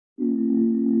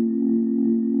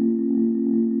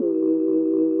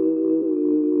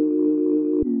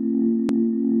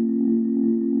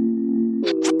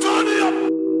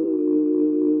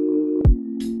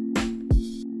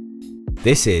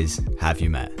This is Have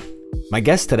You Met? My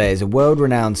guest today is a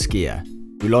world-renowned skier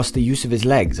who lost the use of his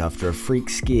legs after a freak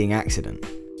skiing accident.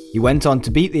 He went on to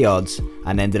beat the odds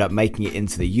and ended up making it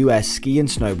into the US Ski and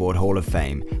Snowboard Hall of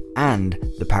Fame and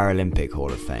the Paralympic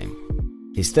Hall of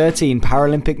Fame. His 13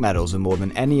 Paralympic medals are more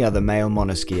than any other male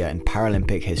monoskier in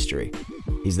Paralympic history.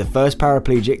 He's the first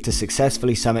paraplegic to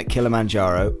successfully summit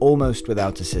Kilimanjaro almost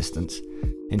without assistance.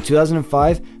 In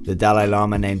 2005, the Dalai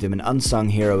Lama named him an Unsung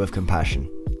Hero of Compassion.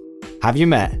 Have you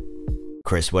met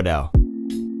Chris Waddell?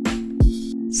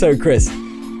 So Chris,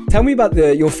 tell me about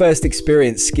your first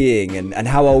experience skiing and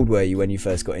how old were you when you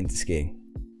first got into skiing?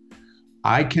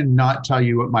 I cannot tell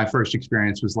you what my first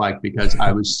experience was like because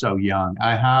I was so young.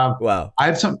 I have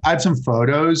some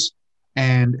photos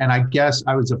and I guess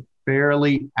I was a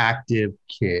fairly active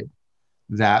kid.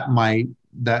 That might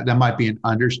be an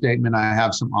understatement. I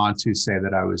have some aunts who say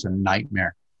that I was a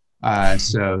nightmare.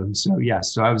 So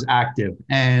I was active,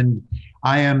 and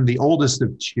I am the oldest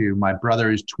of two. My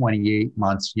brother is 28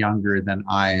 months younger than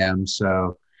I am.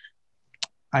 So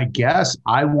I guess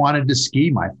I wanted to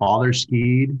ski. My father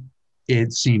skied.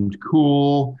 It seemed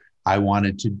cool. I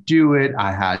wanted to do it.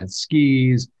 I had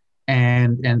skis.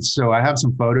 And so I have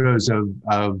some photos of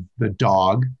the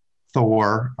dog,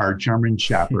 Thor, our German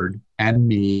Shepherd, and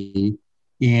me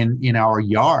in our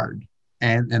yard.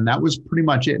 And that was pretty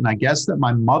much it. And I guess that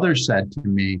my mother said to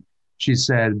me, she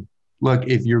said, look,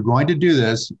 if you're going to do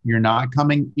this, you're not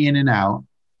coming in and out.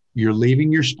 You're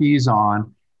leaving your skis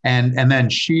on. And then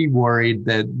she worried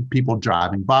that people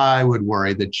driving by would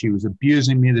worry that she was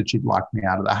abusing me, that she'd lock me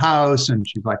out of the house. And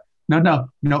she's like, no,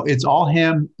 it's all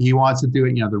him. He wants to do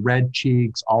it. The red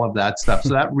cheeks, all of that stuff.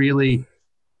 So that really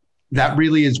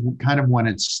is kind of when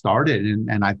it started.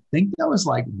 And I think that was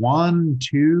like 1,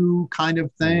 2 kind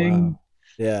of thing. Wow.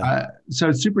 Yeah.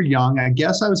 So super young. I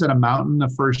guess I was at a mountain the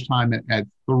first time at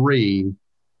 3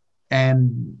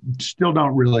 and still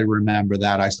don't really remember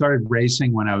that. I started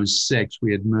racing when I was 6.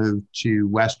 We had moved to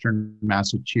Western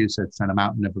Massachusetts and a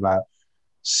mountain of about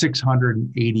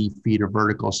 680 feet of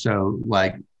vertical. So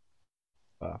like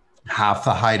half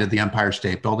the height of the Empire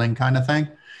State Building kind of thing.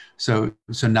 So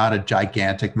not a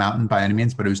gigantic mountain by any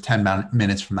means, but it was 10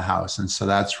 minutes from the house. And so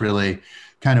that's really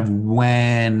kind of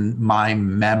when my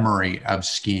memory of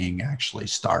skiing actually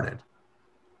started.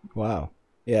 Wow.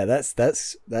 Yeah,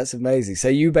 that's amazing. So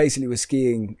you basically were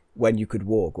skiing when you could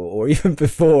walk or even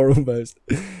before almost.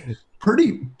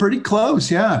 Pretty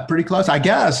close. Yeah, pretty close. I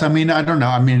guess. I mean, I don't know.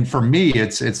 I mean, for me,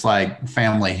 it's like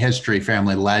family history,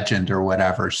 family legend or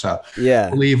whatever. So yeah,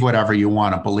 believe whatever you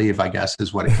want to believe, I guess,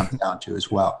 is what it comes down to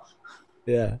as well.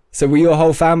 Yeah. So were your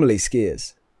whole family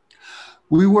skiers?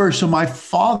 We were. So my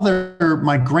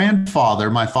grandfather,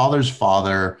 my father's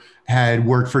father, had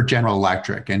worked for General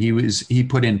Electric, and he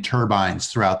put in turbines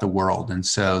throughout the world. And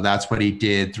so that's what he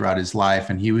did throughout his life.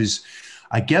 And he was,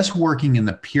 I guess, working in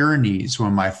the Pyrenees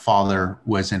when my father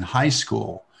was in high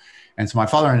school. And so my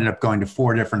father ended up going to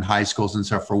 4 different high schools. And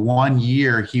so for 1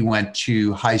 year, he went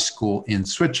to high school in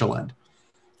Switzerland.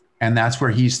 And that's where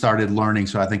he started learning.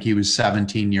 So I think he was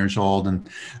 17 years old. And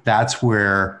that's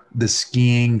where the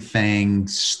skiing thing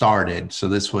started. So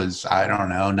this was, I don't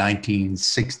know,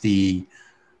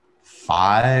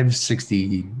 1965,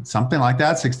 60, something like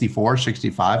that, 64,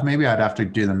 65, maybe. I'd have to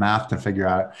do the math to figure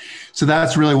out. So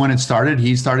that's really when it started.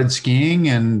 He started skiing,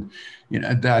 and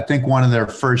I think one of their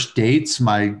first dates,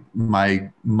 my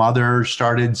mother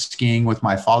started skiing with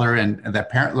my father, and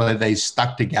apparently they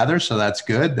stuck together. So that's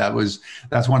good.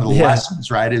 That's one of the lessons,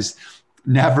 right? Is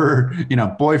never,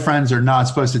 boyfriends are not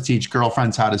supposed to teach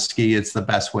girlfriends how to ski. It's the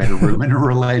best way to ruin a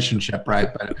relationship,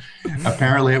 right? But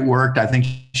apparently it worked. I think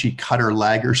she cut her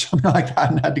leg or something like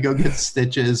that and had to go get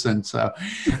stitches. And so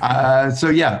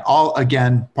yeah, all,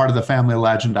 again, part of the family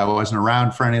legend. I wasn't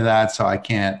around for any of that, so I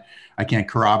can't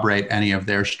corroborate any of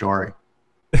their story.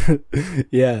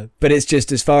 Yeah, but it's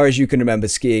just, as far as you can remember,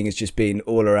 skiing has just been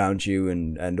all around you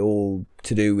and all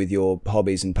to do with your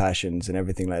hobbies and passions and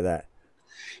everything like that.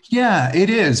 Yeah,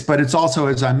 it is. But it's also,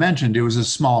 as I mentioned, it was a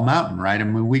small mountain, right? I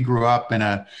mean, we grew up in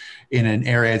an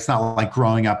area. It's not like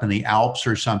growing up in the Alps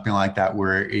or something like that,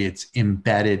 where it's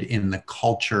embedded in the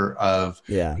culture of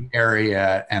the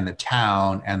area and the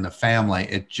town and the family.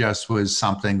 It just was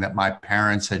something that my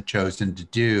parents had chosen to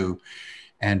do.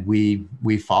 And we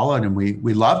followed, and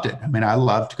we loved it. I mean, I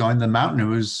loved going to the mountain. It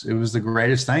was the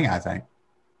greatest thing, I think.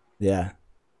 Yeah.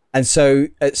 And so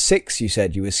at 6, you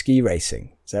said you were ski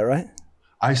racing. Is that right?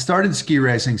 I started ski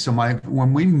racing. So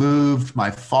when we moved, my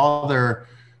father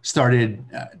started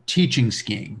teaching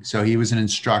skiing. So he was an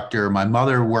instructor. My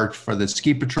mother worked for the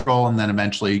ski patrol and then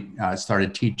eventually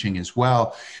started teaching as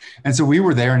well. And so we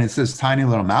were there, and it's this tiny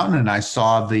little mountain, and I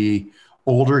saw the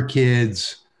older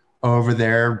kids over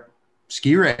there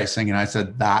ski racing. And I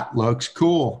said, that looks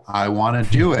cool. I want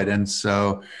to do it. And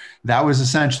so that was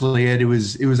essentially it. It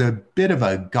was a bit of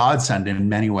a godsend in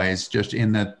many ways, just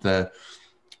in that the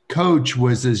coach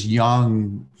was this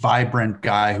young, vibrant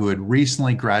guy who had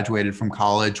recently graduated from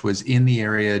college, was in the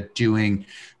area doing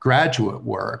graduate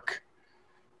work.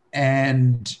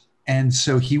 And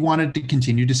so he wanted to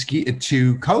continue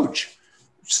to coach.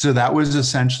 So that was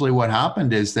essentially what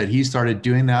happened, is that he started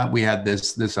doing that. We had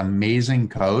this amazing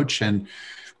coach, and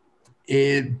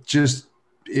I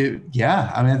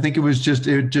think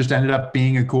it just ended up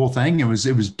being a cool thing. It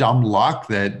was dumb luck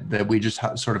that we just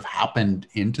sort of happened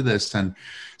into this. And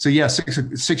so, yeah,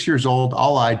 6 years old,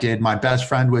 all I did, my best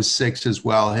friend was 6 as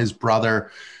well. His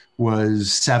brother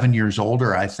was 7 years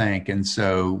older, I think. And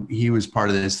so he was part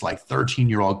of this like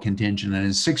 13-year-old contingent, and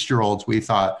as 6-year-olds, we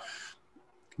thought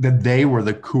that they were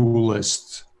the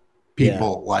coolest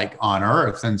people like on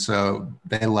earth. And so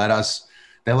they let us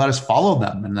follow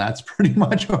them. And that's pretty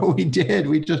much what we did.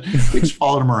 We just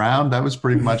followed them around. That was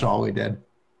pretty much all we did.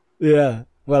 Yeah.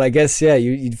 Well, I guess,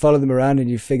 you followed them around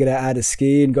and you figured out how to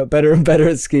ski and got better and better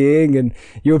at skiing. And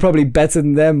you were probably better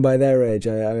than them by their age.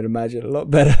 I would imagine a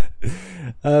lot better.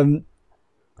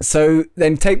 So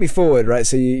then take me forward, right?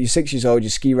 So you're 6 years old, you're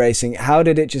ski racing. How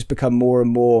did it just become more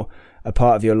and more a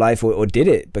part of your life, or did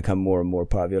it become more and more a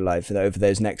part of your life over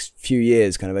those next few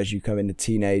years, kind of as you come into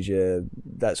teenager,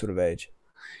 that sort of age?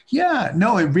 Yeah,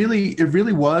 no, it really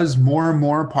was more and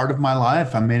more a part of my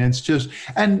life. I mean, it's just,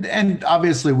 and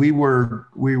obviously we were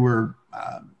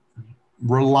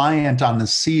reliant on the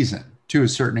season to a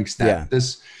certain extent. Yeah.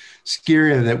 This ski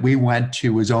area that we went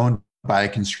to was owned by a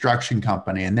construction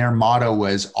company, and their motto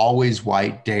was always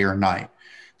white, day or night.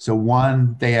 So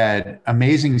they had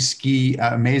amazing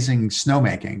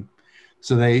snowmaking.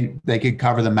 So they could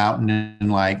cover the mountain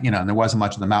in and there wasn't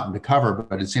much of the mountain to cover,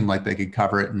 but it seemed like they could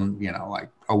cover it in, like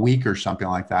a week or something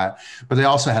like that. But they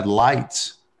also had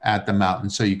lights at the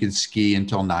mountain, so you could ski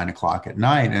until 9 o'clock at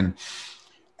night.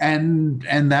 And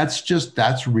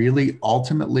that's really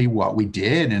ultimately what we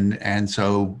did. And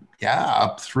so,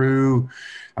 up through,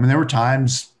 there were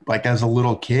times like as a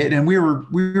little kid, and we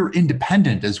were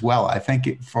independent as well. I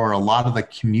think for a lot of the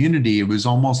community, it was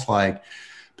almost like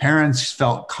parents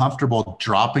felt comfortable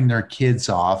dropping their kids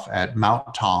off at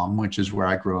Mount Tom, which is where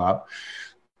I grew up,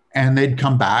 and they'd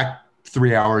come back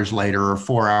 3 hours later or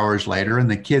 4 hours later, and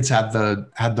the kids had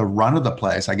the run of the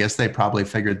place. I guess they probably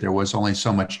figured there was only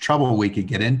so much trouble we could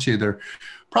get into. There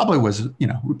probably was, we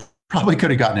probably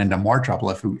could have gotten into more trouble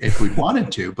if we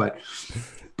wanted to, but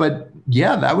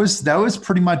yeah, that was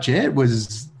pretty much it.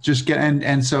 Was just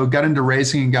so got into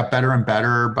racing and got better and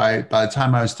better. By the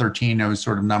time I was 13, I was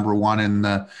sort of number one in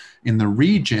the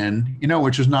region,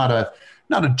 which was not a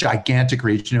gigantic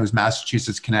region. It was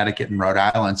Massachusetts, Connecticut, and Rhode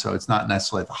Island. So it's not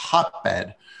necessarily the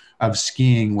hotbed of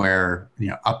skiing where,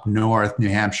 up north, New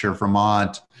Hampshire,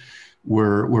 Vermont,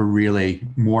 were really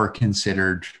more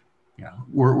considered,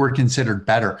 we're considered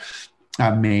better.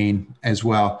 Maine as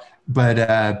well.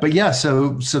 But yeah,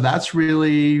 so that's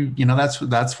really,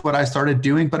 that's what I started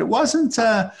doing, but it wasn't,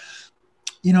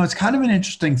 it's kind of an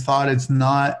interesting thought.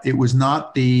 It was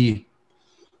not the,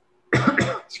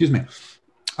 excuse me.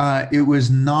 It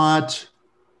was not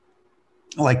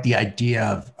like the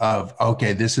idea of,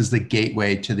 okay, this is the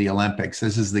gateway to the Olympics.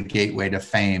 This is the gateway to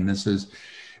fame. It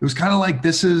was kind of like,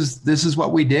 this is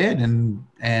what we did. And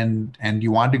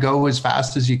you wanted to go as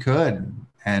fast as you could.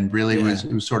 And really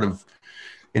it was sort of,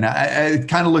 I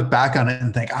kind of look back on it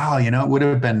and think, it would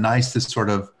have been nice to sort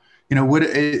of, it would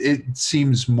have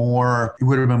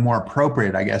been more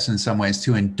appropriate, I guess, in some ways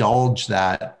to indulge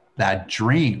that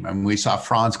dream. I mean, we saw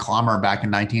Franz Klammer back in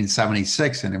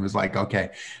 1976, and it was like, okay,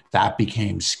 that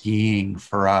became skiing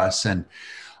for us. And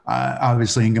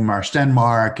obviously Ingemar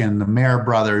Stenmark and the Mayer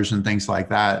brothers and things like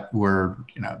that were,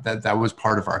 that was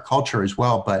part of our culture as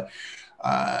well. But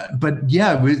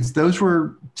yeah, those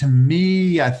were, to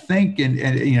me, I think,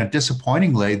 and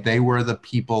disappointingly, they were the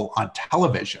people on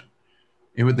television.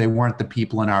 They weren't the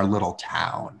people in our little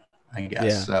town, I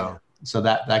guess. Yeah. So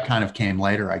that kind of came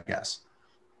later, I guess.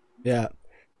 Yeah.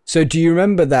 So do you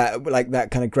remember that, like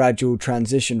that kind of gradual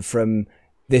transition from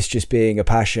this just being a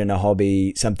passion, a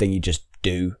hobby, something you just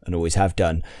do and always have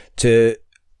done, to,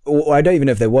 or I don't even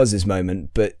know if there was this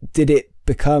moment, but did it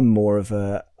become more of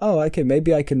a, okay,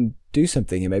 maybe I can do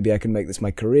something here, maybe I can make this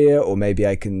my career, or maybe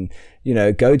I can,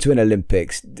 go to an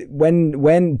Olympics?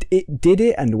 When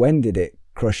did it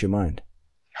cross your mind?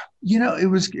 It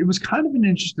was kind of an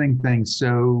interesting thing.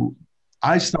 So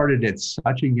I started at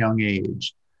such a young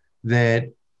age that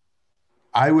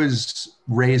I was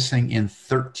racing in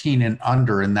 13 and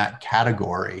under in that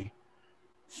category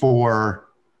for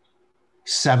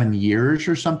 7 years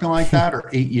or something like that, or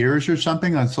 8 years or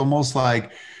something. It's almost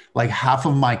like half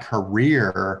of my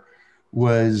career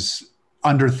was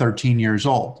under 13 years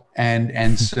old.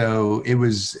 And so it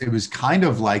was kind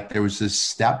of like there was this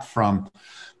step from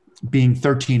being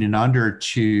 13 and under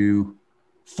to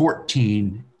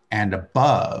 14 and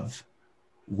above,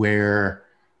 where,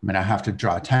 I mean, I have to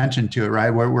draw attention to it, right?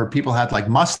 Where people had like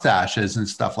mustaches and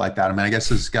stuff like that. I mean, I guess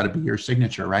this has got to be your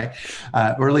signature, right?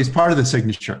 Or at least part of the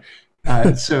signature.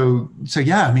 So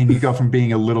yeah, I mean, you go from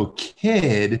being a little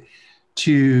kid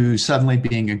to suddenly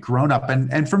being a grown-up.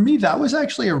 And for me, that was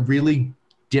actually a really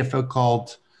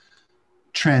difficult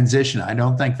transition. I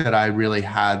don't think that I really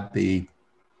had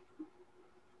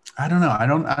I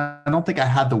don't think I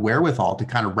had the wherewithal to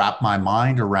kind of wrap my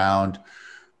mind around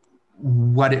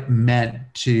what it meant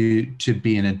to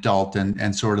be an adult,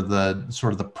 and sort of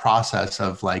the process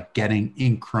of like getting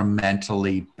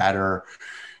incrementally better,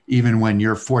 even when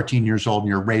you're 14 years old and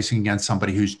you're racing against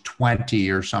somebody who's 20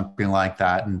 or something like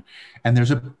that. And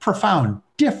there's a profound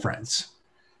difference.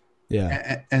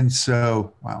 Yeah. And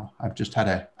so, wow, I've just had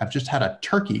a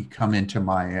turkey come into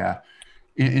my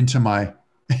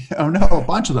oh no, a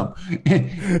bunch of them.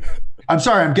 I'm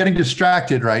sorry, I'm getting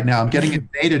distracted right now. I'm getting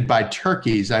invaded by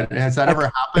turkeys. Has that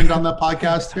ever happened on the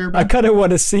podcast here, Ben? I kind of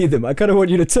want to see them. I kind of want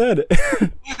you to turn it.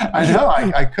 I know,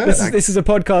 I could. This is a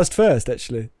podcast first,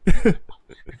 actually.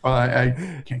 Well,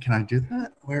 can I do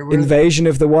that? Where Invasion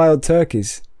of the wild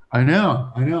turkeys. I know.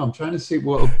 I'm trying to see.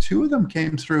 Well, 2 of them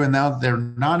came through, and now they're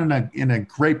not in a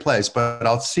great place. But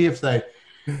I'll see if they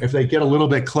get a little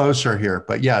bit closer here.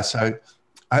 But yes,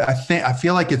 I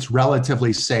feel like it's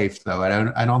relatively safe, though.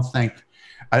 I don't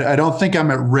think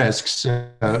I'm at risk. So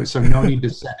no need to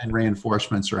send in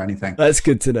reinforcements or anything. That's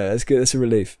good to know. That's good. That's a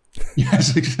relief.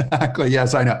 Yes, exactly.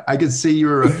 Yes, I know. I could see you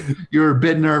were a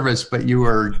bit nervous, but you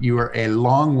were a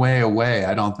long way away.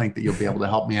 I don't think that you'll be able to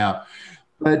help me out.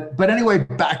 But anyway,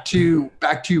 back to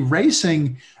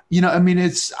racing. You know, I mean,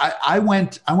 I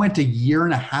went a year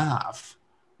and a half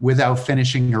without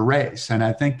finishing a race, and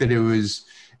I think that it was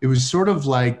sort of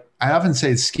like, I often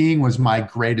say skiing was my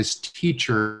greatest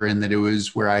teacher, in that it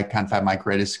was where I kind of had my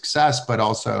greatest success, but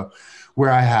also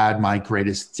where I had my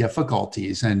greatest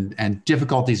difficulties, and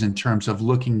difficulties in terms of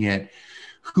looking at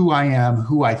who I am,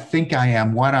 who I think I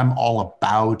am, what I'm all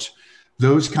about,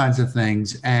 those kinds of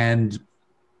things, and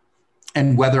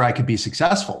whether I could be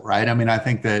successul, right? I mean, I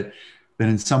think that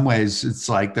in some ways it's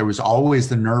like there was always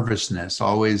the nervousness,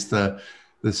 always the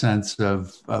sense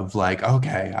of like,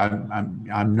 okay,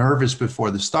 I'm nervous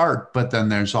before the start, but then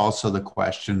there's also the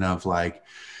question of like,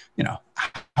 you know,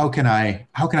 how can I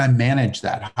manage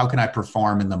that? How can I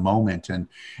perform in the moment? And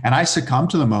I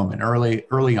succumbed to the moment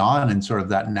early on in sort of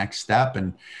that next step.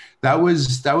 And that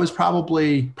was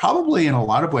probably in a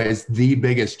lot of ways the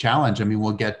biggest challenge. I mean,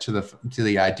 we'll get to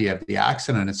the idea of the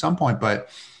accident at some point, but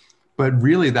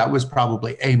really that was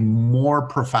probably a more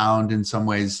profound, in some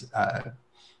ways,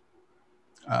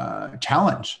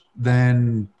 challenge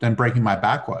than breaking my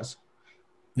back was.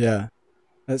 Yeah,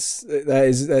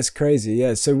 that's crazy.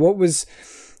 Yeah. So what was,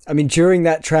 I mean, during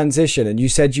that transition, and you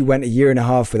said you went a year and a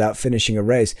half without finishing a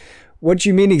race. What do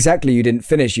you mean exactly you didn't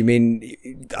finish? You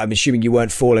mean, I'm assuming you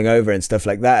weren't falling over and stuff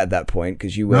like that at that point,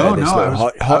 because you were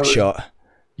hot shot.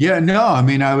 Yeah, no, I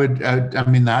mean, I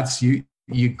mean, that's you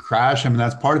crash. I mean,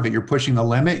 that's part of it. You're pushing the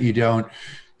limit. You don't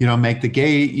make the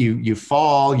gate, you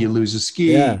fall, you lose a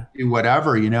ski,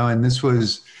 whatever, you know, and this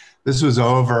was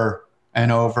over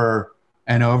and over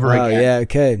and over again. Yeah.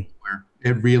 Okay. Where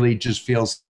it really just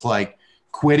feels like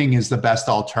quitting is the best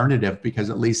alternative, because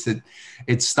at least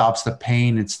it stops the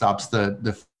pain. It stops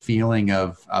the feeling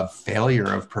of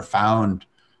failure, of profound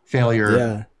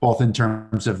failure, both in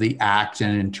terms of the act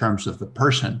and in terms of the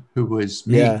person who was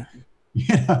me. Yeah.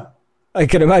 You know? I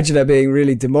can imagine that being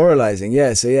really demoralizing.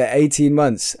 Yeah. So 18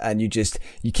 months, and you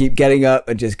keep getting up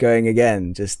and just going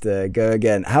again, go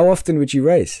again. How often would you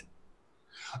race?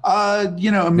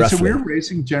 You know, I mean, Roughly. So we were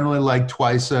racing generally like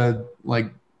twice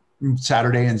like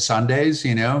Saturday and Sundays,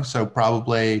 you know, so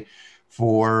probably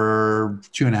for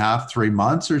 2.5, 3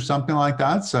 months or something like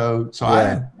that. So I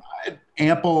had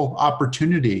ample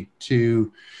opportunity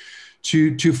to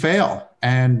fail,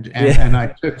 and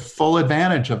I took full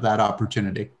advantage of that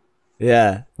opportunity.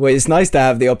 Yeah. Well, it's nice to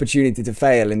have the opportunity to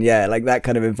fail, and like that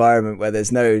kind of environment where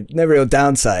there's no real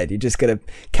downside. You just got to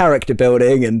character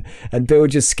building and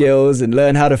build your skills and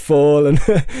learn how to fall and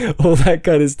all that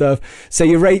kind of stuff. So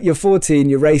you're 14,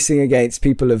 you're racing against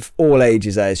people of all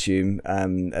ages, I assume,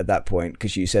 at that point,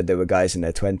 because you said there were guys in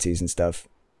their 20s and stuff.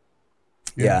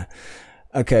 Yeah.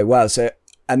 Okay. Wow. So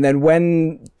And then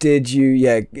when did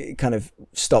you, kind of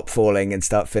stop falling and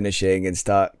start finishing and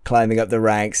start climbing up the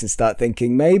ranks and start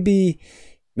thinking maybe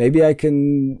I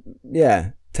can,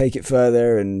 take it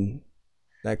further and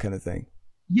that kind of thing?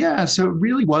 Yeah, so it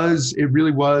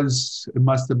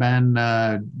must have been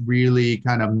really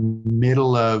kind of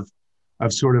middle of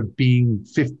sort of being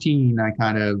 15. I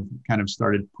kind of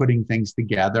started putting things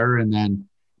together,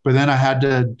 but then I had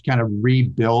to kind of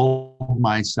rebuild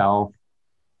myself,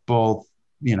 both,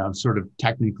 sort of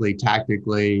technically,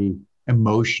 tactically,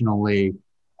 emotionally,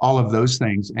 all of those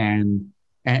things. And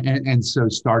so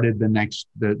started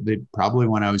the probably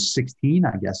when I was 16,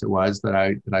 I guess it was, that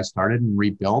I started and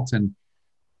rebuilt.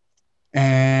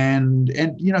 And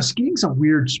skiing's a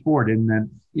weird sport in that,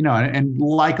 and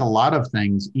like a lot of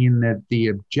things, in that the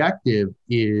objective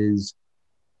is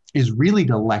really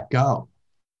to let go,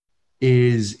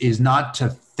 is not to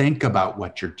think about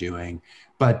what you're doing,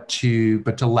 but to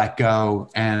let go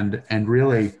and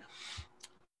really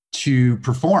to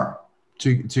perform,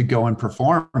 to go and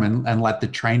perform and let the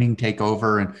training take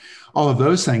over and all of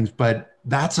those things. But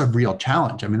that's a real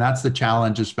challenge. I mean, that's the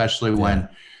challenge, especially when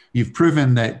you've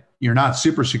proven that you're not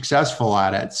super successful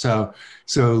at it. So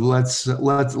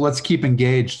let's keep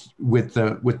engaged with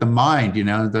the mind,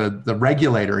 the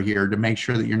regulator here, to make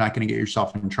sure that you're not going to get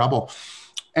yourself in trouble.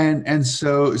 And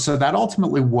so that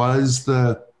ultimately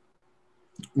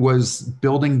was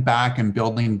building back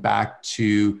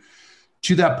to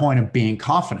that point of being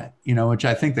confident, which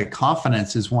I think that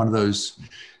confidence is one of those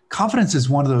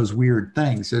weird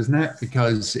things, isn't it?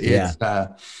 Because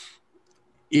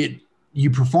you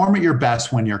perform at your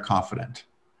best when you're confident,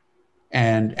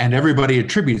 and everybody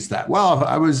attributes that. Well,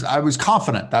 I was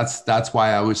confident. That's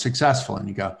why I was successful. And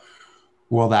you go,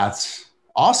 well, that's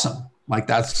awesome. Like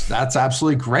that's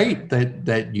absolutely great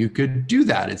that you could do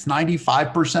that. It's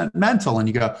 95% mental. And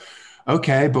you go,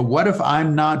 okay, but what if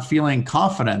I'm not feeling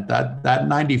confident? That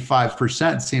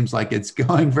 95% seems like it's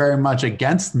going very much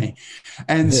against me.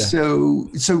 And so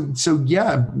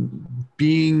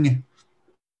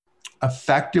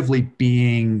effectively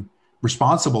being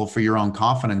responsible for your own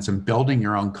confidence and building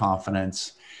your own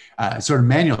confidence sort of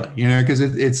manually, because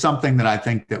it's something that I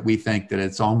think that we think that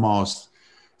it's almost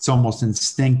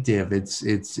instinctive. It's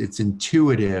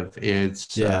intuitive.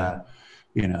 It's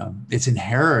it's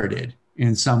inherited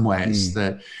in some ways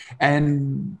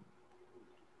and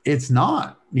it's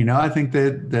not. I think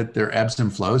that there are ebbs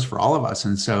and flows for all of us.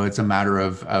 And so it's a matter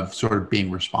of sort of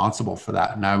being responsible for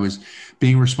that. And I was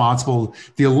being responsible.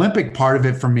 The Olympic part of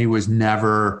it for me was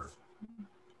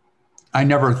I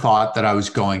never thought that I was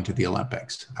going to the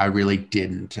Olympics. I really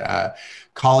didn't.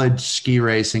 College ski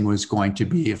racing was going to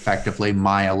be effectively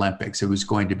my Olympics. It was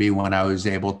going to be when I was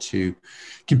able to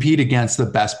compete against the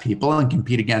best people and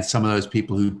compete against some of those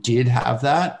people who did have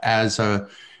that as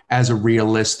a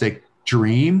realistic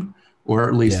dream, or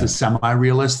at least a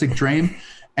semi-realistic dream.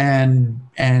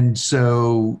 And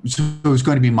so it was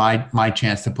going to be my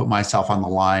chance to put myself on the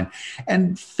line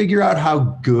and figure out how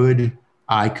good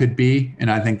I could be. And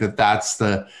I think that's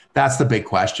the big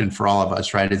question for all of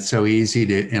us, right? It's so easy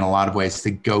to, in a lot of ways,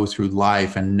 to go through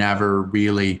life and never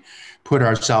really put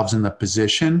ourselves in the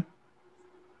position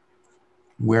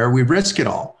where we risk it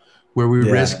all, where we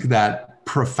risk that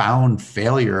profound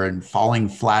failure and falling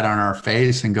flat on our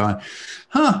face and going,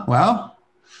 well,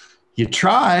 you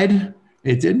tried,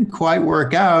 it didn't quite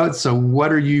work out. So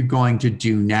what are you going to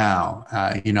do now?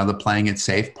 The playing it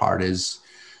safe part is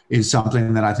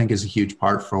something that I think is a huge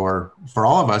part for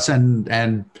all of us. And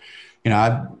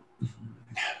I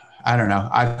don't know,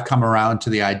 I've come around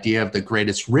to the idea of the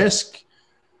greatest risk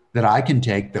that I can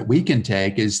take, that we can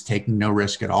take, is taking no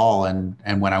risk at all. And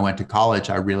when I went to college,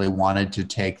 I really wanted to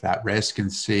take that risk and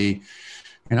see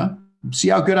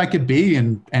how good I could be,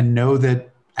 and know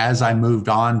that as I moved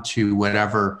on to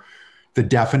whatever the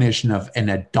definition of an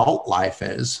adult life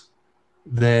is,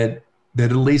 that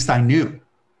at least I knew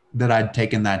that I'd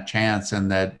taken that chance, and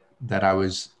that I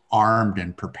was armed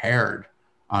and prepared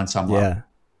on some level.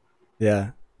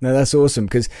 Yeah. No, that's awesome,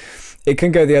 because it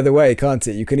can go the other way, can't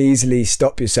it? You can easily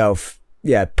stop yourself,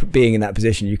 being in that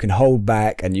position. You can hold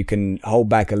back, and you can hold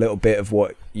back a little bit of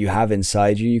what you have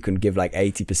inside you. You can give like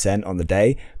 80% on the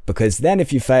day, because then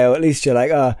if you fail, at least you're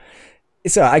like,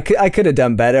 it's all right. I could have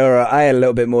done better, or I had a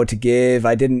little bit more to give.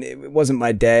 It wasn't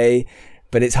my day.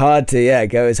 But it's hard to,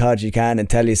 go as hard as you can and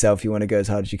tell yourself you want to go as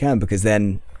hard as you can, because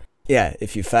then,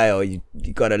 if you fail, you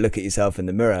got to look at yourself in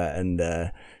the mirror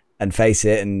and face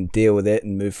it and deal with it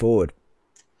and move forward.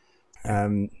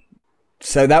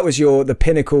 So that was the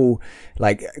pinnacle,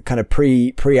 like kind of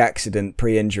pre-accident,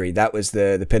 pre-injury. That was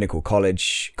the pinnacle,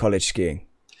 college skiing,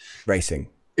 racing.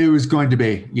 It was going to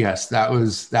be, yes. That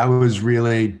was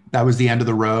the end of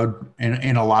the road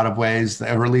in a lot of ways,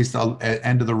 or at least the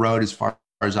end of the road as far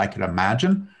as I could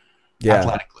imagine,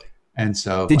 athletically. And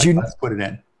so, let's put it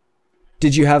in.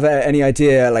 Did you have any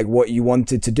idea like what you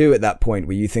wanted to do at that point?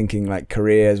 Were you thinking like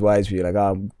careers wise? Were you like,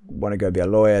 oh, I want to go be a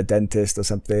lawyer, dentist, or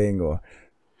something? Or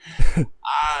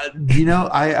I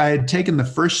had taken the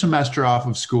first semester off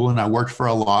of school, and I worked for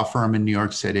a law firm in New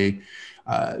York City.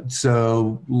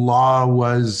 So law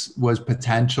was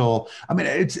potential. I mean,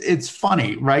 it's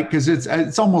funny, right? Because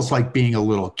it's almost like being a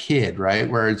little kid, right?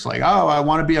 Where it's like, oh, I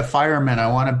want to be a fireman.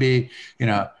 I want to be,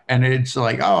 and it's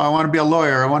like, oh, I want to be a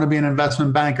lawyer. I want to be an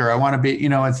investment banker. I want to be,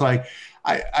 it's like,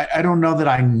 I don't know that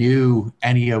I knew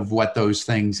any of what those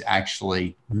things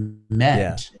actually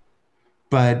meant,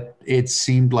 but it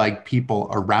seemed like people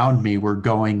around me were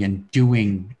going and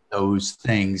doing those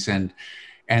things, and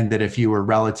that if you were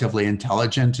relatively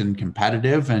intelligent and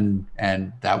competitive, and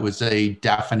that was a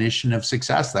definition of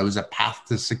success, that was a path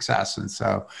to success. And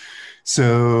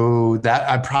so that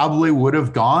I probably would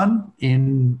have gone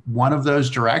in one of those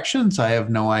directions. I have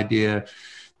no idea,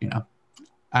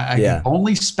 I can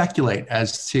only speculate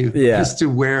as to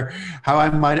how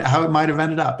it might have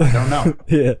ended up. I don't know.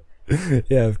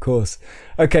 Yeah, of course.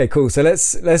 Okay, cool. So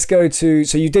let's go to,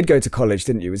 so you did go to college,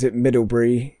 didn't you? Was it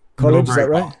Middlebury College? Is that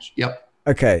right? College. Yep.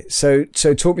 Okay, so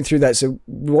talk me through that. So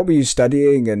what were you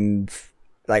studying, and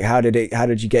like how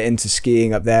did you get into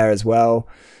skiing up there as well?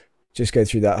 Just go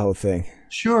through that whole thing.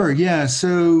 Sure. Yeah.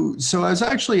 So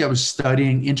I was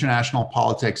studying international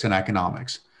politics and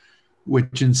economics,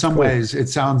 which in some ways it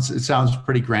sounds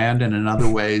pretty grand, and in other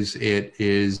ways it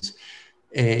is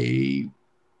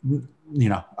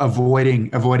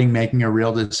avoiding making a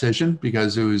real decision,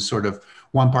 because it was sort of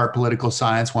one part political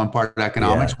science, one part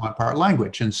economics, one part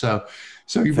language. And so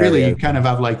you kind of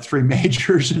have like three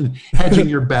majors, and hedging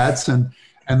your bets and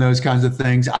those kinds of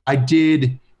things. I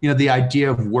did, the idea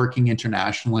of working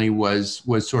internationally was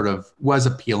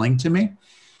appealing to me.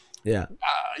 Yeah.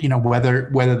 Whether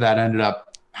that ended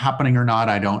up happening or not,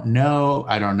 I don't know.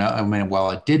 I mean,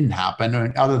 well, it didn't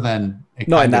happen, other than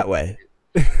not in that way.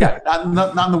 Not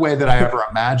in the way that I ever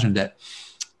imagined it.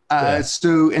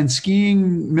 So, and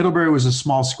skiing, Middlebury was a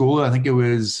small school. I think it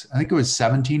was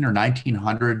 17 or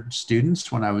 1900 students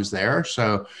when I was there.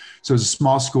 So it was a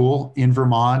small school in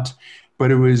Vermont, but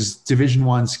it was Division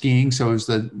I skiing. So it was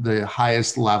the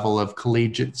highest level of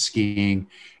collegiate skiing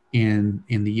in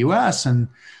the US. And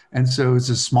so it's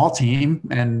a small team,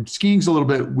 and skiing's a little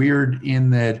bit weird in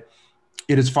that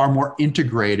it is far more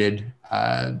integrated,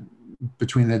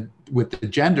 with the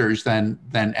genders than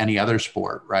any other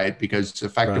sport, right? Because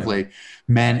effectively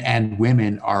men and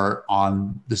women are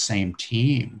on the same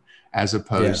team, as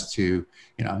opposed to,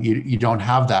 you don't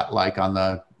have that like on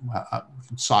the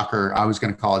soccer. I was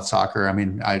going to call it soccer. I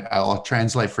mean, I'll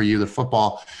translate for you the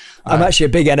football. I'm actually a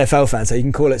big NFL fan, so you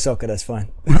can call it soccer. That's fine.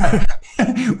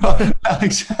 Well,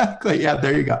 exactly. Yeah,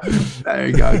 there you go.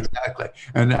 Exactly.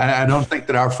 And I don't think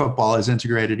that our football is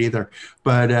integrated either.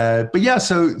 But yeah,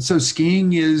 so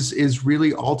skiing is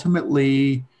really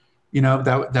ultimately,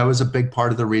 that was a big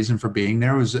part of the reason for being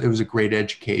there. It was a great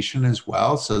education as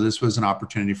well. So this was an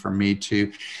opportunity for me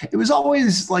it was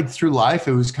always like through life,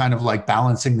 it was kind of like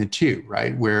balancing the two,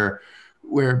 right? Where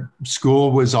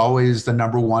school was always the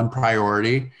number one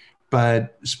priority,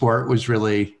 but sport was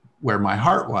really where my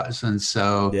heart was. And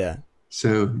so,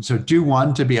 so do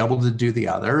one to be able to do the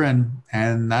other.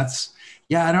 And that's,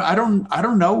 I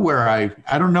don't know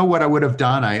what I would have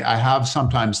done. I have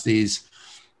sometimes these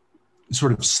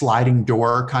sort of sliding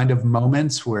door kind of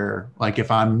moments where, like, if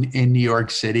I'm in New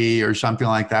York City or something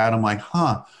like that, I'm like,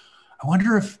 I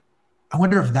wonder if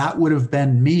that would have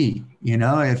been me,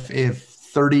 if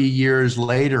 30 years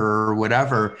later or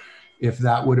whatever, if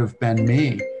that would have been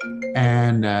me.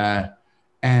 And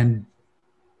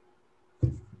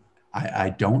I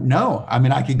don't know. I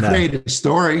mean, I could create a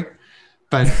story,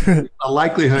 but the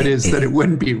likelihood is that it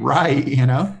wouldn't be right,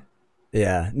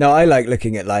 Yeah. No, I like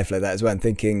looking at life like that as well, and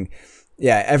thinking,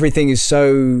 everything is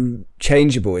so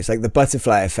changeable. It's like the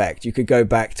butterfly effect. You could go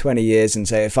back 20 years and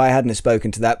say, if I hadn't have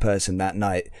spoken to that person that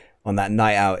night, on that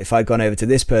night out, if I'd gone over to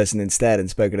this person instead and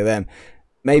spoken to them,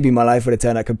 maybe my life would have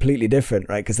turned out completely different,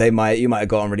 right? Because you might have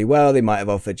got on really well. They might have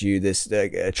offered you this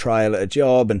a trial at a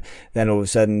job, and then all of a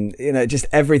sudden, just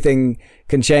everything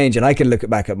can change. And I can look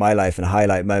back at my life and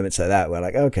highlight moments like that where,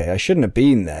 like, okay, I shouldn't have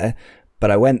been there,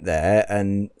 but I went there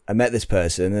and I met this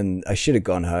person, and I should have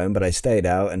gone home, but I stayed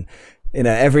out. And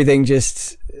everything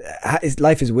just,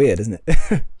 life is weird, isn't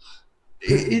it?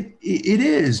 It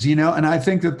is, and I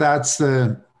think that's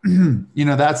the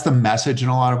that's the message in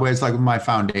a lot of ways. Like with my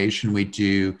foundation, we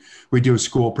do a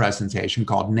school presentation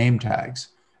called Name Tags.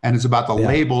 And it's about the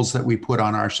labels that we put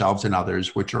on ourselves and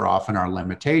others, which are often our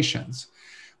limitations.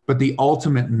 But the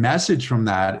ultimate message from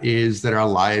that is that our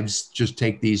lives just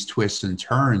take these twists and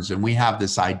turns. And we have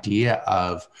this idea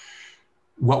of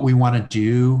what we want to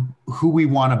do, who we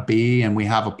want to be, and we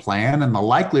have a plan. And the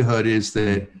likelihood is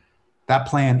that that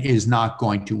plan is not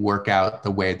going to work out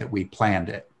the way that we planned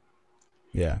it.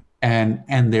 Yeah.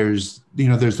 And there's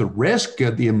the risk,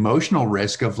 the emotional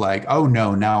risk of like, oh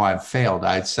no, now I've failed.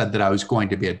 I said that I was going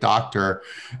to be a doctor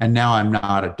and now I'm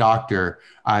not a doctor.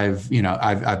 I've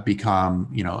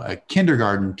become, a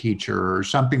kindergarten teacher or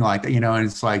something like that, and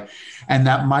it's like, and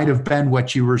that might've been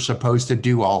what you were supposed to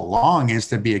do all along, is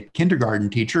to be a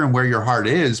kindergarten teacher and where your heart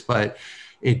is, but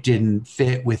it didn't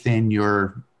fit within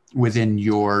your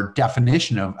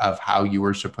definition of how you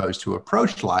were supposed to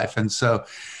approach life. And so,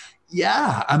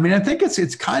 yeah, I mean, I think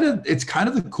it's kind of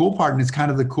the cool part, and it's kind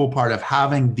of the cool part of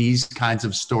having these kinds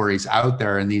of stories out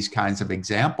there and these kinds of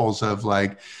examples of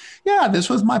like, yeah, this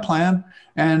was my plan,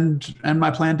 and my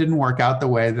plan didn't work out the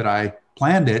way that I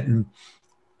planned it,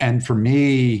 and for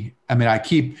me, I mean, I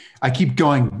keep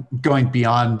going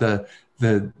beyond the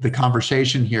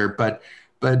conversation here, but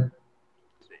I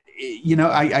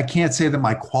can't say that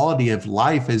my quality of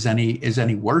life is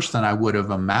any worse than I would have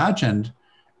imagined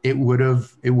it would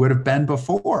have been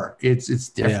before. It's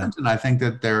different. Yeah. And I think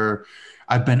that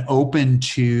I've been open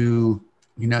to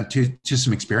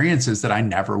some experiences that I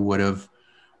never would have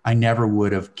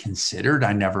considered.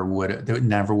 That never would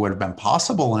have been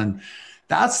possible. And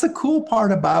that's the cool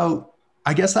part about,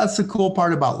 I guess that's the cool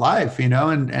part about life,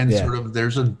 and sort of,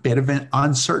 there's a bit of an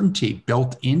uncertainty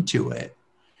built into it.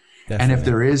 Definitely. And if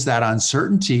there is that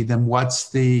uncertainty, then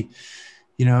what's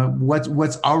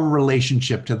our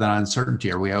relationship to that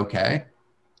uncertainty? Are we okay?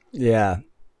 Yeah,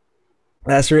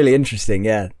 that's really interesting.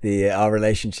 Yeah, our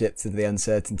relationship to the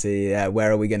uncertainty. Yeah,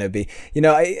 where are we going to be?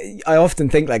 I often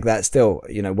think like that still.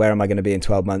 Where am I going to be in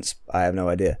 12 months? I have no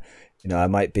idea. I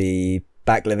might be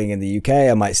back living in the UK.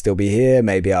 I might still be here.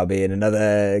 Maybe I'll be in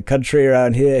another country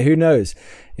around here. Who knows?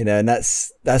 And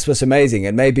that's what's amazing.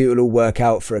 And maybe it will all work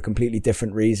out for a completely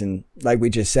different reason. Like we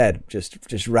just said,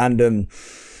 just random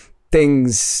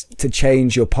things to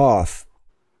change your path.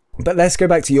 But let's go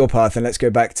back to your path, and let's go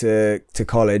back to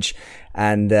college,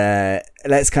 and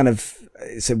let's kind of,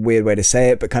 it's a weird way to say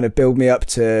it, but kind of build me up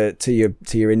to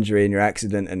your injury and your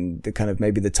accident, and the kind of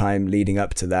maybe the time leading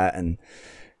up to that. And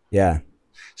yeah.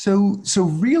 So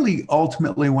really,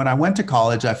 ultimately, when I went to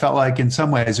college, I felt like in some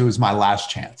ways it was my last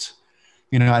chance.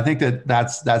 I think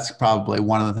that's probably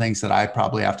one of the things that I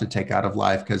probably have to take out of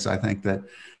life, because I think that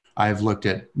I've looked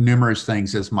at numerous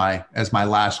things as my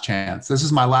last chance. This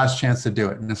is my last chance to do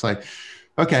it. And it's like,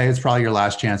 okay, it's probably your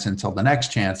last chance until the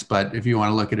next chance. But if you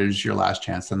want to look at it as your last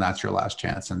chance, then that's your last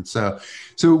chance. And so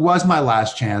it was my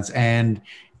last chance. And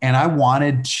I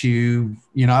wanted to,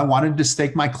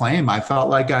 stake my claim. I felt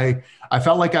like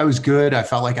I was good. I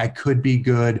felt like I could be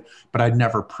good, but I'd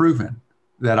never proven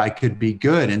that I could be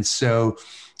good. And so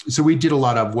we did a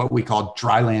lot of what we call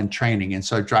dry land training. And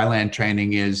so dry land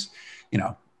training is,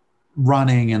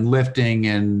 running and lifting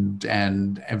and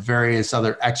various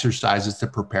other exercises to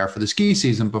prepare for the ski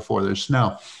season before there's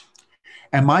snow.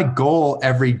 And my goal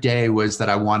every day was that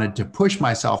I wanted to push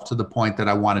myself to the point that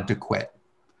I wanted to quit.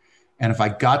 And if I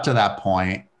got to that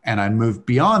point and I moved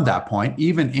beyond that point,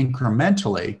 even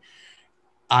incrementally,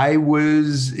 it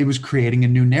was creating a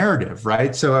new narrative,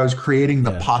 right? So I was creating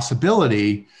the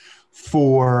possibility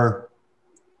for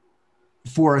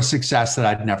a success that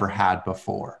I'd never had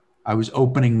before. I was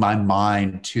opening my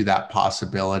mind to that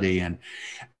possibility,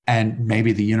 and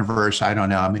maybe the universe, I don't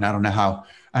know. I mean, I don't know how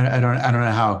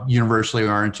universally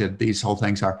oriented these whole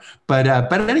things are, but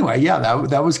anyway, yeah,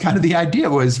 that was kind of the idea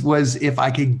was if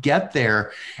I could get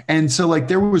there. And so like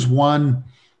there's one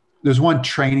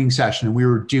training session, and we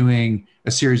were doing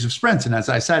a series of sprints. And as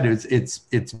I said,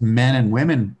 it's men and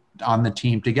women on the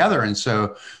team together. And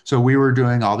so we were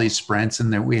doing all these sprints,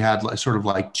 and then we had sort of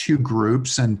like two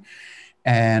groups, and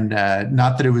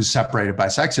not that it was separated by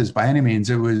sexes by any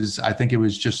means. I think it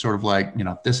was just sort of like,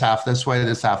 this half this way,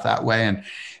 this half that way.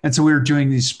 And so we were doing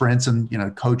these sprints, and,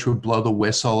 coach would blow the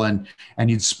whistle and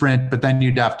you'd sprint, but then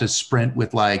you'd have to sprint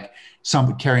with like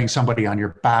carrying somebody on your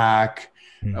back,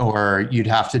 or you'd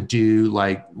have to do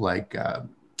like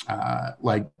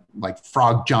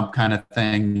frog jump kind of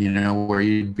thing, where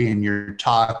you'd be in your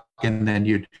talk, and then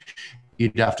you'd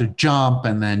have to jump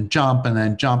and then jump and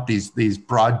then jump, these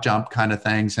broad jump kind of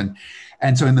things. And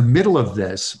so in the middle of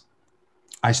this,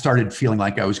 I started feeling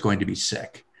like I was going to be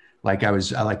sick. like I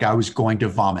was going to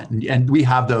vomit. And we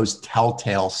have those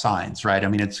telltale signs, right? I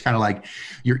mean, it's kind of like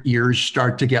your ears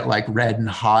start to get like red and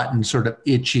hot and sort of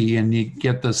itchy, and you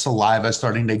get the saliva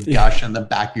starting to gush in the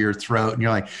back of your throat. And you're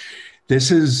like,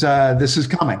 this is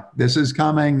coming. This is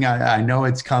coming. I know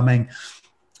it's coming.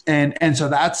 And so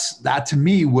that to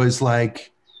me was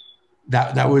like,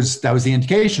 that was the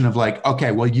indication of like,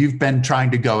 okay, well, you've been trying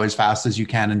to go as fast as you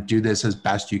can and do this as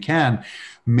best you can.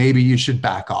 Maybe you should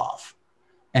back off.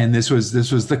 And this was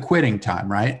the quitting time,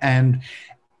 right?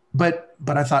 But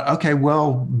I thought, okay,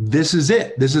 well, this is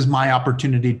it. This is my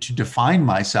opportunity to define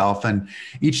myself. And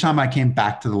each time I came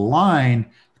back to the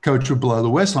line, the coach would blow the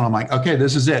whistle, and I'm like, okay,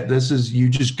 this is it. This is, you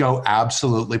just go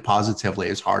absolutely positively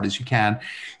as hard as you can,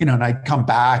 and I'd come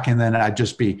back, and then I'd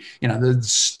just be, the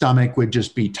stomach would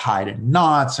just be tied in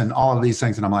knots and all of these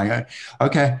things. And I'm like,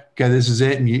 okay, this is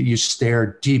it. And you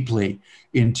stare deeply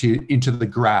into the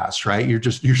grass, right? You're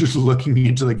just looking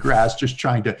into the grass, just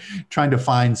trying to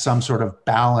find some sort of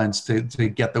balance to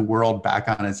get the world back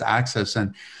on its axis.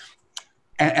 And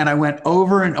I went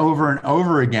over and over and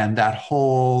over again that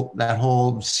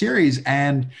whole series.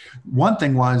 And one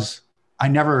thing was, I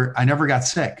never got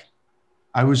sick.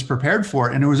 I was prepared for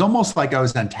it, and it was almost like I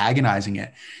was antagonizing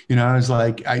it. I was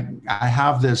like, I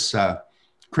have this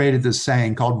created this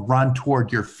saying called "run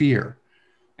toward your fear."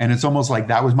 And it's almost like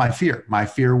that was my fear. My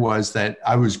fear was that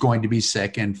I was going to be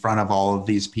sick in front of all of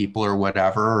these people or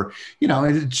whatever. Or,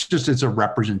 it's a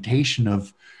representation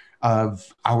of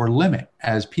our limit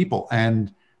as people.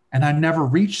 And I never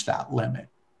reached that limit.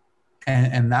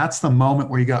 And that's the moment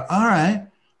where you go, all right,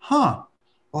 well,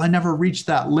 I never reached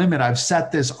that limit. I've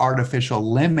set this artificial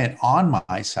limit on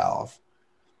myself,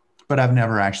 but I've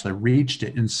never actually reached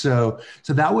it. And so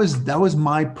that was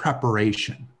my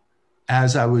preparation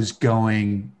as I was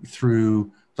going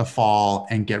through the fall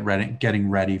and getting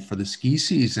ready for the ski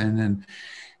season.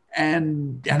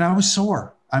 And I was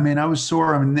sore. I was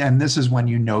sore. And this is when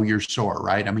you're sore,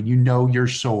 right? You're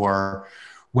sore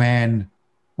when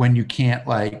you can't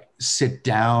like sit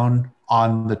down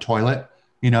on the toilet,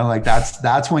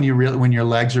 that's when when your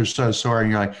legs are so sore,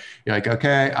 and you're like,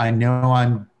 okay, I know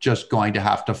I'm just going to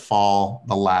have to fall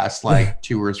the last like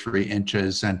 2 or 3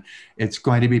 inches, and it's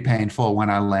going to be painful when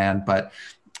I land. But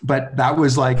that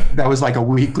was like a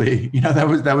weekly,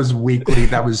 that was weekly.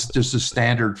 That was just a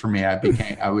standard for me.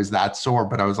 I was that sore,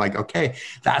 but I was like, okay,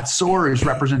 that sore is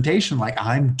representation. Like,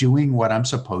 I'm doing what I'm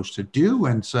supposed to do.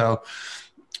 And so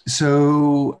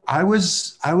I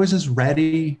was as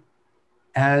ready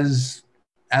as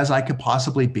I could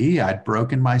possibly be. I'd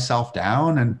broken myself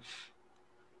down,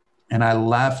 and I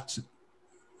left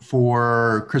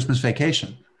for Christmas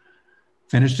vacation,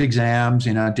 finished exams,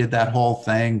 did that whole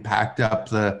thing, packed up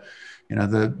the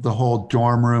whole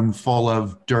dorm room full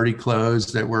of dirty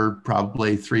clothes that were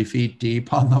probably 3 feet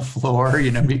deep on the floor,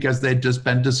 because they'd just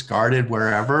been discarded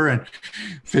wherever, and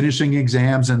finishing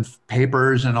exams and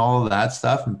papers and all of that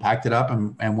stuff, and packed it up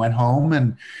and went home.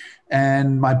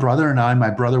 And my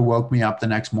brother woke me up the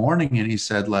next morning, and he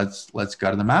said, let's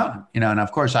go to the mountain, and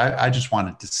of course I just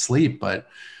wanted to sleep, but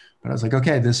I was like,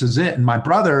 okay, this is it. And my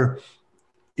brother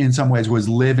in some ways was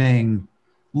living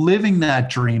that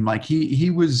dream. Like he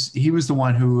was the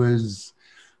one who was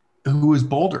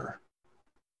bolder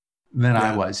than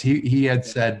I was. He had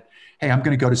said, hey, I'm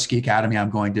going to go to ski academy. I'm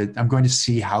going to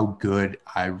see how good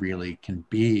I really can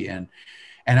be. And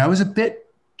I was a bit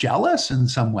jealous in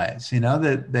some ways,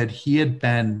 that he had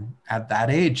been at that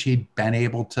age, he'd been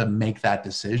able to make that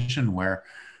decision where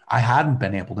I hadn't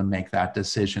been able to make that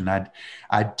decision.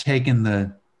 I'd taken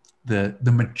the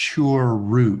mature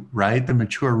route, right? The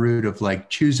mature route of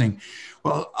like choosing,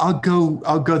 well, I'll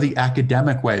go the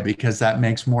academic way because that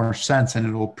makes more sense and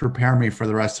it'll prepare me for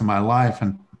the rest of my life.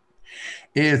 And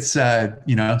it's,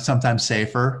 sometimes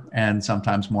safer and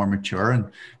sometimes more mature,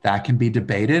 and that can be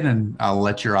debated, and I'll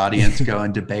let your audience go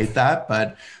and debate that.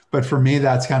 But for me,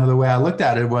 that's kind of the way I looked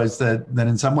at it, was that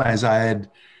in some ways I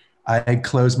had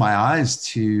closed my eyes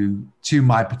to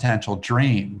my potential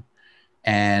dream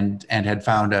and had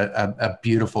found a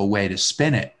beautiful way to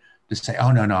spin it, to say,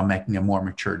 oh, no, I'm making a more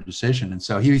mature decision. And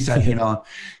so he said,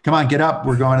 come on, get up,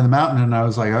 we're going to the mountain. And I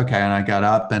was like, okay. And I got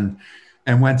up and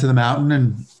went to the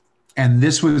mountain, and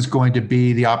this was going to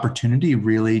be the opportunity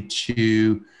really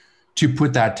to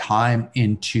put that time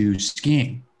into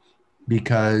skiing,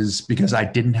 because I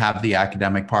didn't have the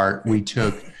academic part. We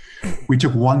took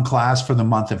one class for the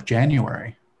month of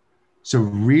January. So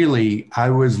really I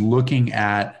was looking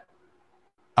at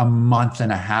a month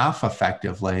and a half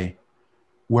effectively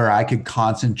where I could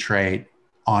concentrate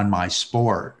on my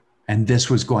sport. And this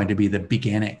was going to be the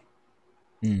beginning.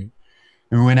 Mm.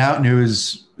 And we went out, and it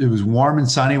was warm and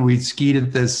sunny. We skied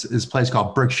at this place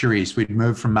called Berkshire East. We'd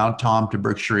moved from Mount Tom to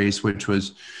Berkshire East, which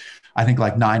was, I think,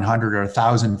 like 900 or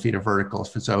 1,000 feet of vertical.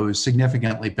 So it was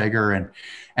significantly bigger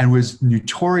and was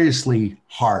notoriously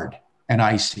hard and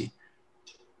icy.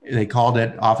 They called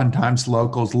it, oftentimes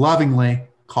locals lovingly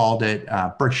called it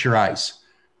Berkshire Ice,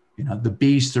 the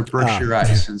beast of Berkshire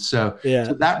Ice. And so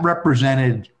that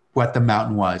represented what the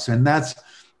mountain was. And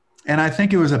I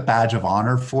think it was a badge of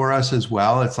honor for us as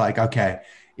well. It's like, okay,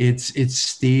 it's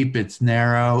steep, it's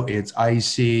narrow, it's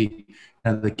icy,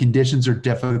 the conditions are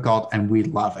difficult, and we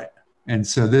love it. And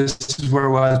so this is where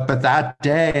it was. But that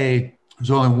day, there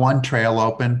was only one trail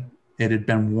open. It had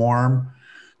been warm.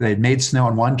 They had made snow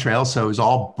on one trail, so it was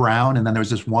all brown. And then there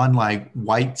was this one like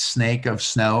white snake of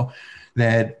snow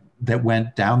that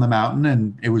went down the mountain,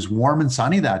 and it was warm and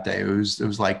sunny that day. It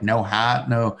was like no hat,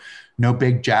 no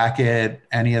big jacket,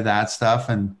 any of that stuff.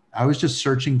 And I was just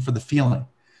searching for the feeling.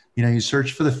 You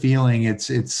search for the feeling.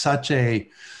 It's such a,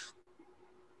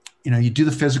 you do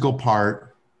the physical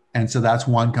part. And so that's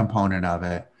one component of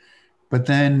it. But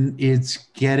then it's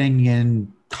getting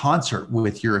in concert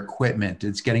with your equipment.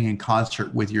 It's getting in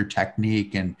concert with your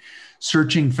technique and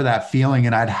searching for that feeling.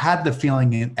 And I'd had the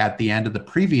feeling at the end of the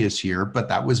previous year, but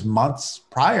that was months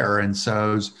prior. And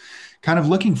so I was kind of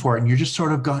looking for it, and you're just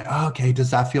sort of going, oh, okay,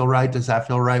 does that feel right? Does that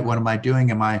feel right? What am I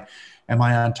doing? Am I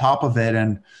on top of it?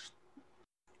 And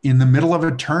in the middle of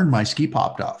a turn, my ski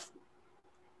popped off.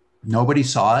 Nobody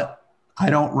saw it. I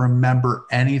don't remember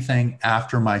anything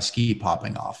after my ski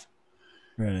popping off.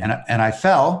 Really? And I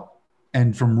fell.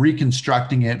 And from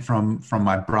reconstructing it from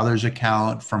my brother's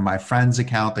account, from my friend's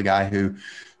account, the guy who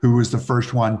was the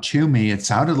first one to me, it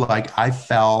sounded like I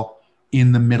fell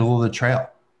in the middle of the trail.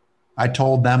 I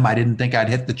told them I didn't think I'd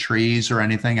hit the trees or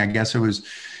anything. I guess it was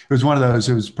one of those.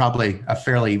 It was probably a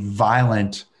fairly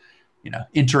violent,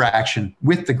 interaction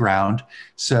with the ground.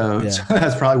 So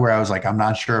that's probably where I was like, I'm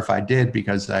not sure if I did,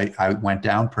 because I went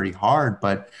down pretty hard.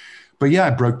 But yeah,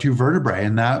 I broke 2 vertebrae,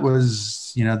 and that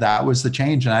was the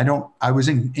change. And I was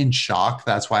in shock.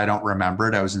 That's why I don't remember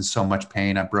it. I was in so much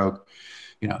pain. I broke,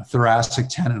 thoracic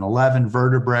 10 and 11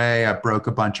 vertebrae. I broke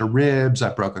a bunch of ribs.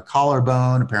 I broke a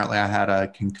collarbone. Apparently I had a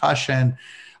concussion.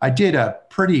 I did a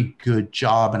pretty good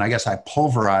job, and I guess I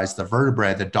pulverized the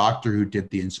vertebrae. The doctor who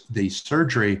did the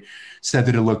surgery said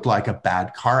that it looked like a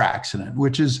bad car accident,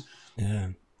 which is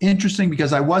interesting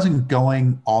because I wasn't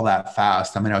going all that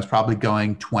fast. I mean, I was probably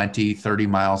going 20, 30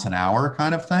 miles an hour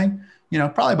kind of thing,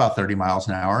 probably about 30 miles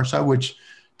an hour or so, which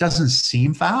doesn't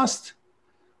seem fast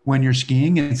when you're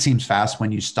skiing. It seems fast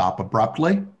when you stop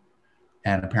abruptly.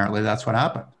 And apparently that's what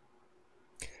happened.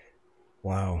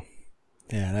 Wow.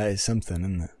 Yeah, that is something,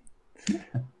 isn't it?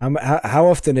 How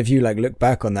often have you looked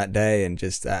back on that day and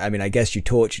just, I mean, I guess you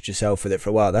tortured yourself with it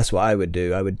for a while. That's what I would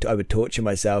do. I would torture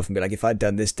myself and be like, if I'd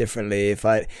done this differently,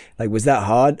 was that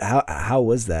hard? How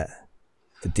was that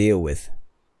to deal with?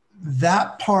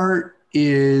 That part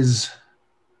is,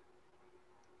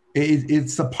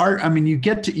 it's the part, I mean, you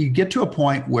get to a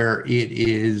point where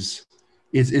it's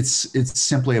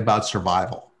simply about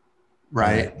survival,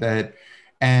 right?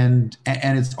 And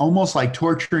it's almost like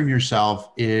torturing yourself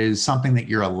is something that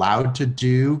you're allowed to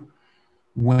do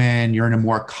when you're in a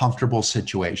more comfortable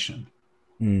situation.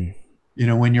 When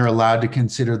you're allowed to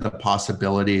consider the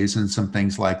possibilities and some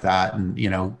things like that. And,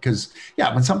 because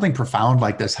when something profound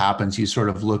like this happens, you sort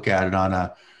of look at it on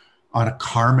a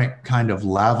karmic kind of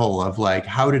level of like,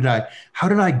 how did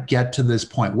I get to this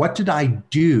point? What did I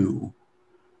do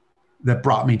that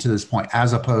brought me to this point,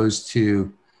 as opposed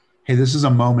to, hey, this is a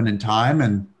moment in time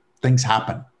and things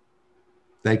happen.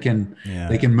 They can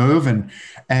move. And,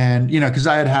 cause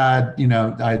I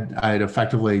had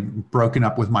effectively broken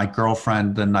up with my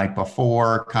girlfriend the night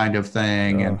before kind of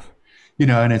thing. And,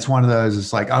 and it's one of those,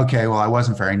 it's like, okay, well, I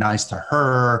wasn't very nice to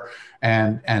her.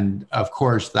 And of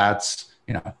course that's,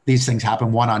 these things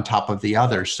happen one on top of the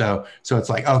other. So it's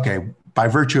like, okay, by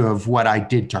virtue of what I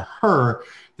did to her,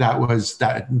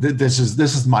 this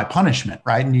is my punishment,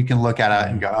 right? And you can look at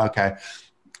it and go, okay,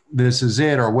 this is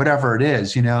it, or whatever it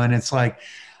is, and it's like,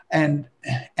 and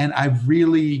I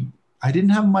didn't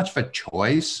have much of a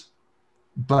choice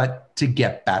but to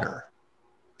get better.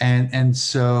 And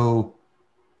so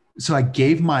I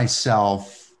gave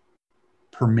myself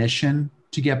permission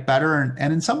to get better.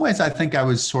 And in some ways, I think I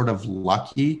was sort of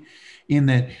lucky in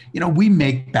that, we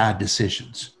make bad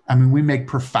decisions. I mean, we make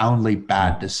profoundly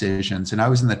bad decisions. And I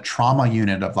was in the trauma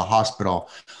unit of the hospital,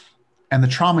 and the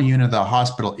trauma unit of the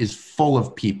hospital is full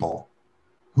of people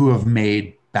who have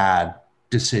made bad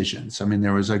decisions. I mean,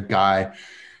 there was a guy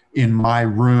in my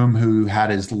room who had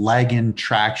his leg in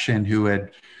traction, who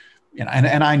had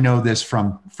and I know this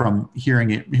from hearing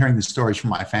the stories from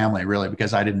my family, really,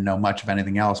 because I didn't know much of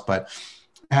anything else, but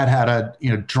had a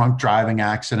drunk driving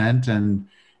accident and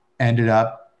ended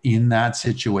up in that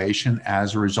situation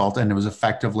as a result. And it was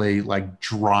effectively like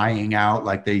drying out,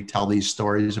 like they tell these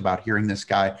stories about hearing this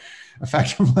guy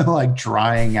effectively like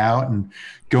drying out and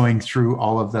going through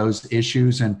all of those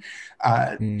issues. And,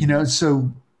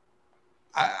 so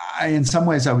I, in some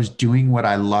ways I was doing what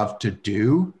I love to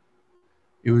do.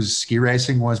 It was ski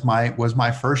racing was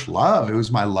my first love. It was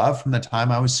my love from the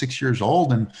time I was 6 years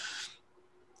old. And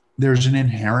there's an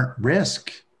inherent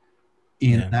risk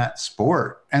in that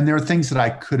sport. And there are things that I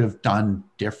could have done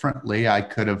differently. I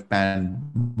could have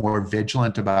been more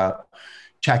vigilant about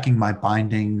checking my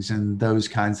bindings and those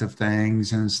kinds of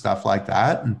things and stuff like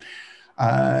that. And,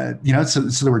 so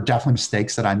there were definitely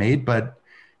mistakes that I made, but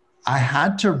I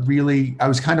had to I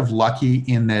was kind of lucky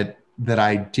in that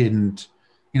I didn't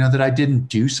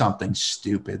do something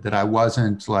stupid, that I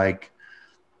wasn't like,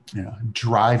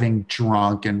 driving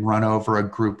drunk and run over a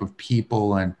group of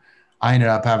people. And I ended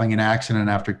up having an accident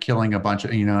after killing a bunch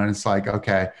of, and it's like,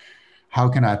 okay, how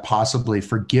can I possibly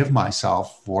forgive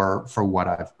myself for what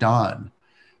I've done?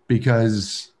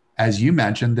 Because as you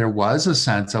mentioned, there was a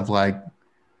sense of like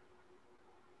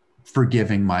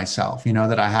forgiving myself,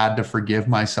 that I had to forgive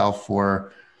myself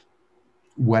for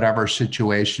whatever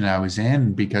situation I was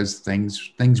in, because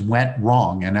things went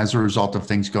wrong. And as a result of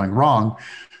things going wrong,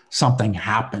 something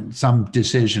happened. Some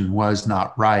decision was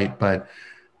not right, but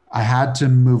I had to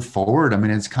move forward. I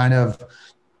mean, it's kind of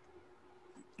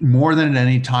more than at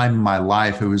any time in my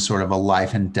life, it was sort of a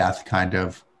life and death kind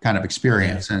of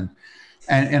experience. Yeah.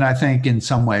 And I think in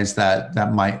some ways that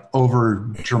might over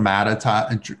dramatize.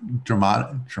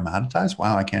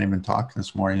 Wow, I can't even talk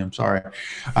this morning. I'm sorry.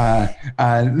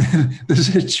 The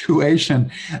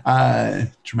situation,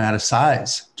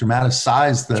 dramatize.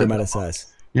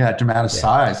 Yeah,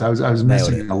 dramatize. I was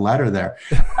missing a letter there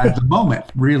at the moment,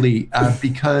 really,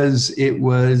 because it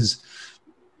was.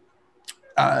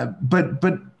 But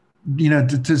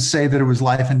to say that it was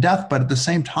life and death, but at the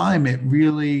same time, it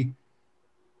really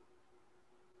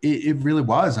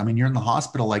was. I mean, you're in the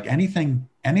hospital, like anything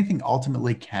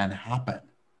ultimately can happen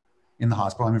in the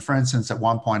hospital. I mean, for instance, at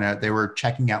one point they were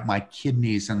checking out my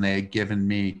kidneys and they had given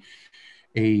me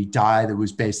a dye that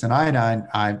was based on iodine.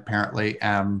 I apparently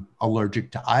am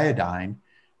allergic to iodine.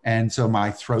 And so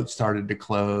my throat started to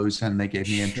close and they gave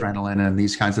me adrenaline and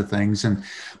these kinds of things.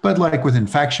 But like with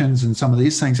infections and some of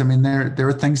these things, I mean, there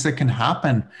are things that can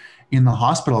happen in the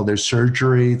hospital. There's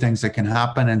surgery, things that can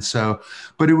happen. And so,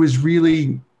 but it was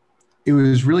really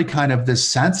kind of this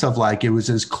sense of like, it was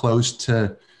as close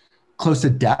to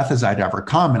death as I'd ever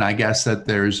come. And I guess that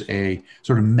there's a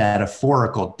sort of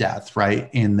metaphorical death, right?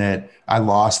 In that I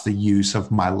lost the use of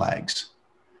my legs.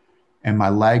 And my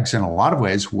legs in a lot of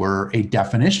ways were a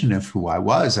definition of who I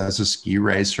was as a ski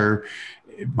racer.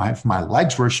 If my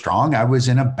legs were strong, I was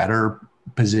in a better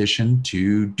position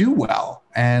to do well.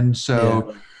 And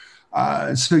so,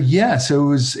 so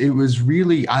it was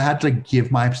really, I had to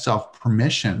give myself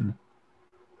permission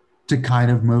to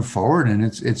kind of move forward. And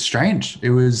it's strange.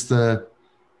 It was the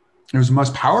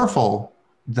most powerful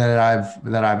that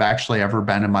I've actually ever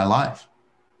been in my life.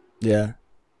 Yeah.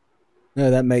 No,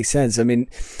 that makes sense. I mean,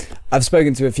 I've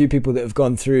spoken to a few people that have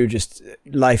gone through just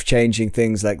life-changing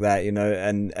things like that,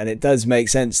 and it does make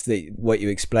sense that what you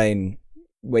explain,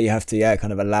 where you have to,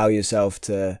 kind of allow yourself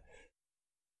to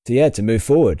move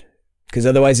forward, because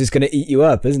otherwise it's going to eat you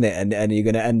up, isn't it? And you're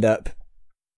going to end up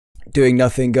doing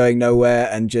nothing, going nowhere,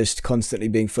 and just constantly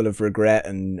being full of regret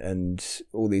and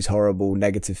all these horrible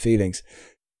negative feelings.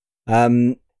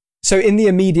 So in the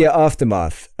immediate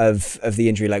aftermath of the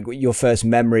injury, like your first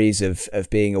memories of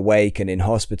being awake and in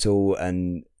hospital,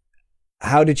 and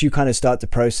how did you kind of start to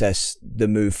process the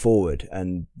move forward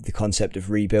and the concept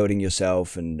of rebuilding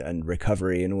yourself and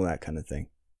recovery and all that kind of thing?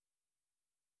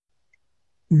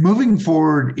 Moving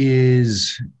forward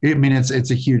it's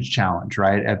a huge challenge,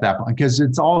 right? At that point, because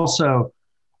it's also,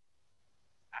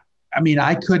 I mean,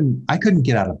 I couldn't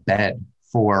get out of bed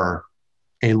for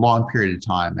a long period of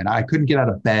time, and I couldn't get out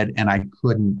of bed, and I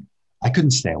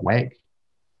couldn't stay awake.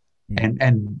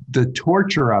 And the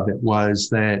torture of it was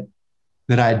that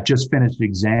I had just finished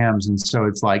exams. And so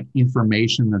it's like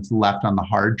information that's left on the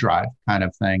hard drive kind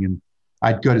of thing. And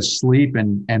I'd go to sleep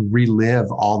and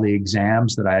relive all the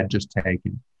exams that I had just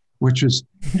taken, which was,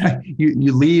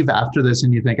 you leave after this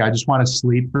and you think, I just want to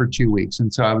sleep for 2 weeks.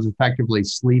 And so I was effectively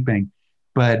sleeping,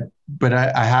 but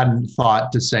I hadn't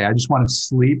thought to say, I just want to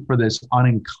sleep for this,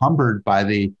 unencumbered by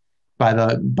the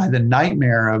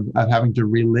nightmare of having to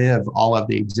relive all of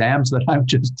the exams that I've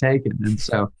just taken. And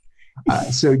so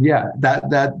So yeah,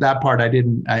 that part I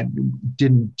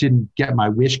didn't get my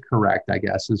wish correct, I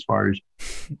guess, as far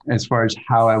as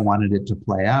how I wanted it to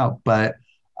play out. But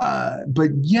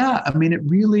yeah, I mean, it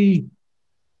really,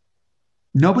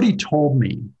 nobody told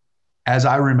me, as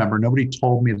I remember, nobody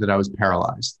told me that I was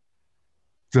paralyzed.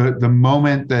 The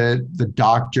moment that the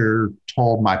doctor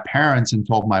told my parents and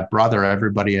told my brother,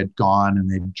 everybody had gone and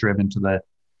they'd driven to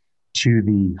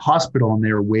the hospital, and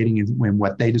they were waiting in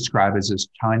what they describe as this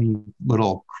tiny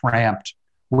little cramped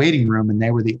waiting room, and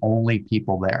they were the only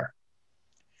people there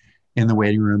in the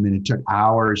waiting room. And it took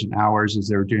hours and hours as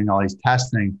they were doing all this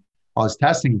testing.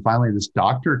 And finally this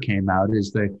doctor came out,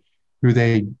 who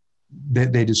they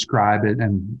describe it,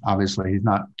 and obviously he's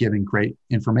not giving great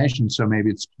information, so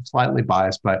maybe it's slightly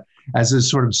biased, but as this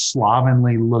sort of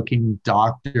slovenly looking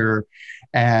doctor,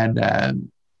 and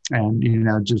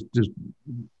just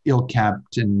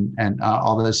ill-kept and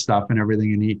all this stuff and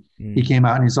everything. And he came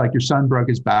out and he's like, your son broke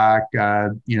his back.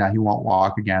 He won't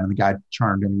walk again. And the guy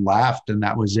turned and left, and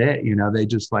that was it. They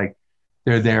just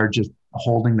they're there just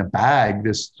holding the bag,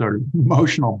 this sort of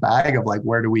emotional bag of like,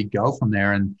 where do we go from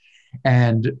there?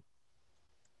 And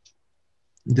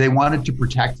they wanted to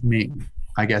protect me,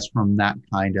 I guess, from that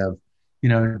kind of,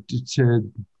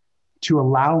 to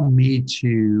allow me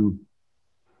to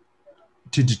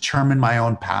determine my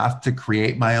own path, to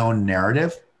create my own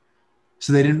narrative.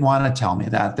 So they didn't want to tell me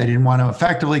that. They didn't want to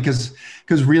effectively, because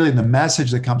really the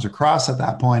message that comes across at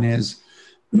that point is,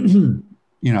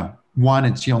 one,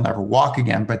 it's you'll never walk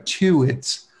again, but two,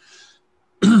 it's,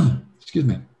 excuse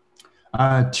me.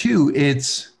 Two,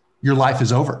 it's your life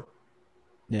is over.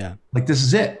 Yeah. Like, this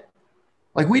is it.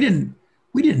 Like, we didn't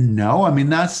know. I mean,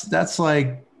 that's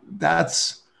one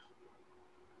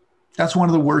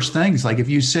of the worst things. Like, if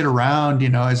you sit around,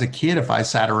 as a kid, if I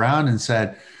sat around and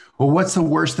said, well, what's the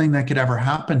worst thing that could ever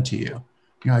happen to you?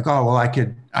 You're like, oh, well, I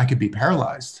could be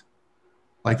paralyzed.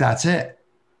 Like, that's it.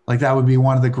 Like, that would be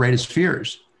one of the greatest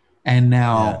fears. And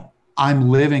now I'm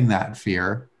living that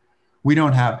fear. We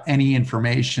don't have any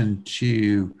information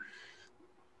to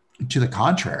the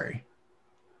contrary,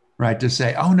 right? To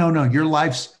say, oh, no, your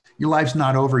life's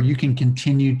not over. You can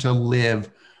continue to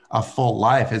live a full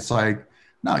life. It's like,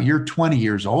 no, you're 20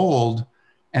 years old.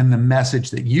 And the message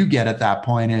that you get at that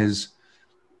point is,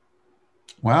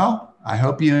 well, I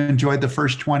hope you enjoyed the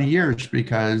first 20 years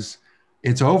because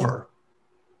it's over.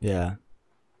 Yeah.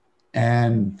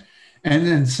 And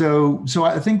so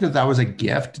I think that was a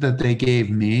gift that they gave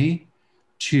me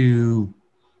to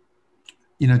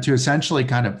essentially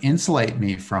kind of insulate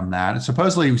me from that. And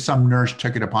supposedly some nurse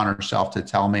took it upon herself to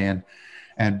tell me,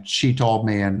 and she told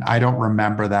me, and I don't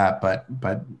remember that, but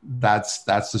that's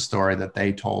the story that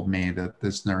they told me, that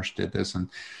this nurse did this. And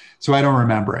so I don't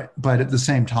remember it, but at the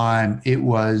same time, it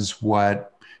was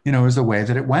what, it was the way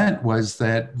that it went, was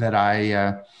that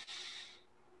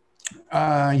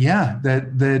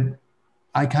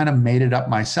I kind of made it up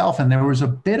myself. And there was a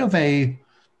bit of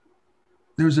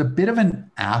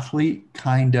an athlete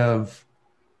kind of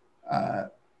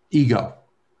ego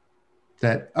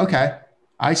that, okay,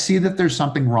 I see that there's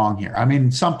something wrong here. I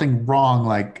mean, something wrong.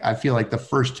 Like, I feel like the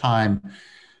first time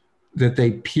that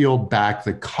they peeled back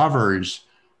the covers,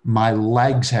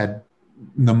 the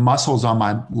muscles on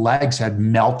my legs had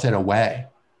melted away.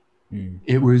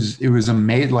 It was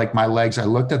amazing. Like, my legs, I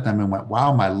looked at them and went,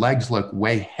 wow, my legs look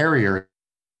way hairier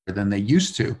than they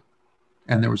used to.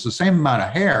 And there was the same amount of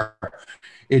hair.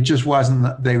 It just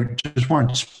wasn't, they just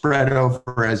weren't spread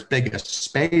over as big a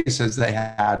space as they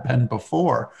had been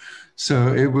before.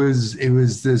 So it was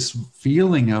this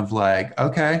feeling of like,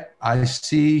 okay, I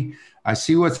see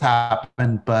what's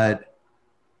happened, but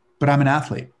I'm an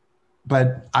athlete.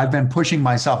 But I've been pushing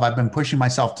myself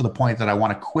to the point that I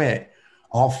want to quit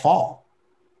all fall.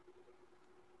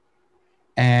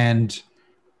 And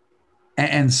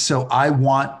so I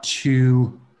want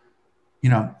to,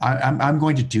 I'm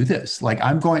going to do this. Like,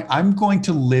 I'm going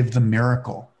to live the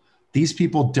miracle. These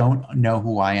people don't know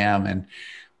who I am, and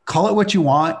call it what you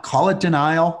want, call it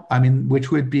denial. I mean,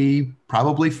 which would be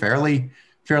probably fairly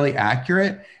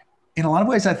accurate. In a lot of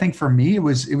ways, I think for me, it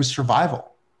was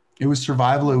survival. It was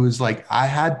survival. It was like, I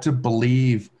had to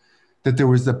believe that there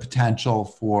was the potential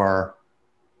for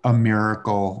a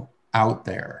miracle out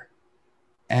there.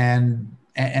 And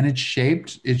it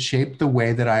shaped the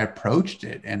way that I approached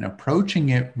it. And approaching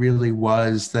it really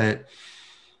was that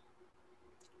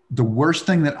the worst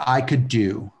thing that I could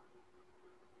do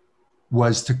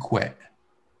was to quit,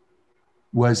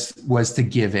 was to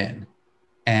give in,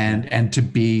 and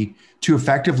to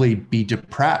effectively be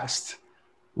depressed.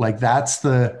 Like, that's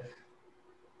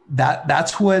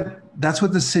what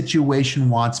what the situation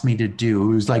wants me to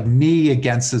do. It was like me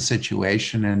against the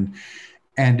situation.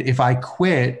 And if I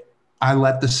quit, I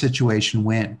let the situation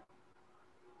win.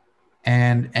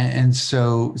 And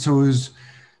so it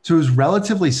was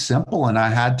relatively simple, and I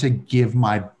had to give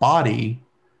my body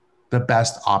the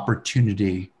best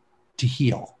opportunity to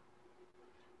heal.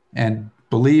 And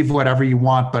believe whatever you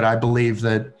want, but I believe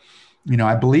that,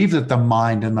 the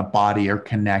mind and the body are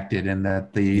connected, and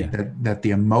that that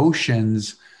the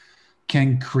emotions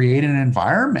can create an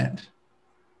environment.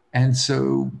 And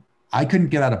so I couldn't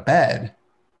get out of bed,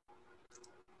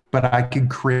 but I could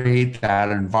create that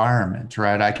environment,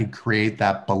 right? I could create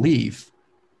that belief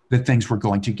that things were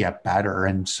going to get better.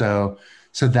 And so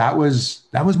that was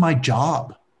my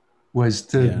job, was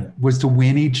to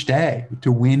win each day,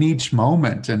 to win each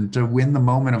moment, and to win the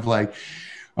moment of like,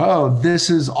 oh, this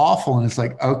is awful. And it's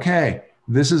like, okay,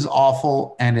 this is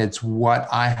awful, and it's what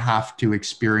I have to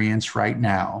experience right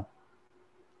now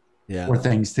for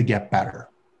things to get better.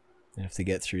 You have to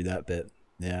get through that bit.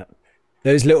 Yeah.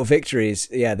 Those little victories,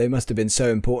 they must have been so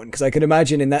important, because I can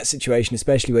imagine in that situation,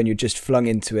 especially when you're just flung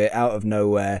into it out of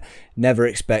nowhere, never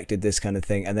expected this kind of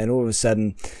thing. And then all of a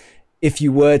sudden, if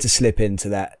you were to slip into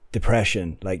that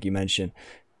depression, like you mentioned,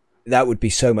 that would be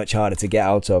so much harder to get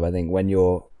out of, I think, when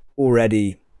you're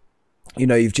already,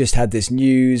 you've just had this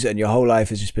news and your whole life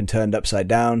has just been turned upside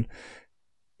down.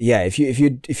 Yeah, if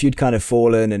you'd kind of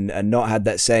fallen and not had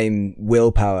that same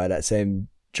willpower, that same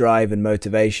drive and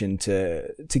motivation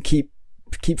to keep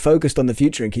focused on the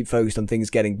future and keep focused on things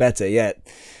getting better, yet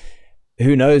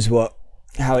who knows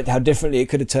how differently it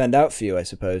could have turned out for you, I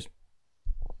suppose.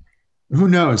 Who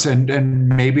knows? And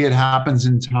maybe it happens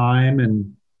in time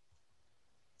and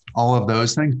all of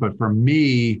those things. But for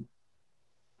me,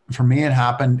 it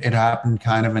happened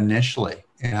kind of initially.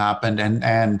 It happened.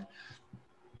 And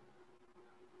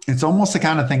it's almost the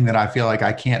kind of thing that I feel like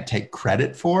I can't take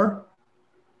credit for.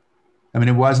 I mean,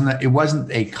 it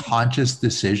wasn't a conscious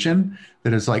decision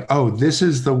that it's like, oh, this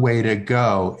is the way to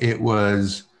go. It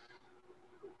was,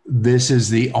 this is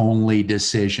the only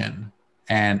decision.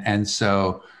 And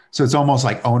so it's almost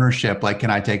like ownership. Like, can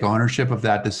I take ownership of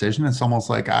that decision? It's almost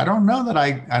like, I don't know that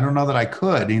I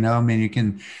could, I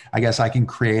mean, I guess I can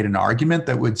create an argument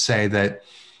that would say that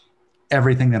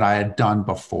everything that I had done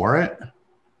before it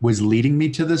was leading me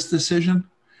to this decision.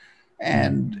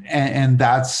 And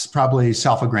that's probably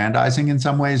self-aggrandizing in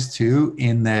some ways too,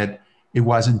 in that it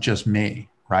wasn't just me,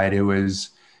 right? It was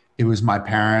my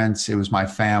parents, it was my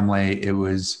family, it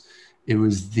was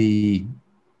the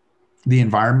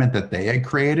environment that they had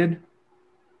created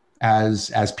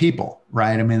as people,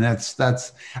 right? I mean, I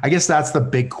guess that's the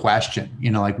big question,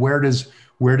 like where does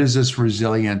this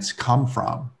resilience come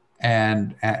from?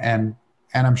 And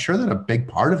I'm sure that a big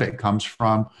part of it comes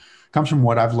from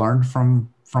what I've learned from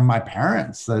my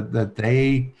parents, that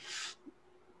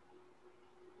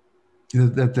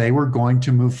they were going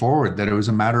to move forward, that it was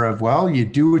a matter of, well, you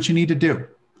do what you need to do.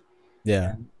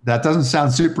 Yeah. That doesn't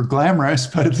sound super glamorous,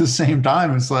 but at the same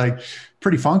time, it's like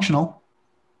pretty functional.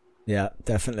 Yeah,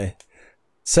 definitely.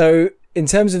 So in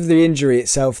terms of the injury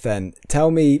itself, then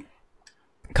tell me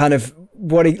kind of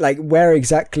where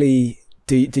exactly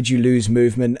did you lose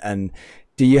movement, and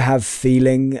do you have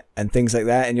feeling and things like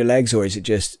that in your legs, or is it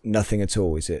just nothing at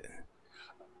all? Is it?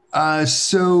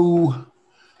 So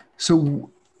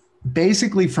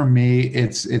basically for me,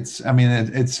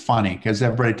 it's funny because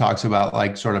everybody talks about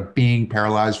like sort of being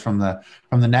paralyzed from the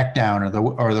neck down or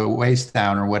the waist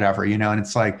down or whatever, and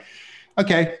it's like,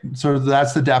 okay, so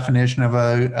that's the definition of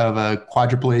a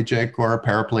quadriplegic or a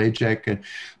paraplegic,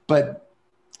 but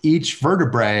each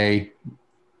vertebrae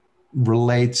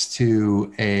relates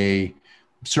to a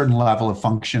certain level of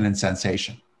function and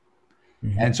sensation.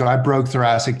 Mm-hmm. And so I broke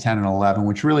thoracic 10 and 11,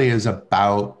 which really is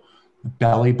about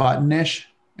belly button-ish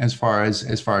as far as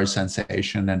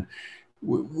sensation, and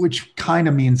which kind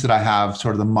of means that I have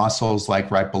sort of the muscles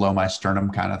like right below my sternum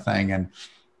kind of thing.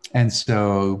 And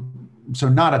so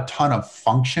not a ton of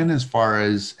function as far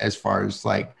as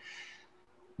like,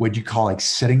 what you call like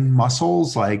sitting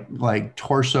muscles, like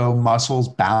torso muscles,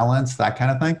 balance, that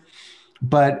kind of thing.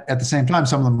 But at the same time,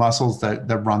 some of the muscles that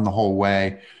run the whole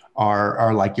way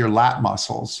are like your lat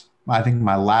muscles. I think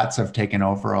my lats have taken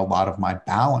over a lot of my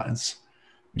balance,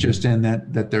 just in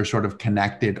that they're sort of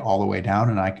connected all the way down,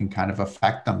 and I can kind of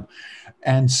affect them.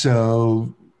 And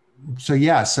so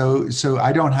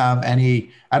I don't have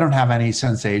any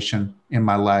sensation in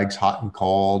my legs, hot and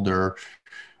cold, or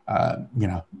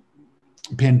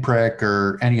pinprick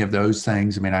or any of those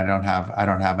things. I mean, I don't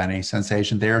have any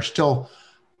sensation. They are still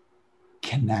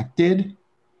connected.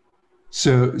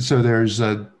 So there's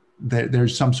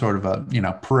there's some sort of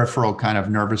a, peripheral kind of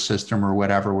nervous system or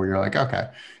whatever, where you're like, okay,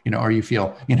 or you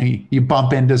feel, you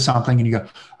bump into something and you go,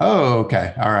 oh,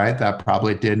 okay. All right. That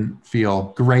probably didn't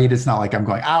feel great. It's not like I'm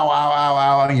going, ow, ow, ow,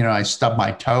 ow. I stubbed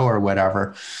my toe or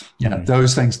whatever.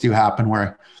 Those things do happen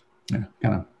where, kind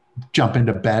of jump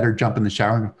into bed or jump in the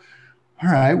shower and go, all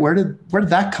right, where did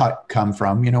that cut come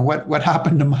from? What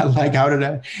happened to my leg?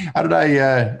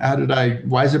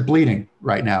 Why is it bleeding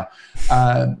right now?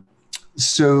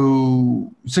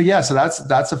 So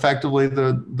that's effectively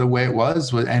the way it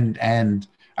was. And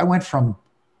I went from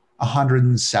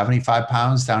 175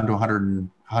 pounds down to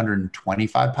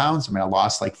 125 pounds. I mean, I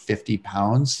lost like 50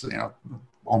 pounds,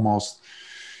 almost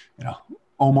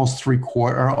almost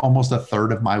a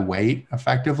third of my weight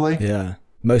effectively. Yeah.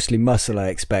 Mostly muscle, I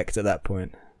expect, at that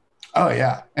point. Oh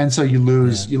yeah. And so you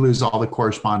lose all the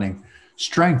corresponding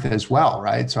strength as well.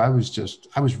 Right. So I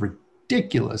was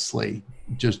ridiculously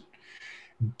just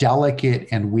delicate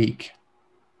and weak.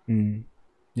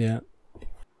 Yeah.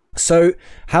 So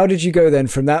how did you go then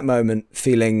from that moment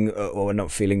feeling, or not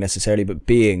feeling necessarily, but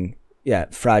being,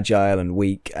 fragile and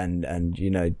weak and,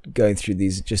 going through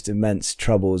these just immense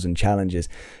troubles and challenges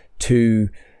to,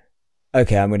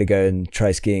 okay, I'm going to go and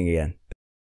try skiing again?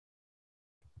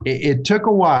 It took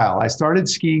a while. I started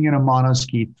skiing in a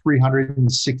monoski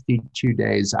 362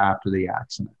 days after the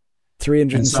accident.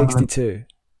 362.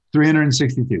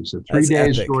 362. So That's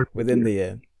days epic short within the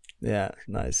year. Yeah,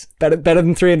 nice. Better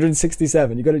than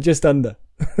 367. You got it just under.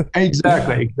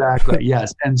 Exactly.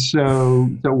 Yes. And so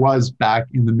it was back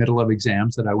in the middle of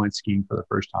exams that I went skiing for the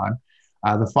first time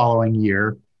the following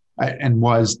year, and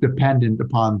was dependent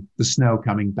upon the snow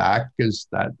coming back, because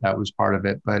that was part of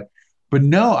it. But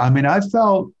no, I mean, I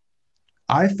felt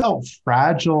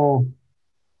fragile,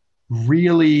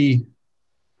 really,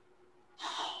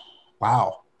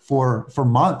 wow, for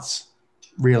months,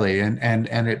 really.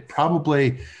 And it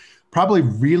probably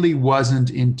really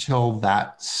wasn't until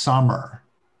that summer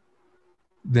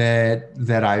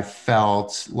that I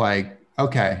felt like,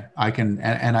 okay, I can,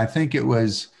 and I think it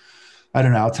was, I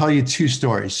don't know, I'll tell you two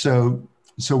stories. So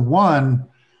one,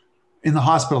 in the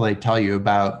hospital, they tell you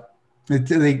about,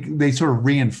 they sort of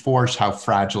reinforce how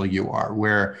fragile you are,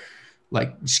 where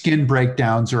like skin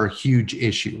breakdowns are a huge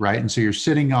issue, right? And so you're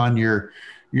sitting on you're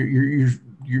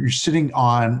sitting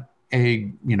on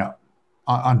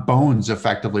on bones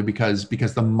effectively, because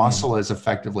the muscle is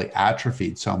effectively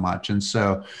atrophied so much. And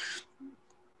so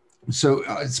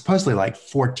it's supposedly like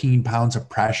 14 pounds of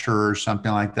pressure or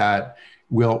something like that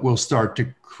will start to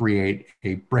create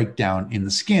a breakdown in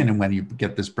the skin. And when you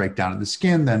get this breakdown in the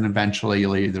skin, then eventually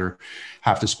you'll either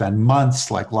have to spend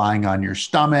months like lying on your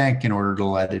stomach in order to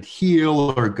let it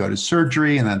heal, or go to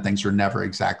surgery, and then things are never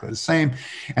exactly the same.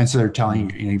 And so they're telling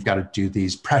you, you've got to do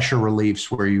these pressure reliefs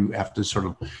where you have to sort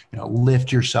of,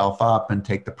 lift yourself up and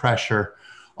take the pressure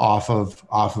off of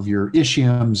your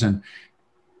ischiums.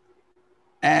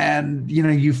 And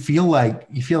you feel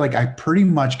like I pretty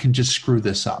much can just screw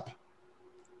this up.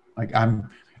 Like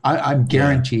I'm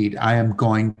guaranteed I am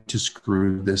going to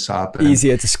screw this up.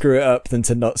 Easier to screw it up than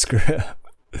to not screw it up.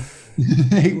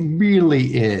 It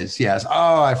really is. Yes.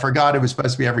 Oh, I forgot it was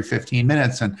supposed to be every 15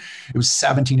 minutes and it was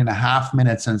 17 and a half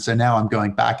minutes. And so now I'm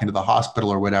going back into the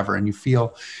hospital or whatever. And you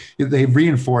feel, they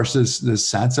reinforce this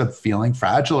sense of feeling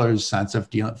fragile, or a sense of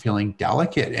feeling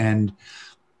delicate. And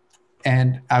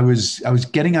I was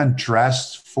getting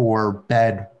undressed for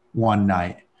bed one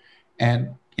night,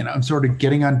 and I'm sort of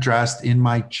getting undressed in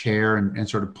my chair and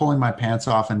sort of pulling my pants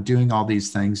off and doing all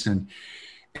these things.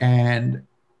 And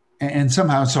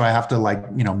somehow, so I have to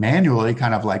manually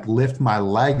kind of like lift my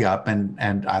leg up,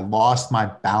 and I lost my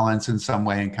balance in some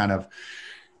way, and kind of,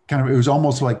 it was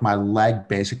almost like my leg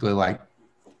basically like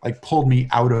pulled me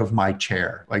out of my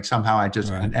chair. Like somehow I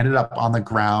just ended up on the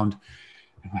ground.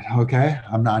 I went, okay,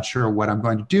 I'm not sure what I'm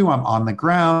going to do. I'm on the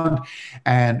ground.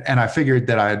 And I figured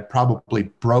that I had probably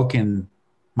broken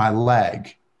my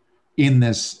leg in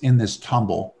this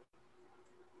tumble.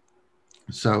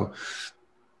 So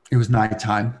it was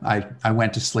nighttime. I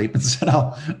went to sleep and said,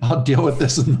 I'll deal with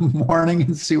this in the morning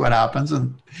and see what happens.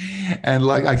 And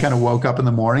like, I kind of woke up in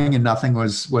the morning and nothing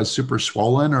was super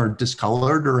swollen or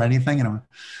discolored or anything. And I'm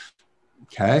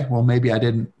okay, well, maybe I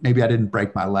didn't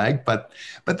break my leg, but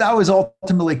that was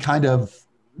ultimately kind of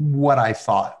what I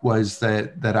thought, was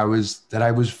that I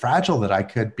was fragile, that I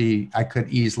could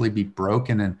easily be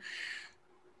broken. And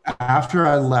after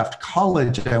I left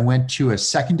college, I went to a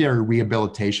secondary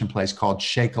rehabilitation place called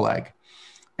Shake a Leg.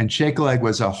 And Shake a Leg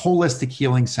was a holistic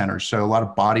healing center. So a lot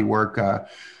of body work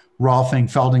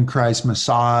Rolfing Feldenkrais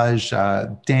massage,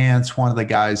 dance. One of the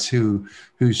guys who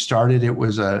started it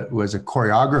was a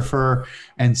choreographer,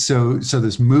 and so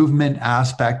this movement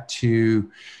aspect to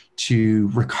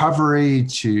recovery,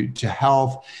 to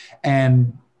health,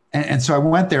 and so I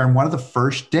went there, and one of the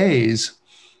first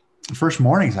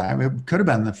mornings, it could have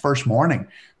been the first morning,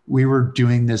 we were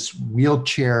doing this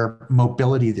wheelchair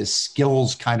mobility, this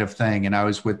skills kind of thing, and I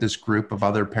was with this group of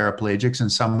other paraplegics,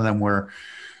 and some of them were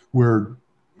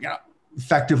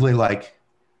effectively like,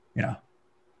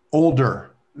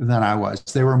 older than I was.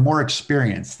 They were more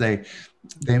experienced. They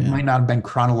might not have been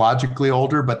chronologically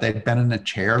older, but they'd been in a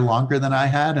chair longer than I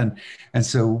had. And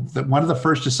so one of the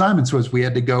first assignments was we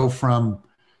had to go from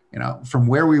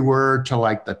where we were to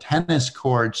like the tennis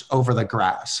courts over the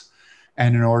grass.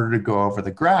 And in order to go over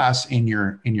the grass in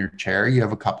your chair, you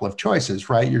have a couple of choices,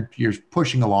 right? You're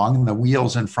pushing along, and the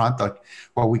wheels in front,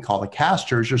 what we call the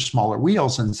casters, are smaller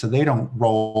wheels, and so they don't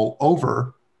roll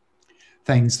over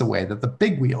things the way that the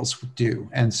big wheels do.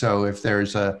 And so if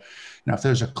there's a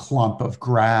clump of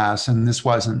grass, and this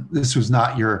was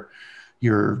not your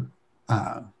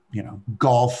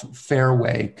golf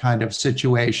fairway kind of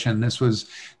situation.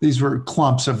 These were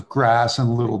clumps of grass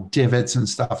and little divots and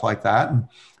stuff like that.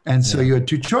 And so you had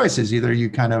two choices. Either you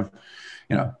kind of,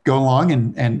 go along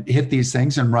and hit these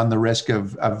things and run the risk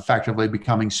of effectively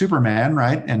becoming Superman,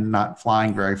 right? And not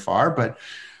flying very far, but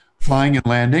flying and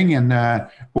landing, and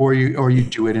or you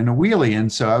do it in a wheelie.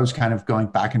 And so I was kind of going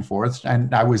back and forth,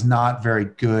 and I was still not very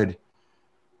good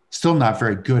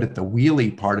at the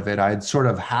wheelie part of it. I had sort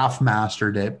of half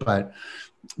mastered it, but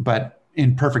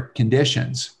in perfect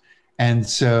conditions. And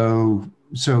so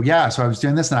I was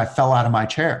doing this, and I fell out of my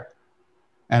chair.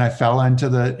 And I fell into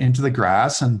the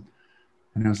grass, and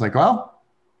it was like, well,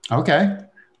 okay,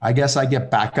 I guess I get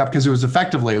back up, because it was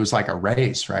like a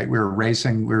race, right? We were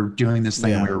racing, we were doing this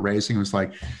thing, and we were racing. It was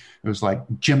like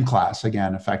gym class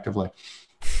again, effectively.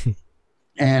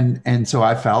 and so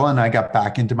I fell, and I got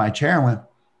back into my chair and went,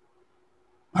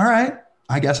 all right,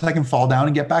 I guess I can fall down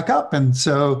and get back up. And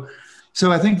so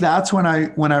I think that's when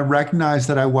I recognized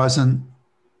that I wasn't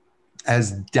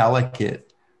as delicate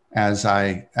as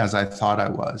I thought I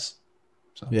was.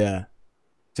 So. Yeah.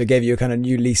 So it gave you a kind of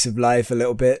new lease of life a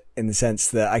little bit, in the sense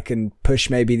that I can push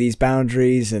maybe these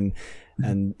boundaries and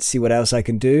see what else I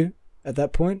can do at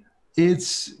that point. I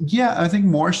think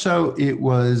more so it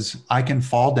was, I can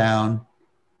fall down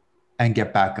and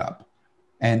get back up,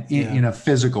 and in a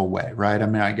physical way, right? I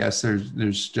mean, I guess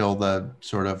there's still the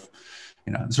sort of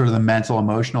the mental,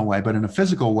 emotional way, but in a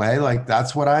physical way, like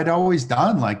that's what I'd always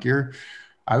done. Like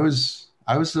I was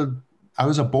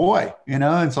a boy,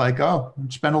 it's like, oh,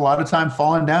 spend a lot of time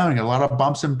falling down, get a lot of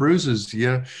bumps and bruises,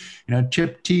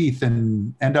 chipped teeth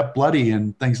and end up bloody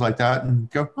and things like that, and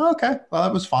go, oh, okay, well,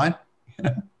 that was fine.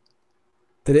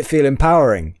 Did it feel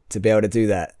empowering to be able to do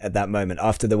that at that moment,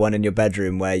 after the one in your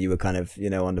bedroom where you were kind of,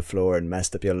 on the floor and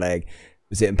messed up your leg?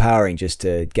 Was it empowering just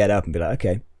to get up and be like,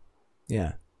 okay,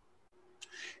 yeah?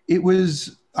 It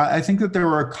was, I think that there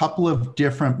were a couple of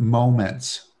different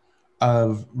moments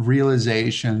of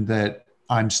realization that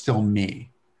I'm still me.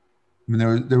 I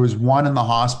mean, there was one in the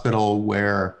hospital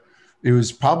where it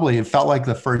felt like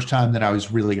the first time that I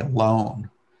was really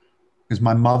alone, because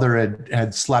my mother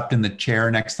had slept in the chair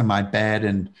next to my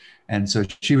bed, and so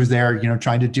she was there,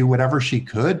 trying to do whatever she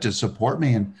could to support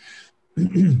me,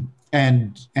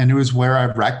 and it was where I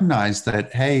recognized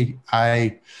that, hey,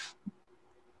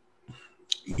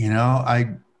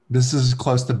 this is as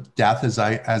close to death as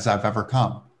I've ever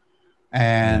come.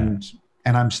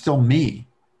 And I'm still me.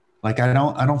 Like I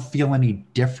don't feel any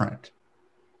different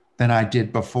than I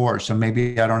did before. So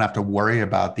maybe I don't have to worry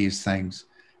about these things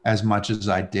as much as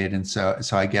I did. And so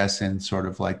I guess in sort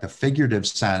of like the figurative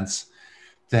sense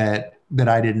that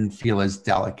I didn't feel as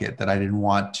delicate, that I didn't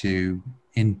want to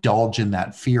indulge in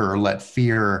that fear, or let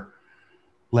fear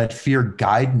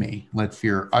guide me, let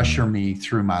fear usher me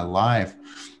through my life.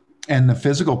 And the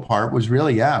physical part was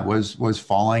really, was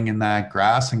falling in that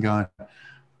grass and going,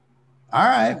 all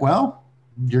right, well,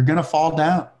 you're going to fall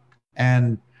down,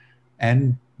 and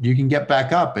you can get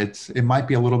back up. It might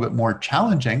be a little bit more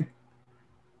challenging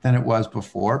than it was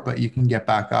before, but you can get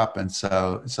back up. And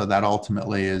so that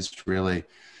ultimately is really,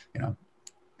 I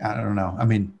don't know. I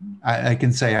mean, I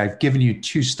can say I've given you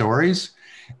two stories,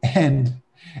 and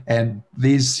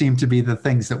these seem to be the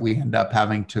things that we end up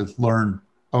having to learn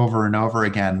over and over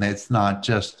again. It's not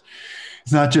just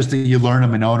that you learn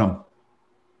them and own them.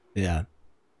 Yeah.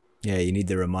 Yeah. You need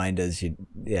the reminders.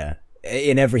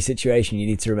 In every situation, you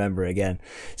need to remember again.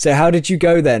 So how did you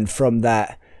go then from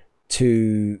that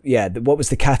to, what was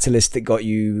the catalyst that got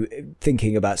you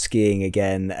thinking about skiing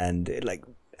again? And like,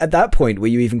 at that point, were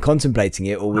you even contemplating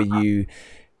it, or were you,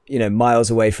 miles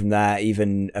away from that,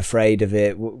 even afraid of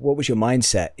it? What was your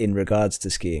mindset in regards to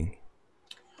skiing?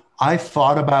 I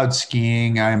thought about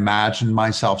skiing. I imagined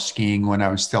myself skiing when I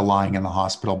was still lying in the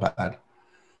hospital bed.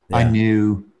 Yeah. I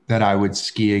knew that I would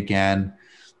ski again.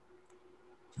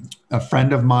 A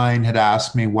friend of mine had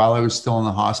asked me while I was still in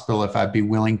the hospital if I'd be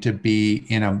willing to be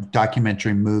in a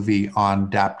documentary movie on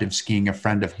adaptive skiing. A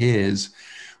friend of his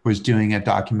was doing a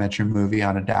documentary movie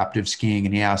on adaptive skiing,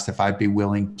 and he asked if I'd be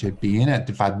willing to be in it,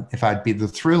 if I'd be the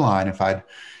through line, if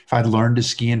I'd learned to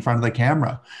ski in front of the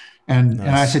camera. And nice.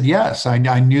 And I said yes. I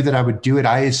knew that I would do it.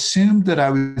 I assumed that I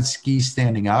would ski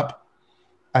standing up.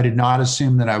 I did not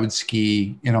assume that I would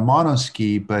ski in a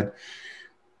monoski, but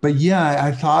yeah,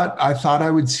 I thought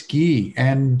I would ski.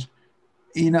 And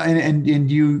and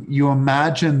you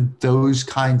imagine those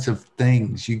kinds of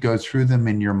things. You go through them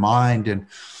in your mind. And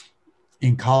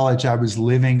in college, I was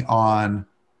living on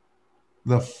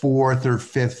the 4th or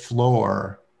 5th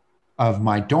floor of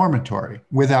my dormitory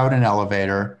without an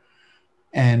elevator.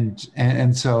 And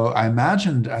so I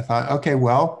thought, okay,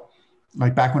 well,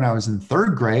 like back when I was in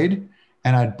 3rd grade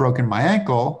and I'd broken my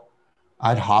ankle,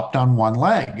 I'd hopped on one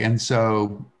leg. And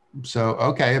so,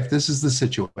 okay, if this is the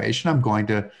situation, I'm going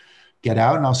to get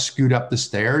out and I'll scoot up the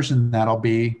stairs, and that'll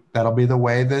be the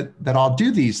way that I'll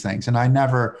do these things. And I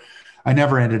never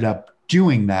ended up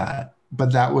doing that,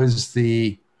 but that was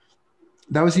the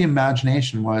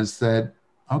imagination, was that,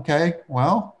 okay,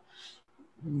 well,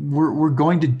 we're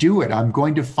going to do it. I'm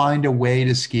going to find a way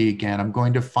to ski again. I'm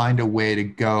going to find a way to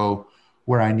go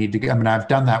where I need to go. I mean, I've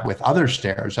done that with other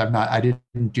stairs. I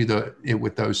didn't do it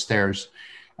with those stairs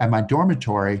at my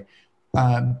dormitory.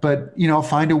 But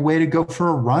find a way to go for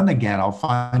a run again. I'll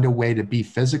find a way to be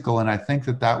physical. And I think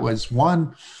that was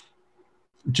one,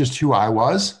 just who I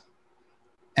was.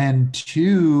 And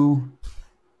 2,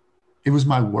 it was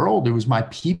my world. It was my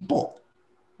people.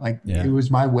 It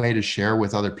was my way to share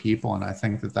with other people. And I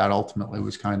think that ultimately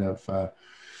was kind of,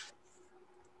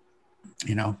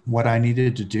 what I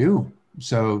needed to do.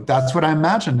 So that's what I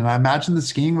imagined. And I imagined the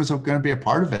skiing was going to be a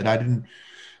part of it. I didn't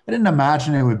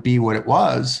imagine it would be what it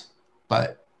was,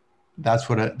 but that's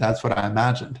what I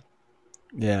imagined.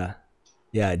 Yeah.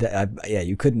 Yeah.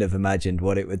 You couldn't have imagined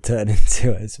what it would turn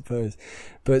into, I suppose.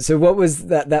 But so what was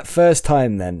that first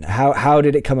time then? How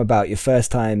did it come about? Your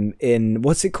first time in,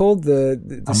 what's it called?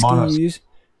 The ski you use?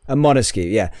 A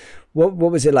monoski. Yeah. What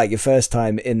was it like, your first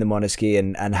time in the monoski,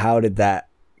 and how did that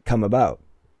come about?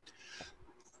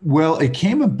 Well, it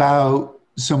came about.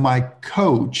 So my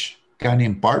coach, a guy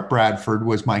named Bart Bradford,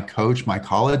 was my coach, my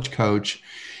college coach.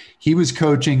 He was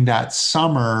coaching that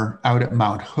summer out at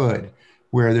Mount Hood,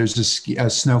 where there's a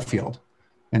snowfield.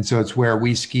 And so it's where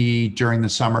we ski during the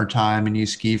summertime, and you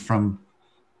ski from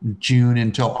June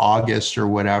until August or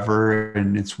whatever.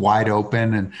 And it's wide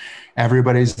open and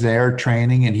everybody's there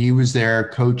training. And he was there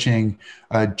coaching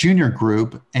a junior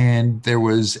group. And there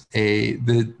was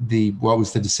what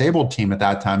was the disabled team at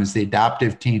that time is the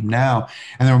adaptive team now.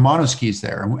 And there were monoskis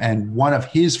there. And one of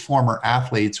his former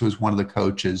athletes was one of the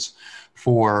coaches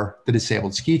for the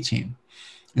disabled ski team.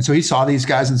 And so he saw these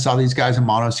guys in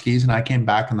monoskis, and I came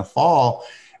back in the fall,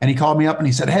 and he called me up and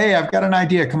he said, "Hey, I've got an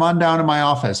idea. Come on down to my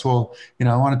office. Well,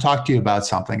 I want to talk to you about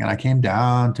something." And I came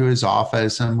down to his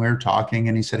office and we were talking,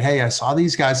 and he said, "Hey, I saw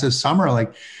these guys this summer.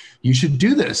 Like, you should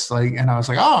do this." And I was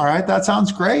like, "Oh, all right, that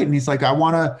sounds great." And he's like, "I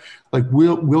want to,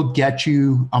 we'll get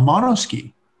you a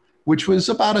monoski," which was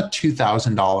about a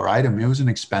 $2,000 item. It was an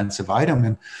expensive item.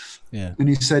 And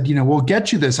he said, "We'll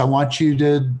get you this. I want you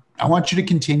to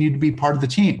continue to be part of the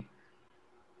team."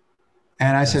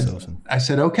 And I said, awesome. I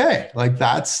said, "Okay,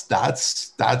 that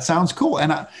sounds cool."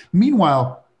 And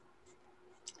meanwhile,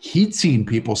 he'd seen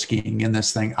people skiing in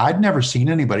this thing. I'd never seen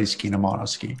anybody skiing a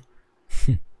monoski.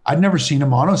 I'd never seen a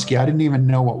monoski. I didn't even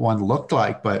know what one looked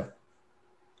like, but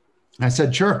I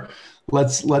said, "Sure,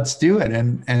 let's do it."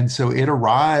 And so it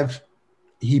arrived.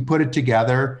 He put it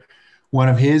together. One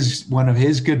of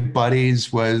his good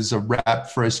buddies was a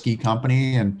rep for a ski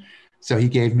company. And so he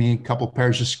gave me a couple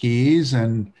pairs of skis,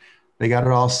 and they got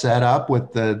it all set up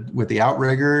with the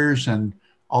outriggers and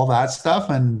all that stuff.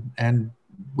 And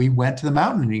we went to the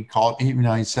mountain, and he called,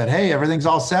 he said, "Hey, everything's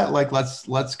all set.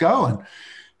 Let's go." And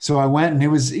so I went, and it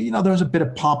was, there was a bit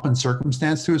of pomp and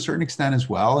circumstance to a certain extent as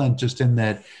well. And just in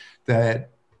that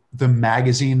the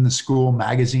magazine, the school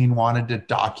magazine, wanted to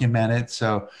document it.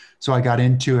 So I got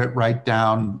into it right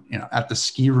down, at the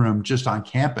ski room just on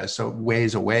campus. So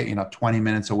ways away, 20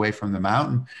 minutes away from the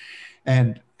mountain.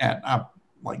 And I'm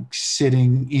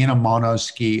sitting in a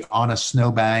monoski on a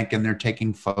snowbank, and they're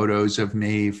taking photos of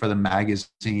me for the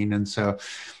magazine. And so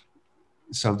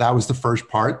so that was the first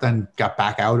part. Then got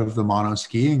back out of the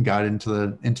monoski and got into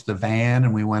the van,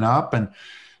 and we went up and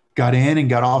got in and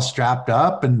got all strapped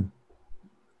up, and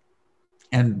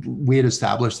we had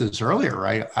established this earlier,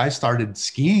 right? I started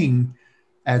skiing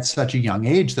at such a young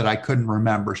age that I couldn't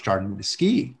remember starting to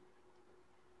ski.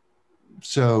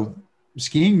 So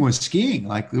skiing was skiing.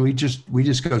 Like we just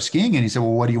go skiing. And he said,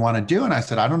 well, what do you want to do? And I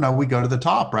said, I don't know. We go to the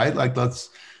top, right? Like, let's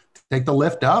take the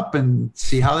lift up and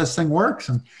see how this thing works.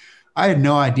 And I had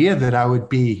no idea that I would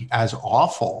be as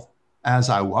awful as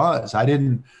I was. I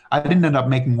didn't end up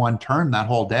making one turn that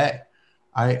whole day.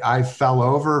 I fell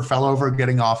over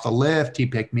getting off the lift. He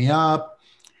picked me up.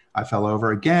 I fell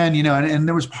over again, you know, and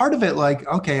there was part of it like,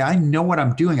 okay, I know what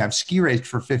I'm doing. I've ski raced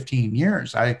for 15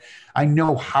 years. I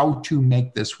know how to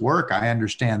make this work. I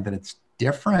understand that it's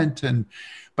different.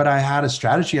 But I had a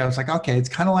strategy. I was like, okay, it's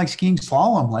kind of like skiing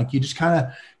slalom. Like you just kind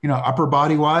of, you know, upper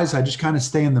body wise, I just kind of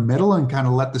stay in the middle and kind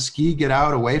of let the ski get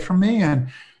out away from me, and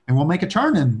we'll make a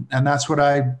turn. And that's what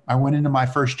I went into my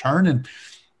first turn, and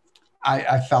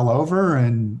I fell over,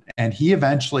 and he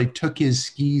eventually took his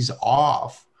skis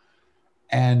off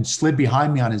and slid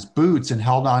behind me on his boots and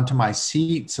held onto my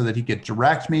seat so that he could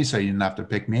direct me, so he didn't have to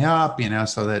pick me up, you know,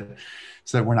 so that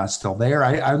we're not still there.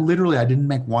 I literally didn't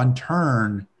make one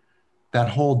turn that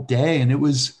whole day. And it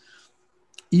was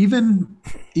even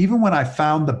when I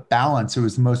found the balance, it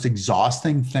was the most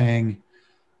exhausting thing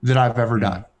that I've ever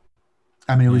done.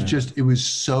 I mean, it was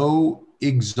so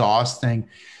exhausting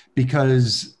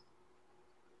because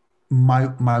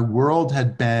my world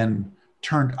had been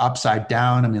turned upside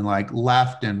down. I mean, like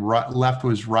left and right, left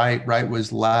was right, right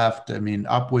was left. I mean,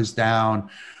 up was down,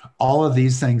 all of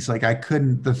these things. Like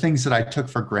the things that I took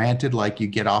for granted, like you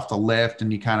get off the lift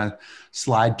and you kind of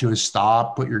slide to a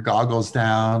stop, put your goggles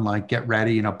down, like get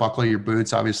ready, you know, buckle your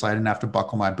boots. Obviously I didn't have to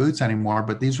buckle my boots anymore,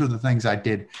 but these were the things I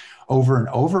did over and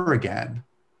over again.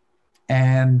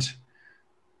 And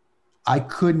I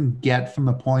couldn't get from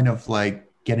the point of like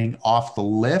getting off the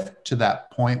lift to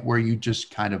that point where you just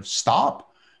kind of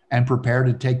stop and prepare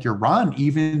to take your run.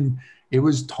 Even it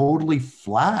was totally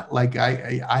flat. Like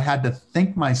I had to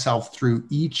think myself through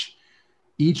each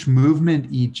movement,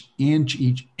 each inch,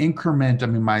 each increment. I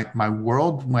mean, my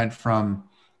world went from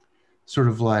sort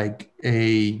of like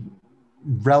a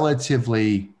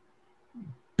relatively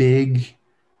big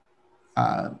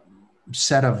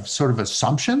set of sort of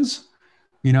assumptions,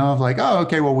 you know, of like, oh,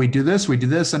 okay, well, we do this.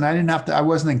 And I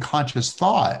wasn't in conscious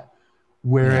thought.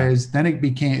 Whereas then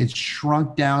it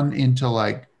shrunk down into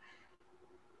like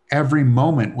every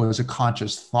moment was a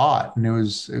conscious thought. And it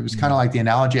was kind of like the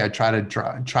analogy I try to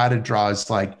draw is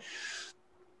like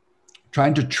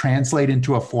trying to translate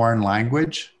into a foreign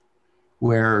language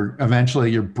where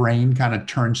eventually your brain kind of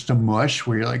turns to mush,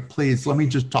 where you're like, please, let me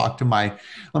just talk,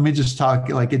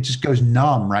 like it just goes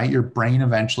numb, right? Your brain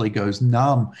eventually goes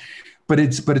numb. But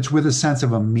it's with a sense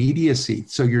of immediacy.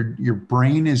 So your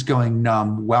brain is going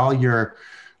numb while you're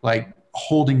like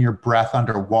holding your breath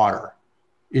underwater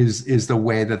is the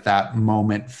way that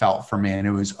moment felt for me. And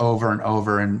it was over and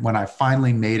over. And when I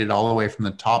finally made it all the way from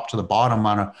the top to the bottom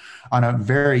on a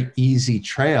very easy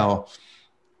trail,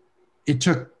 it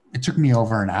took me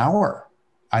over an hour,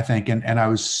 I think. And I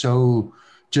was so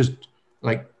just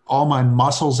like, all my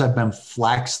muscles had been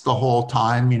flexed the whole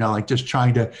time, you know, like just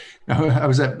I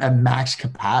was at max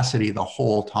capacity the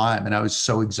whole time. And I was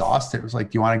so exhausted. It was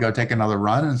like, do you want to go take another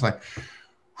run? And it's like,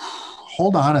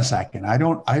 hold on a second. I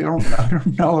don't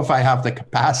know if I have the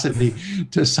capacity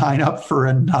to sign up for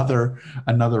another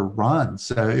run.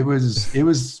 So it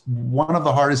was one of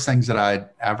the hardest things that I'd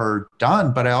ever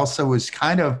done, but I also was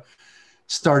kind of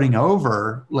starting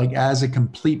over, like as a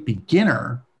complete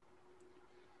beginner,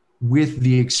 with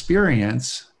the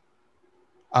experience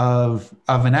of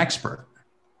an expert.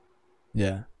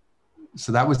 Yeah.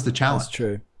 So that was the challenge. That's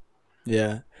true.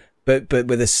 Yeah. But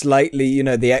with a slightly, you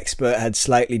know, the expert had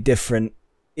slightly different,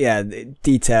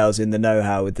 details in the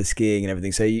know-how with the skiing and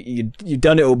everything. So you've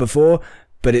done it all before,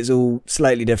 but it's all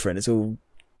slightly different. It's all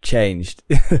changed.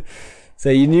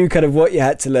 So you knew kind of what you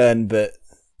had to learn, but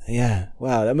yeah,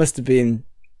 wow, that must have been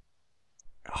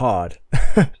hard.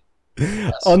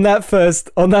 Yes. On that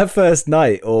first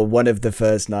night, or one of the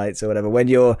first nights or whatever, when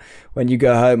you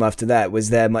go home after that,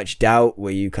 was there much doubt? Were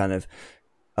you kind of,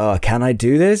 oh, can I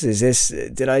do this?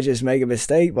 Did I just make a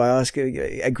mistake by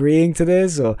agreeing to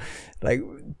this? Or like,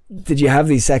 did you have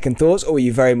these second thoughts, or were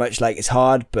you very much like, it's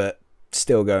hard, but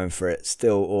still going for it,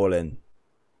 still all in?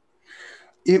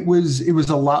 It was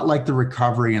a lot like the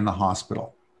recovery in the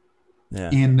hospital. Yeah.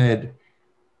 In that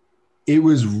it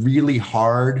was really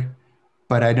hard,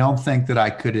 but I don't think that I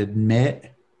could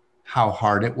admit how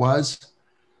hard it was,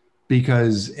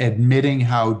 because admitting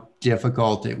how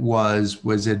difficult it was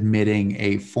admitting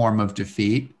a form of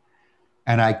defeat.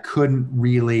 And I couldn't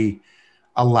really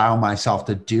allow myself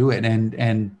to do it.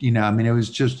 And, you know, I mean, it was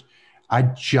just, I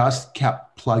just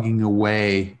kept plugging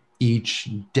away each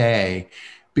day,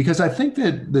 because I think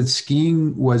that the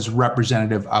skiing was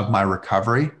representative of my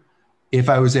recovery. If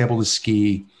I was able to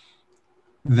ski,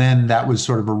 then that was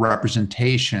sort of a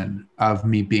representation of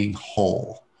me being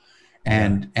whole,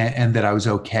 and that I was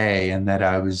okay, and that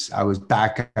I was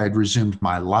back. I'd resumed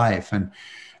my life, and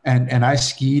I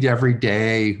skied every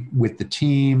day with the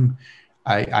team.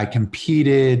 I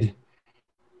competed,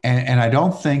 and I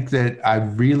don't think that I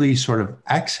really sort of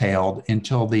exhaled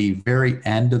until the very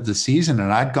end of the season.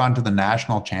 And I'd gone to the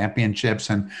national championships,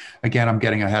 and again, I'm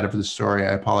getting ahead of the story,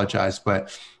 I apologize,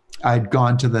 but I'd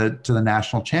gone to the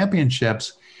national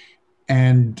championships,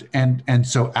 and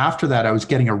so after that, I was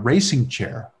getting a racing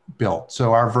chair built.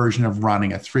 So our version of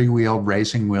running, a 3-wheeled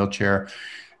racing wheelchair.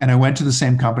 And I went to the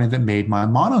same company that made my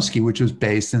monoski, which was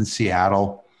based in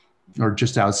Seattle, or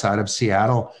just outside of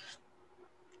Seattle.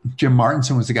 Jim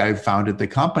Martinson was the guy who founded the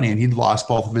company, and he'd lost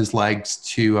both of his legs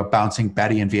to a bouncing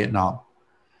Betty in Vietnam.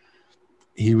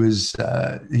 He was,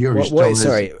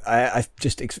 sorry, I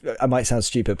might sound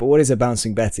stupid, but what is a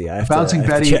bouncing Betty? Bouncing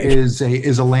Betty is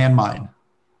a landmine.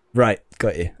 Right.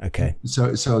 Got you. Okay. So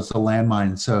it's a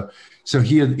landmine. So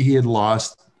he had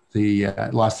lost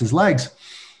his legs,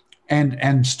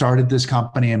 and started this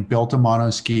company and built a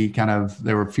monoski. Kind of,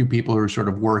 there were a few people who were sort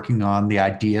of working on the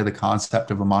idea, the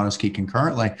concept of a monoski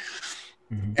concurrently.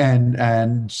 Mm-hmm.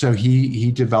 And so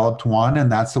he developed one, and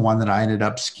that's the one that I ended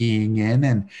up skiing in.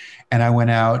 And I went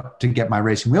out to get my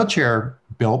racing wheelchair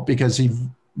built, because he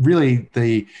really,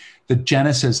 the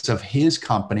genesis of his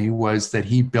company was that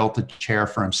he built a chair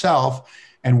for himself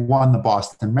and won the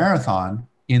Boston Marathon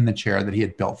in the chair that he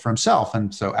had built for himself.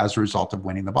 And so as a result of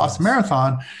winning the Boston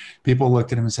Marathon, people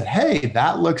looked at him and said, "Hey,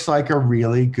 that looks like a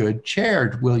really good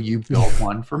chair. Will you build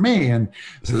one for me?" And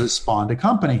so this spawned a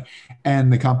company.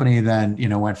 And the company then, you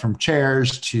know, went from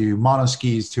chairs to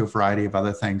monoskis to a variety of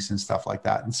other things and stuff like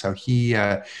that. And so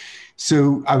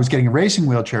so I was getting a racing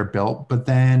wheelchair built, but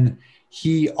then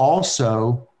he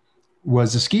also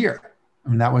was a skier. I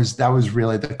mean, that was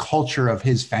really the culture of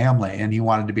his family, and he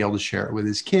wanted to be able to share it with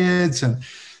his kids. And,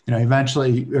 you know,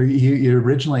 eventually, he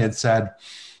originally had said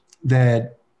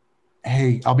that,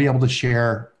 "Hey, I'll be able to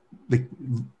share the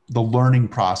learning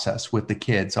process with the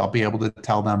kids. I'll be able to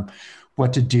tell them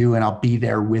what to do, and I'll be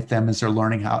there with them as they're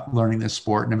learning this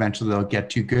sport, and eventually they'll get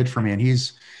too good for me." And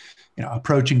he's, you know,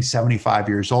 approaching 75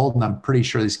 years old, and I'm pretty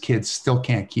sure these kids still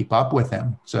can't keep up with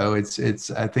him. So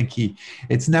I think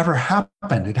it's never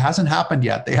happened. It hasn't happened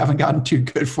yet. They haven't gotten too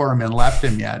good for him and left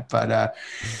him yet. But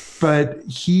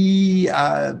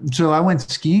so I went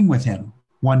skiing with him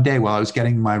one day while I was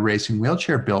getting my racing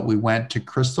wheelchair built. We went to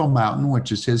Crystal Mountain, which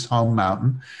is his home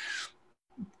mountain.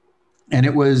 And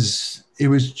it was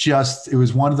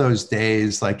one of those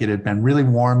days, like, it had been really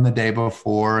warm the day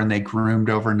before, and they groomed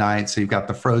overnight. So you've got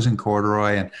the frozen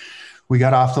corduroy, and we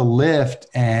got off the lift,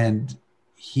 and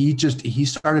he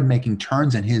started making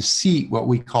turns, and his seat, what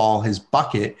we call his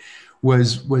bucket,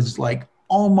 was like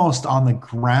almost on the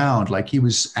ground. Like, he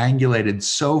was angulated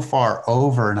so far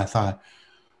over. And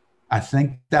I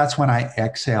think that's when I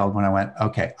exhaled, when I went,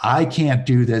 "Okay, I can't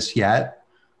do this yet,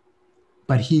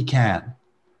 but he can."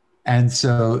 And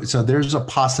so there's a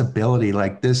possibility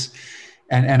like this.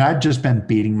 And I'd just been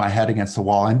beating my head against the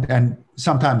wall, and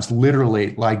sometimes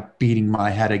literally like beating my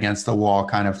head against the wall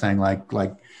kind of thing. Like,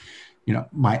 you know,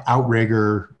 my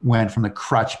outrigger went from the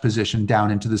crutch position down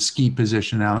into the ski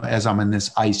position now as I'm in this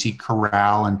icy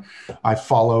corral, and I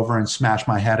fall over and smash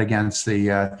my head against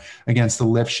the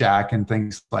lift shack and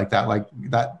things like that. Like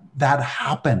that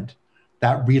happened.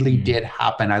 That really did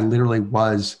happen. I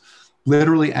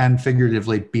literally and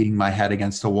figuratively beating my head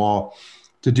against the wall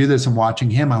to do this. And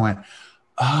watching him, I went,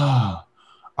 "Oh,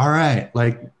 all right.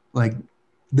 Like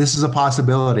this is a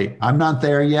possibility. I'm not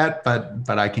there yet, but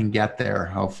I can get there,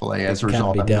 hopefully, as a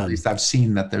result. At least I've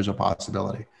seen that there's a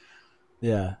possibility."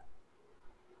 Yeah.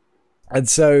 And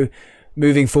so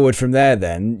moving forward from there,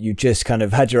 then you just kind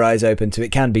of had your eyes open to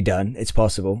it can be done. It's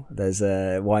possible. There's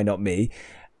why not me?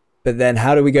 But then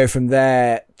how do we go from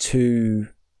there to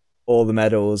all the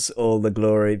medals, all the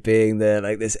glory, being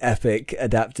this epic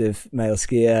adaptive male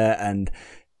skier, and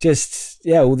just,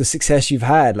 all the success you've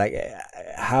had? Like,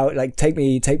 how, like, take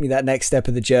me that next step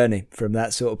of the journey from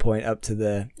that sort of point up to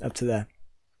there.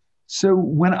 So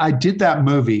when I did that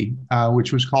movie,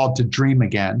 which was called To Dream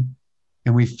Again,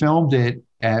 and we filmed it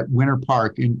at Winter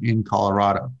Park in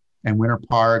Colorado, and Winter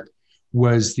Park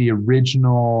was the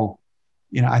original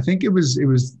I think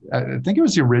I think it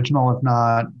was the original, if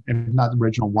not the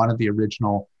original, one of the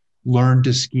original learn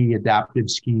to ski adaptive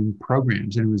skiing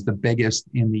programs. And it was the biggest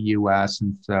in the US.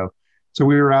 And so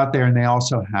we were out there, and they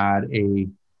also had a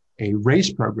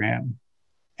race program.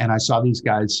 And I saw these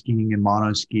guys skiing in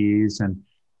monoskis and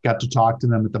got to talk to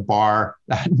them at the bar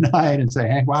that night and say,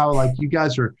 hey, wow, like you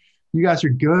guys are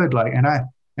good. Like,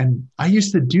 and I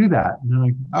used to do that. And they're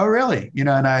like, oh, really? And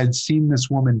I had seen this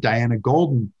woman, Diana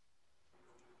Golden,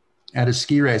 at a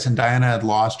ski race, and Diana had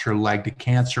lost her leg to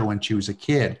cancer when she was a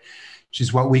kid.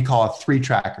 She's what we call a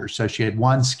 3-tracker. So she had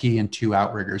 1 ski and 2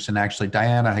 outriggers. And actually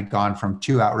Diana had gone from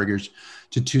 2 outriggers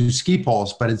to 2 ski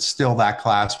poles, but it's still that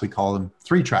class. We call them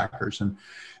 3-trackers.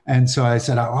 And so I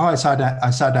said, oh, I saw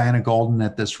Diana Golden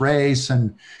at this race.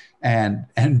 And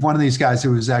one of these guys, it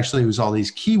was all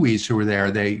these Kiwis who were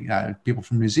there. They, people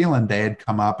from New Zealand, they had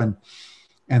come up, and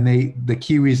the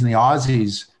Kiwis and the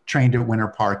Aussies trained at Winter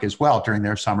Park as well. During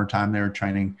their summertime, they were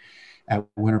training at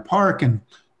Winter Park.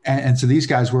 And so these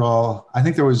guys were all, I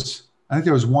think there was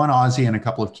one Aussie and a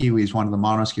couple of Kiwis. One of the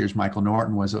monoskiers, Michael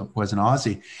Norton, was an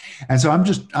Aussie. And so I'm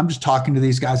just talking to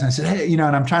these guys, and I said, hey, and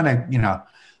I'm trying to,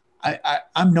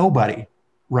 I'm nobody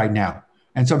right now.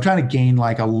 And so I'm trying to gain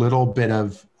like a little bit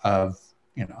of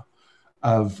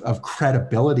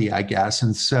credibility, I guess.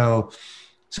 And so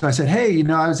I said, hey,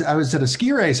 I was at a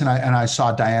ski race, and I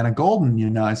saw Diana Golden,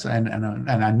 and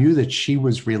I knew that she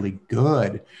was really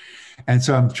good. And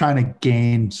so I'm trying to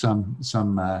gain some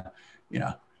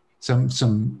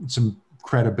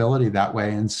credibility that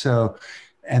way. And so,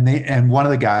 and one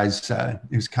of the guys,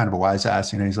 he was kind of a wise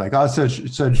ass, he's like, oh, so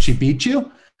did she beat you?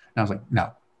 And I was like,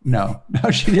 no,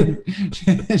 she didn't.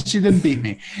 She didn't beat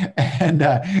me.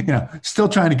 And, still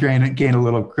trying to gain a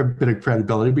little bit of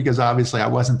credibility, because obviously I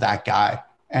wasn't that guy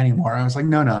anymore. I was like,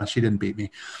 no, she didn't beat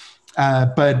me.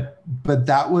 But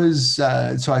that was,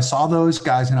 so I saw those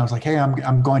guys, and I was like, hey,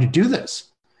 I'm going to do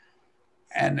this.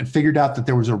 And I figured out that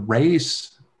there was a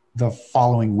race the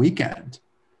following weekend.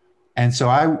 And so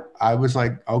I was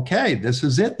like, okay, this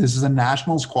is it. This is a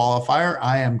nationals qualifier.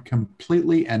 I am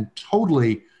completely and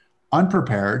totally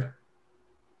unprepared.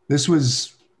 This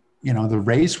was, the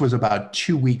race was about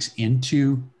 2 weeks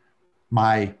into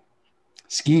my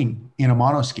skiing in a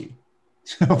monoski.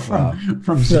 So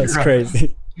from zero, that's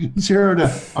crazy. 0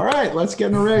 to, all right, let's get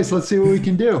in a race. Let's see what we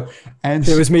can do. And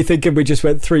it was me thinking we just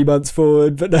went 3 months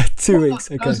forward, but no, 2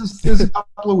 weeks. Okay. There's a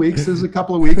couple of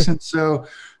weeks. And so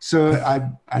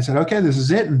I said, okay, this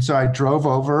is it. And so I drove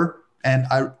over, and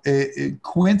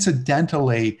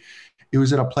coincidentally, it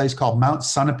was at a place called Mount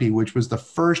Sunapee, which was the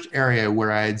first area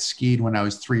where I had skied when I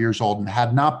was 3 years old, and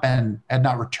had not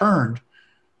returned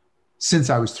since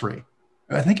I was 3.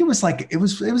 I think it was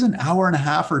an hour and a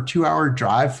half or 2 hour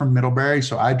drive from Middlebury.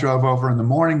 So I drove over in the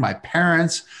morning. My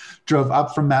parents drove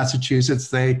up from Massachusetts.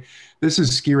 This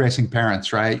is ski racing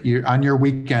parents, right? On your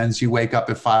weekends, you wake up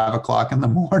at 5 o'clock in the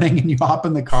morning, and you hop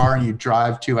in the car and you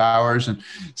drive 2 hours and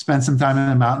spend some time in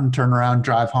the mountain, turn around,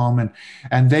 drive home.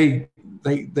 And they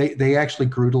actually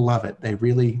grew to love it. They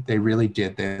really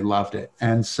did. They loved it.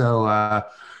 And so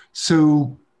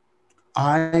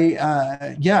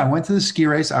I went to the ski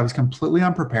race. I was completely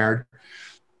unprepared,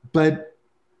 but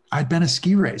I'd been a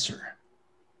ski racer.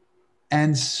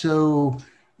 And so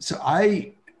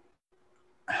I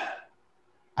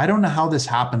don't know how this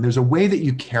happened. There's a way that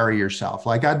you carry yourself.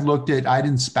 Like I'd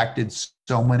inspected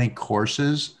so many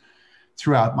courses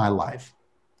throughout my life.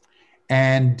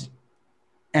 And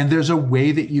there's a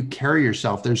way that you carry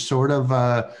yourself. There's sort of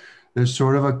a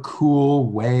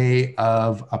cool way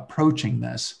of approaching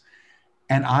this.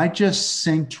 And I just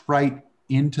synced right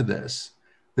into this,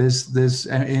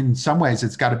 in some ways,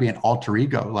 it's got to be an alter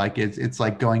ego. Like it's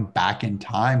like going back in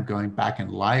time, going back in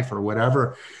life or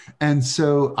whatever. And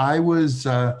so I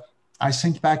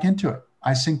synced back into it.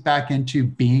 I synced back into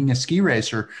being a ski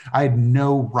racer. I had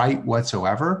no right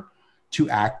whatsoever to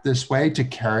act this way, to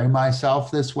carry myself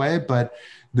this way, but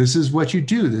this is what you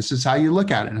do. This is how you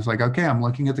look at it. And it's like, okay, I'm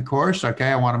looking at the course. Okay,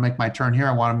 I want to make my turn here.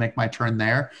 I want to make my turn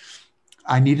there.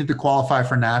 I needed to qualify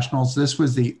for nationals. This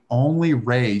was the only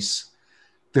race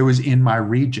that was in my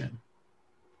region.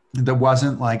 That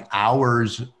wasn't like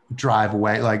hours drive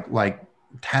away, like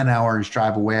 10 hours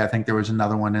drive away. I think there was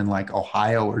another one in like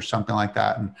Ohio or something like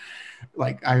that. And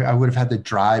like I would have had to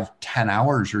drive 10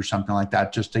 hours or something like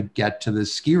that just to get to the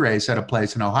ski race at a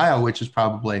place in Ohio, which is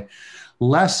probably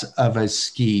less of a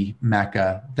ski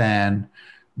mecca than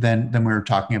we were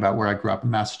talking about where I grew up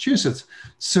in Massachusetts.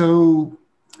 So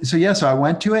I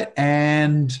went to it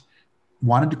and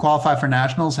wanted to qualify for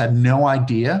nationals, had no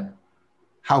idea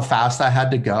how fast I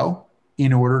had to go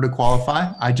in order to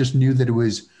qualify. I just knew that it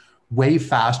was way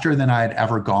faster than I had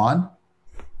ever gone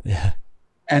Yeah.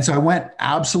 And so I went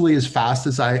absolutely as fast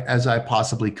as I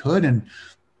possibly could. And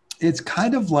it's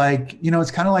kind of like,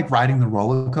 it's kind of like riding the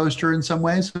roller coaster in some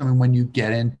ways. I mean, when you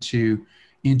get into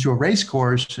a race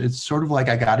course, it's sort of like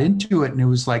I got into it and it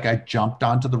was like I jumped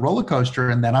onto the roller coaster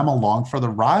and then I'm along for the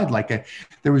ride.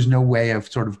 There was no way of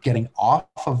sort of getting off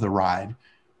of the ride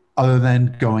other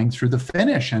than going through the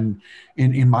finish and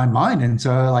in my mind. And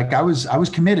so like I was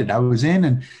committed. I was in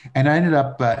and I ended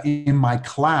up in my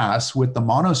class with the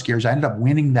monoskiers. I ended up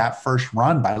winning that first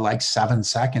run by like 7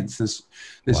 seconds, this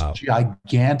wow.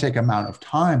 gigantic amount of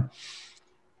time.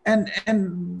 And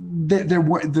there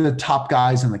were the top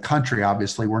guys in the country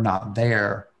obviously were not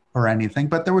there or anything,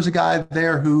 but there was a guy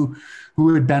there who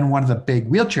had been one of the big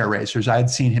wheelchair racers. I had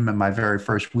seen him in my very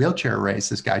first wheelchair race,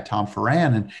 this guy, Tom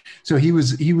Ferran. And so he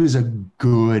was a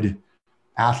good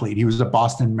athlete. He was a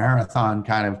Boston Marathon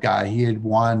kind of guy. He had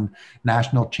won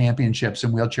national championships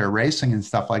in wheelchair racing and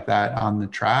stuff like that on the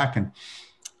track.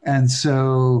 And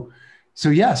so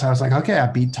yes, I was like, okay, I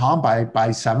beat Tom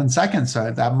by 7 seconds.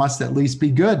 So that must at least be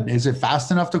good. Is it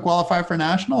fast enough to qualify for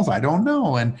nationals? I don't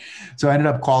know. And so I ended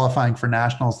up qualifying for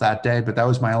nationals that day, but that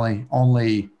was my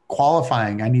only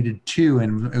qualifying. I needed 2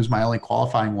 and it was my only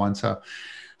qualifying one. So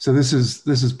this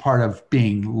is part of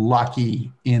being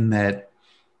lucky in that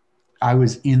I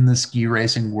was in the ski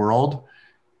racing world,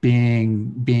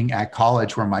 being at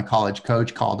college, where my college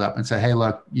coach called up and said, hey,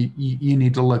 look, you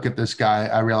need to look at this guy.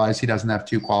 I realize he doesn't have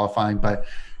 2 qualifying, but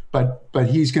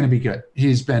he's going to be good.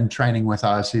 He's been training with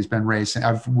us. He's been racing.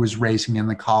 I was racing in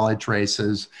the college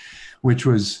races, which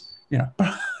was,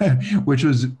 which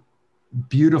was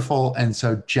beautiful and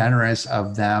so generous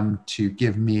of them to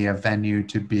give me a venue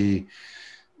to be,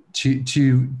 to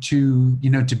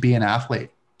be an athlete,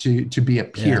 to be a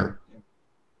peer. Yeah.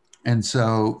 And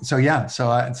so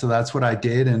that's what I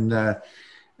did. And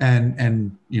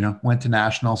went to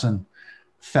nationals and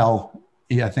fell,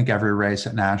 I think every race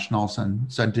at nationals. And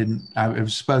so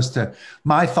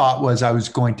my thought was I was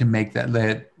going to make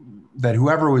that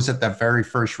whoever was at that very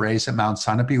first race at Mount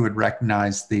Sunapee would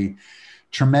recognize the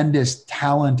tremendous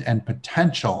talent and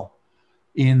potential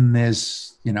in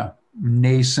this,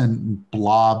 nascent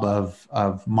blob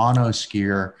of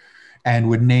monoskier and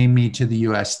would name me to the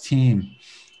US team.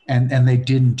 And they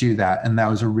didn't do that. And that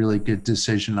was a really good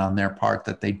decision on their part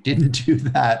that they didn't do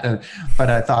that. But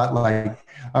I thought like,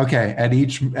 okay, at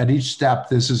each step,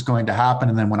 this is going to happen.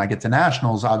 And then when I get to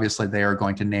nationals, obviously they are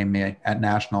going to name me at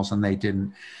nationals, and they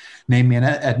didn't name me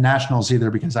at nationals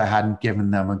either because I hadn't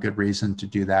given them a good reason to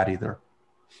do that either.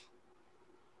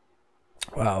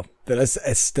 Wow,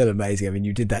 it's still amazing. I mean,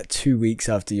 you did that 2 weeks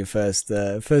after you first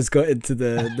got into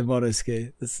the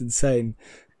monoski. That's insane.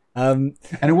 And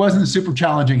it wasn't a super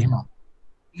challenging hill.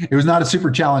 It was not a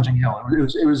super challenging hill.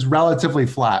 It was relatively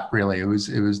flat, really. It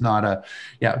was not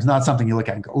something you look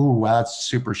at and go, "Ooh, wow, that's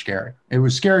super scary." It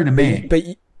was scary to me. But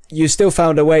you still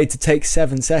found a way to take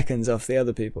 7 seconds off the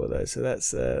other people, though. So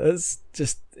that's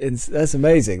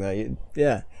amazing, though.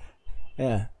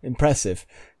 Yeah, impressive.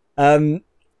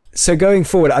 So going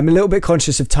forward, I'm a little bit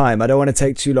conscious of time. I don't want to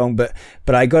take too long, but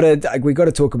we got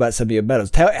to talk about some of your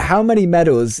medals. How many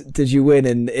medals did you win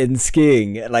in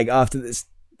skiing? Like after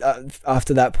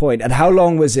that point, and how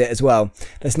long was it as well?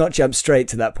 Let's not jump straight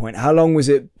to that point. How long was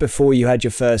it before you had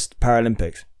your first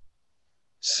Paralympics?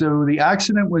 So the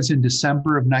accident was in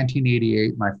December of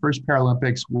 1988. My first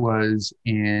Paralympics was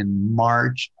in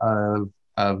March of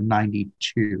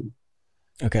 92.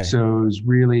 Okay. So it was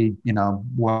really,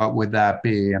 what would that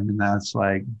be? I mean, that's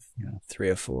like 3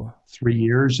 or 4, 3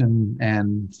 years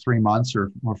and 3 months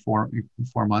or 4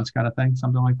 months kind of thing,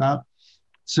 something like that.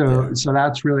 So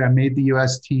that's really, I made the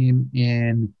US team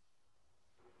in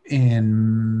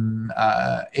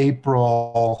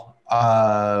April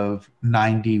of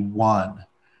 91.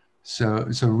 So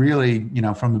really,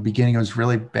 from the beginning, it was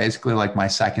really basically like my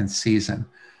second season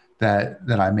that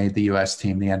I made the US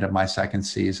team, the end of my second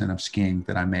season of skiing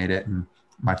that I made it. And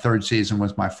my third season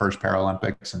was my first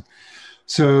Paralympics. And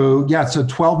so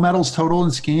 12 medals total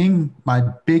in skiing. My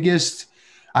biggest,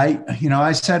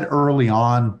 I said early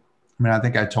on, I mean, I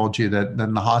think I told you that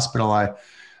in the hospital, I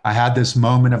had this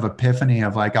moment of epiphany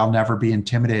of like, I'll never be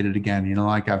intimidated again.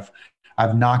 Like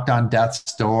I've knocked on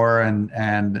death's door and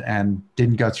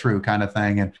didn't go through kind of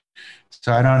thing. And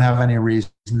so I don't have any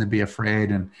reason to be afraid.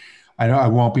 And I know I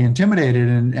won't be intimidated.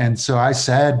 And so I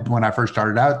said when I first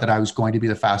started out that I was going to be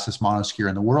the fastest monoskier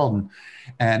in the world.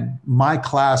 And my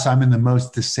class, I'm in the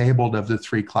most disabled of the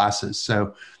 3 classes.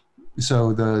 So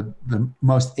the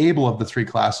most able of the 3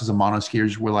 classes of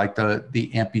monoskiers were like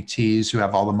the amputees who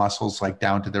have all the muscles like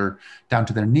down to their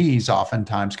knees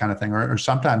oftentimes kind of thing. Or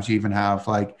sometimes you even have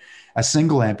like a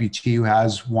single amputee who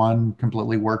has one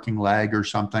completely working leg or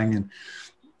something. And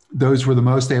those were the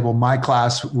most able. My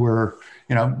class were,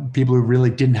 you know, people who really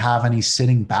didn't have any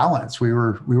sitting balance. We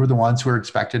were the ones who were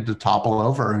expected to topple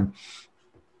over,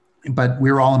 but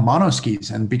we were all in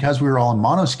monoskis. And because we were all in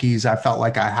monoskis, I felt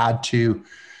like I had to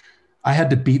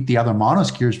beat the other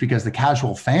monoskiers, because the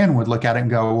casual fan would look at it and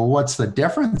go, well, what's the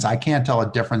difference? I can't tell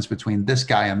a difference between this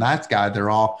guy and that guy. They're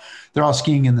all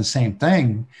skiing in the same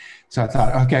thing. So I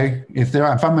thought, okay, if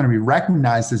I'm going to be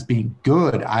recognized as being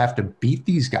good, I have to beat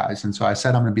these guys. And so I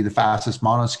said, I'm going to be the fastest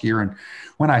monoskier. And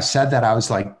when I said that, I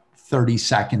was like 30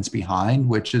 seconds behind,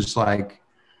 which is like,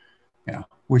 in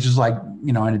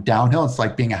a downhill, it's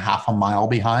like being a half a mile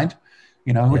behind,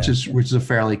 which is a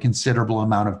fairly considerable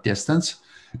amount of distance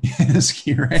in a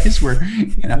ski race where,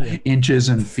 inches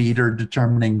and feet are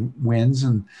determining wins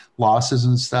and losses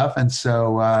and stuff. And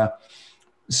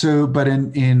but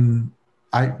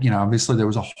obviously there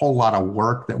was a whole lot of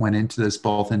work that went into this,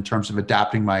 both in terms of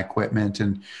adapting my equipment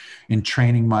and in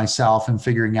training myself and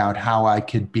figuring out how I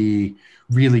could be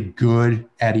really good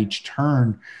at each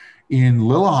turn. In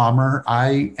Lillehammer,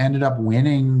 I ended up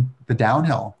winning the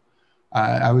downhill.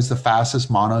 I was the fastest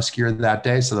monoskier that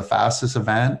day. So the fastest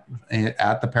event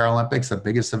at the Paralympics, the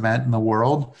biggest event in the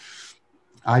world,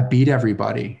 I beat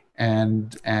everybody.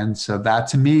 And so that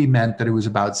to me meant that it was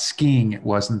about skiing. It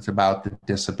wasn't about the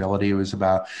disability. It was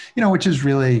about, which is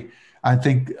really, I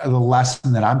think the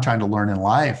lesson that I'm trying to learn in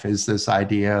life is this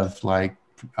idea of like,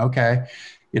 okay,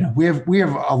 we have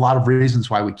a lot of reasons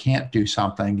why we can't do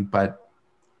something, but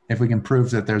if we can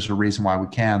prove that there's a reason why we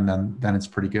can, then it's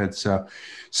pretty good. So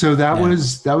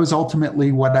that was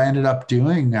ultimately what I ended up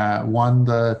doing. Won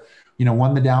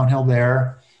the downhill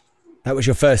there. That was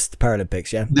your first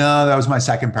Paralympics, yeah? No, that was my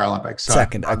second Paralympics. So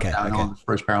second, okay. The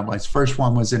first Paralympics. First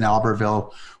one was in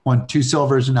Albertville. Won 2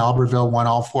 silvers in Albertville. Won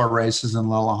all 4 races in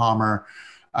Lillehammer.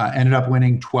 Ended up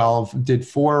winning 12. Did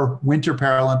 4 Winter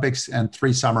Paralympics and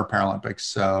 3 Summer Paralympics.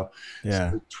 So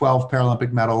 12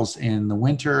 Paralympic medals in the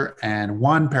winter and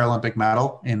 1 Paralympic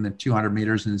medal in the 200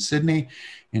 meters in Sydney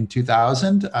in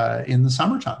 2000 in the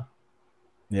summertime.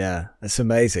 Yeah, that's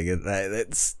amazing.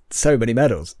 It's so many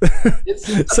medals,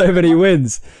 so many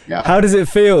wins. Yeah. How does it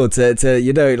feel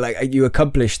to like you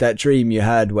accomplished that dream you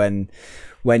had when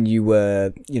you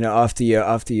were, after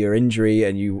your injury,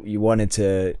 and you wanted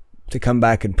to come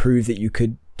back and prove that you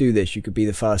could do this, you could be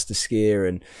the fastest skier?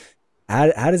 And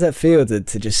how does that feel to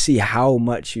just see how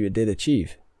much you did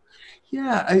achieve?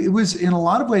 Yeah, it was, in a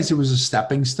lot of ways, it was a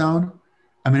stepping stone.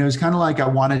 I mean, it was kind of like I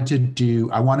wanted to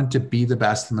be the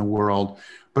best in the world,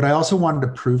 but I also wanted to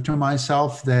prove to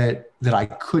myself that I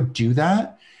could do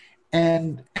that.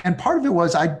 And part of it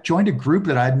was I joined a group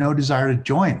that I had no desire to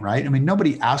join, right? I mean,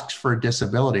 nobody asks for a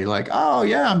disability like, oh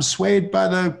yeah, I'm swayed by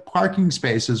the parking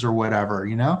spaces or whatever,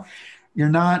 you're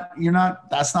not,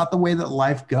 that's not the way that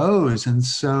life goes. And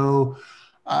so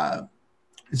I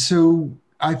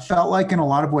felt like in a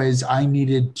lot of ways I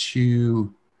needed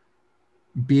to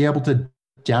be able to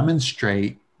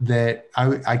demonstrate that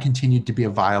I continued to be a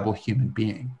viable human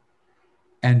being,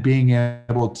 and being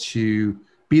able to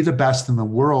be the best in the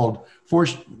world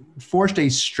forced a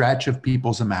stretch of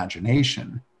people's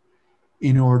imagination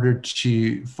in order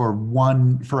for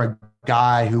a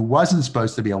guy who wasn't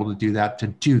supposed to be able to do that to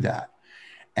do that.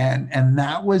 And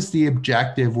that was the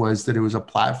objective, was that it was a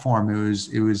platform.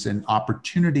 It was an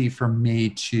opportunity for me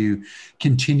to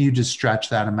continue to stretch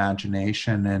that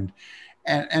imagination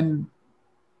and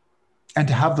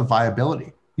to have the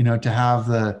viability, to have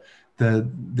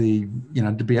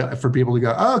for people to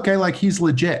go, oh, okay, like he's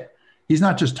legit. He's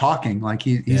not just talking, like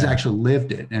he's actually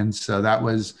lived it. And so it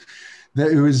was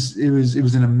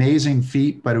an amazing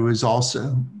feat, but it was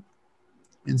also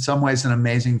in some ways an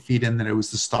amazing feat in that it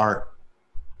was the start.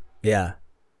 Yeah.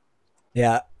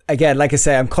 Yeah. Again, like I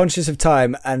say, I'm conscious of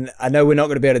time, and I know we're not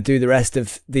going to be able to do the rest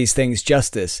of these things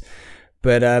justice,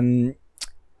 but,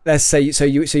 let's say, so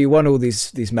you won all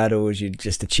these medals, you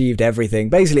just achieved everything,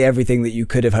 basically everything that you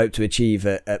could have hoped to achieve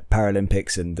at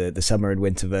Paralympics and the summer and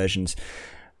winter versions.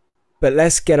 But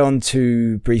let's get on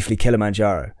to briefly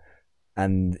Kilimanjaro,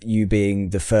 and you being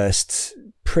the first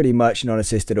pretty much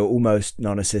non-assisted or almost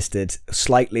non-assisted,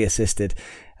 slightly assisted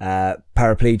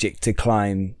paraplegic to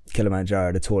climb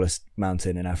Kilimanjaro, the tallest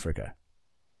mountain in Africa.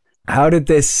 How did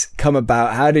this come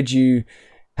about? How did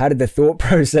the thought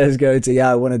process go to,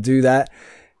 I want to do that?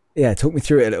 Yeah, talk me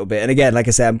through it a little bit. And again, like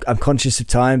I said, I'm conscious of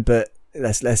time, but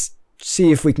let's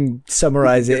see if we can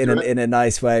summarize it in a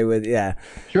nice way.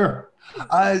 Sure.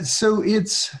 So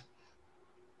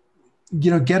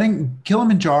getting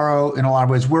Kilimanjaro in a lot of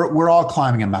ways, we're all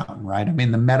climbing a mountain, right? I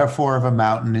mean, the metaphor of a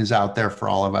mountain is out there for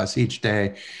all of us each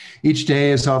day. Each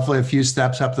day is hopefully a few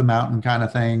steps up the mountain kind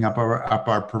of thing, up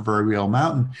our proverbial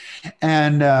mountain.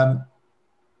 And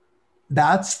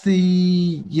that's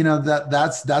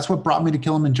that's what brought me to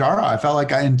Kilimanjaro. I felt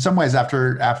like in some ways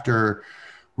after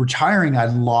retiring,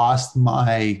 I'd lost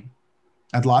my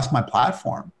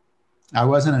platform. I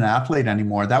wasn't an athlete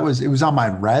anymore. It was on my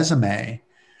resume,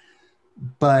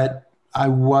 but I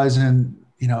wasn't,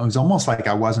 it was almost like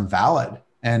I wasn't valid.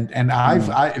 And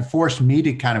it forced me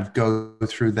to kind of go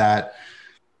through that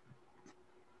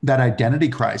identity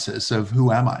crisis of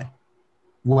who am I?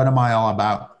 What am I all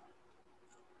about?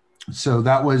 So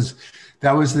that was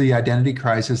the identity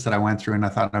crisis that I went through. And I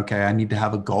thought, okay, I need to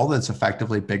have a goal that's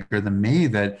effectively bigger than me,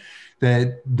 that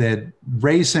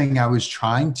racing, I was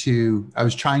trying to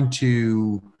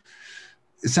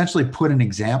essentially put an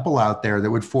example out there that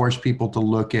would force people to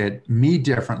look at me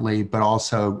differently, but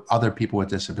also other people with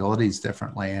disabilities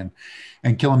differently.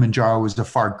 And Kilimanjaro was a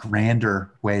far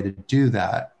grander way to do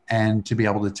that and to be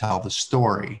able to tell the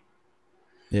story.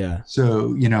 Yeah. So,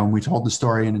 we told the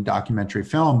story in a documentary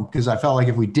film because I felt like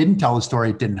if we didn't tell the story,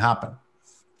 it didn't happen.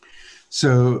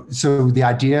 So the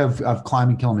idea of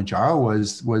climbing Kilimanjaro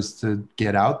was to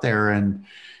get out there and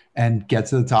get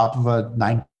to the top of a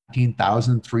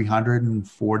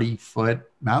 19,340 foot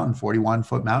mountain, 41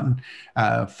 foot mountain,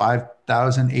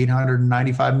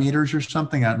 5,895 meters or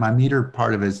something. My meter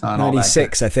part of it's not 96, all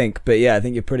that good. I think, but yeah, I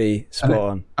think you're pretty spot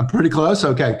on. I'm pretty close.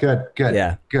 Okay, good.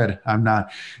 Yeah, good. I'm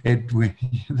not.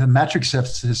 The metric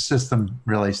system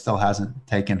really still hasn't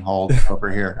taken hold over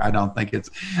here. I don't think it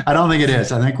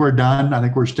is. I think we're done. I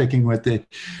think we're sticking with the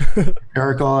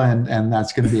empirical, and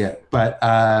that's going to be it. But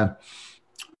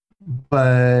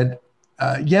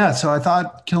yeah. So I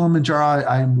thought Kilimanjaro.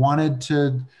 I wanted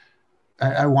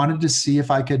to see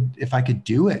if I could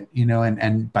do it,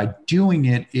 and by doing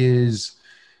it is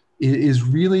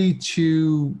really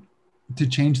to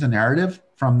change the narrative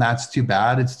from that's too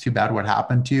bad. It's too bad what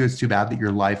happened to you. It's too bad that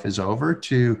your life is over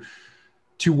to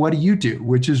what do you do,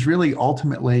 which is really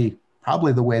ultimately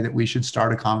probably the way that we should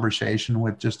start a conversation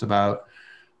with just about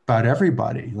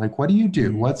everybody. Like, what do you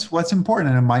do? What's important?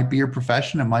 And it might be your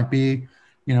profession. It might be,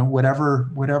 whatever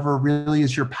really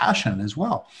is your passion as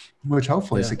well, which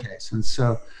hopefully is the case. And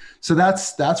so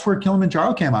that's where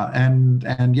Kilimanjaro came out.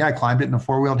 And yeah, I climbed it in a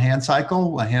 4-wheeled hand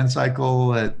cycle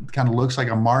that kind of looks like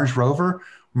a Mars rover,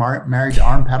 married to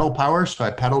arm pedal power. So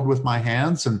I pedaled with my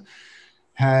hands and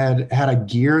had a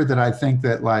gear that I think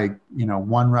that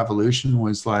one revolution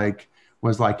was like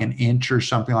an inch or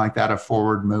something like that of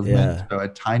forward movement. Yeah. So a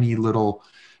tiny little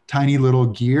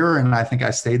gear. And I think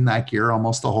I stayed in that gear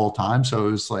almost the whole time. So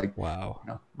it was like, wow,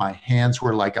 my hands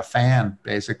were like a fan.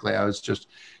 Basically, I was just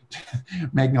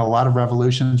making a lot of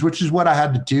revolutions, which is what I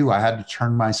had to do. I had to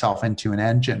turn myself into an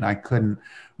engine. I couldn't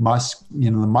the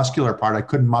muscular part, I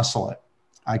couldn't muscle it.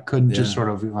 I couldn't just sort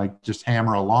of just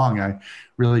hammer along. I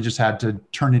really just had to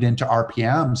turn it into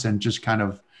RPMs and just kind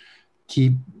of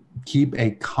keep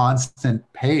a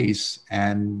constant pace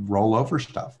and roll over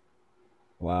stuff.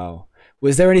 Wow.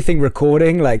 Was there anything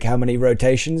recording, like how many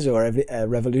rotations or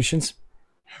revolutions?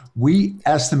 We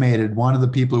estimated, one of the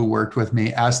people who worked with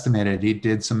me estimated, he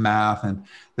did some math, and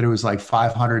that it was like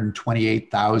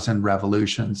 528,000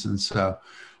 revolutions. And so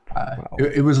wow.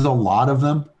 it was a lot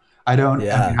lot I don't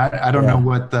know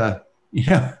what the,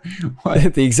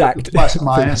 what the exact plus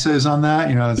minus is on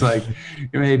that. It's like,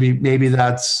 maybe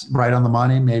that's right on the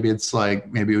money. Maybe it's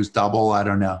maybe it was double. I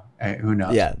don't know. Who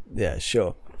knows? Yeah,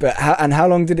 sure. But how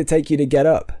long did it take you to get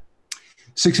up?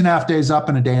 6.5 days up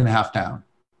and a day and a half down.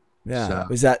 Yeah. So.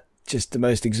 Was that just the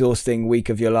most exhausting week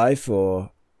of your life,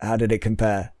 or how did it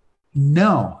compare?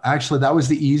 No, actually, that was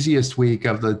the easiest week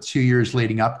of the 2 years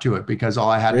leading up to it, because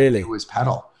all I had to do was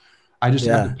pedal. I just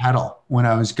had to pedal when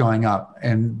I was going up.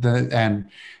 And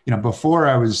before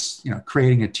I was,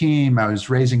 creating a team, I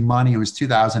was raising money. It was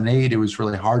 2008. It was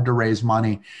really hard to raise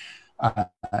money. I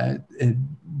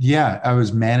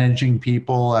was managing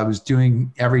people. I was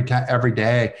doing every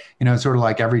day, sort of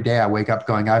like every day I wake up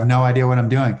going, I have no idea what I'm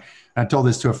doing. And I told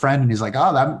this to a friend, and he's like,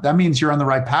 oh, that means you're on the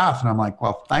right path. And I'm like,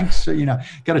 well, thanks.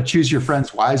 Got to choose your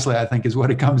friends wisely, I think, is what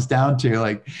it comes down to.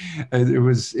 Like, it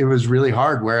was really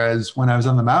hard. Whereas when I was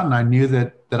on the mountain, I knew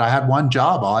that I had one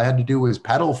job. All I had to do was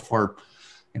pedal for,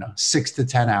 6 to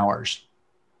 10 hours.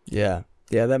 Yeah.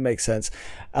 Yeah, that makes sense.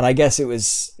 And I guess it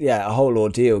was, a whole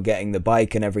ordeal getting the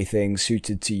bike and everything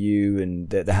suited to you, and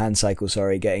the hand cycle,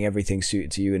 getting everything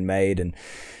suited to you and made. And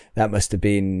that must have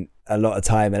been a lot of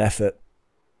time and effort.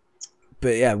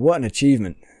 But yeah, what an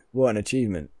achievement. What an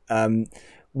achievement.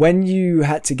 when you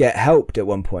had to get helped at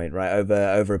one point, right,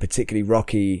 over a particularly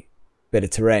rocky bit of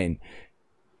terrain,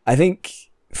 I think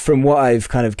from what I've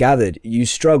kind of gathered, you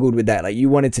struggled with that. Like, you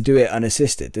wanted to do it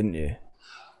unassisted, didn't you?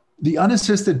 The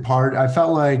unassisted part, I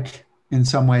felt like in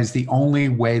some ways the only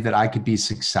way that I could be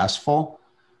successful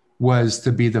was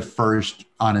to be the first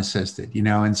unassisted, you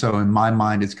know? And so in my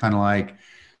mind, it's kind of like,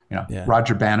 you know,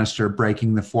 Roger Bannister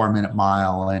breaking the 4-minute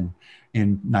mile in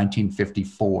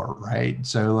 1954, right?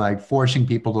 So like forcing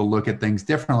people to look at things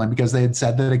differently because they had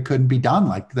said that it couldn't be done,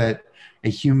 like that a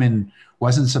human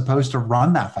wasn't supposed to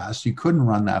run that fast. You couldn't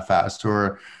run that fast.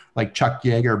 Or like Chuck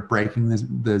Yeager breaking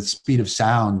the speed of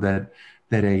sound, that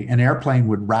an airplane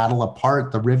would rattle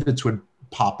apart, the rivets would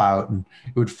pop out and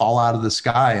it would fall out of the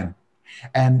sky.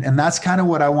 And that's kind of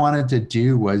what I wanted to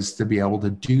do, was to be able to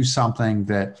do something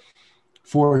that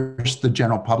forced the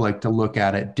general public to look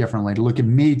at it differently, to look at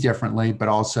me differently, but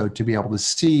also to be able to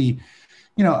see,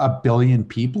 you know, 1 billion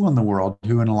people in the world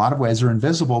who in a lot of ways are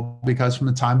invisible because from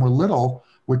the time we're little,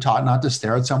 we're taught not to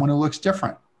stare at someone who looks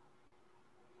different.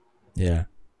 Yeah,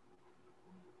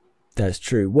 that's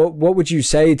true. What would you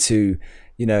say to,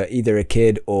 you know, either a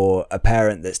kid or a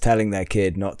parent that's telling their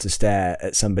kid not to stare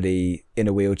at somebody in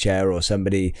a wheelchair or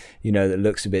somebody, you know, that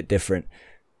looks a bit different?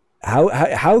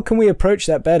 How can we approach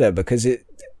that better? Because it,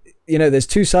 you know, there's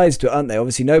two sides to it, aren't there?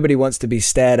 Obviously, nobody wants to be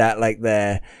stared at like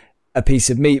they're a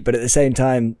piece of meat, but at the same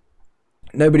time,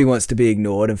 nobody wants to be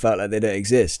ignored and felt like they don't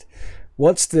exist.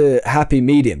 What's the happy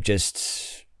medium?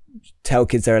 Just tell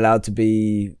kids they're allowed to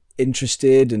be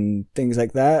interested and things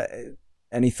like that.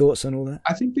 Any thoughts on all that?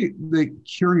 I think the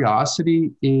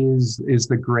curiosity is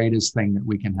the greatest thing that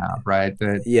we can have, right?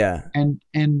 That, yeah.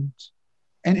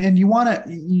 And you want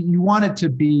it to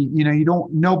be, you know,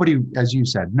 nobody, as you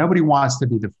said, nobody wants to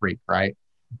be the freak, right?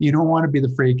 You don't want to be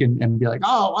the freak and be like,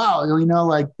 oh, wow, you know,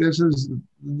 like this is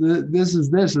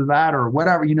this or that or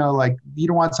whatever, you know, like you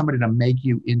don't want somebody to make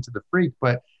you into the freak,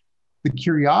 but the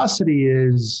curiosity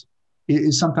is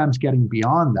sometimes getting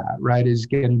beyond that, right? Is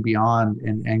getting beyond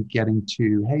and getting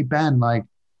to, hey, Ben, like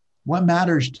what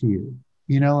matters to you?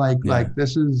 You know, like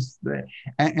this is,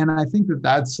 and I think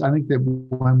that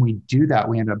when we do that,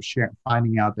 we end up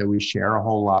finding out that we share a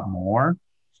whole lot more.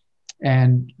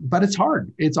 But it's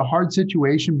hard. It's a hard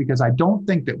situation because I don't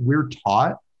think that we're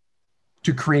taught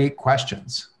to create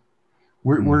questions.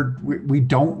 We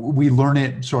learn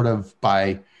it sort of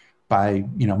by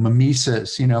you know,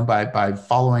 mimesis, you know, by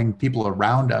following people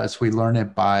around us. We learn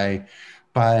it by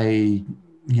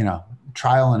you know,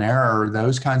 trial and error,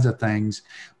 those kinds of things.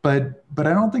 But I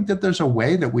don't think that there's a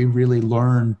way that we really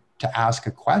learn to ask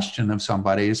a question of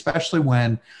somebody, especially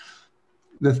when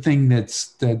the thing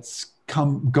that's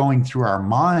going through our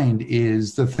mind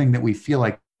is the thing that we feel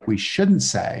like we shouldn't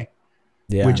say.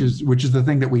 Yeah. Which is the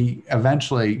thing that we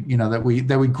eventually, you know, that we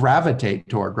gravitate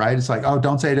toward, right? It's like, oh,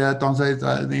 don't say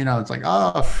that, you know, it's like,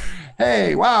 oh,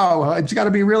 hey, wow, it's got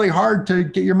to be really hard to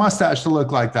get your mustache to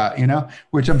look like that, you know,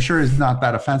 which I'm sure is not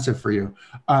that offensive for you.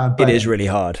 But it is really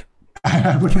hard.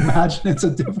 I would imagine it's a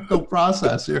difficult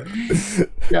process here.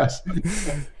 Yes.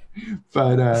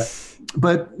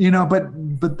 But you know,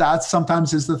 but that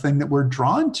sometimes is the thing that we're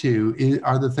drawn to,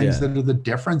 are the things that are the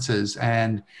differences.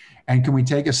 And can we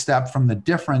take a step from the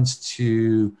difference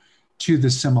to the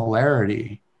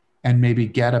similarity and maybe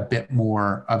get a bit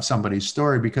more of somebody's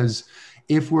story? Because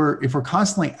if we're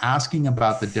constantly asking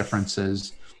about the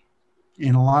differences,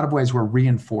 in a lot of ways, we're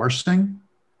reinforcing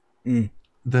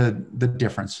the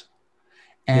difference.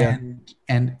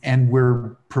 And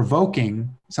we're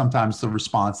provoking sometimes the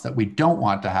response that we don't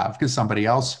want to have, because somebody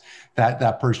else,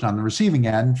 that person on the receiving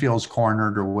end, feels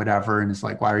cornered or whatever, and is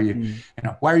like, why are you,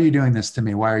 why are you doing this to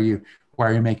me? Why are you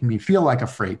making me feel like a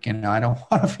freak? You know, I don't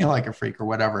want to feel like a freak or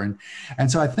whatever.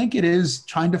 And so I think it is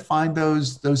trying to find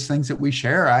those things that we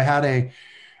share. I had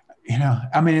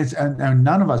and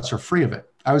none of us are free of it.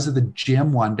 I was at the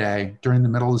gym one day during the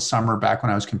middle of the summer, back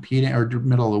when I was competing, or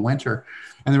middle of the winter.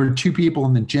 And there were two people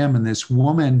in the gym, and this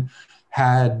woman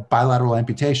had bilateral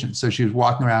amputations. So she was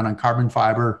walking around on carbon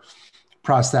fiber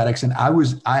prosthetics. And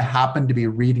I happened to be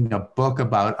reading a book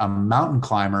about a mountain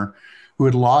climber who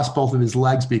had lost both of his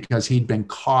legs because he'd been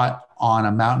caught in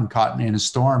a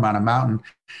storm on a mountain,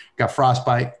 got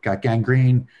frostbite, got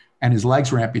gangrene, and his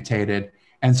legs were amputated.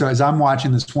 And so as I'm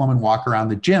watching this woman walk around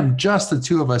the gym, just the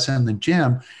two of us in the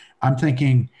gym, I'm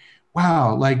thinking,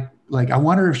 wow, like I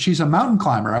wonder if she's a mountain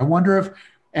climber. I wonder if,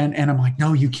 and I'm like,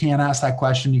 no, you can't ask that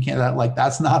question. You can't,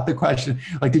 that's not the question.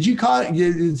 Like,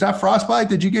 is that frostbite?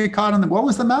 Did you get caught what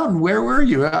was the mountain? Where were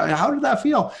you? How did that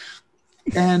feel?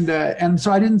 And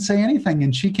so I didn't say anything.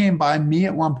 And she came by me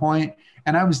at one point,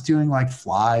 and I was doing like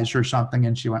flies or something.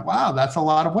 And she went, wow, that's a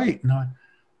lot of weight. And I went,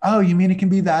 oh, you mean it can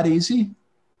be that easy?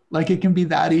 Like it can be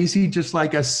that easy, just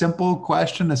like a simple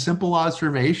question, a simple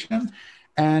observation.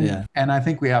 And I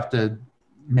think we have to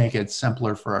make it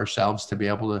simpler for ourselves to be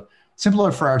able to,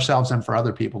 simpler for ourselves and for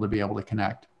other people to be able to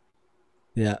connect.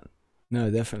 Yeah,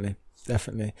 no, definitely.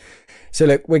 Definitely. So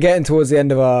look, we're getting towards the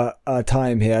end of our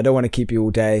time here. I don't want to keep you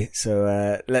all day.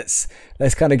 So let's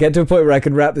kind of get to a point where I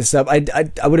can wrap this up. I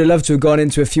would have loved to have gone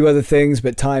into a few other things,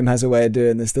 but time has a way of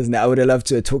doing this, doesn't it? I would have loved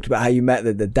to have talked about how you met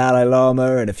the Dalai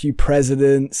Lama and a few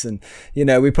presidents. And, you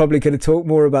know, we probably could have talked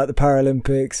more about the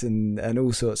Paralympics and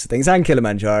all sorts of things. And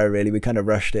Kilimanjaro, really. We kind of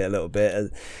rushed it a little bit.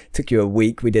 It took you a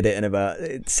week. We did it in about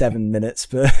 7 minutes.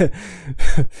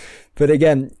 But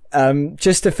again,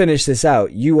 just to finish this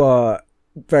out, you are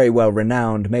very well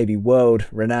renowned, maybe world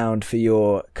renowned for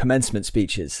your commencement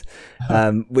speeches,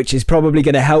 which is probably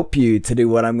going to help you to do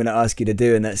what I'm going to ask you to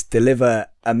do, and that's deliver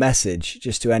a message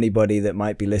just to anybody that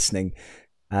might be listening.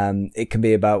 It can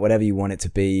be about whatever you want it to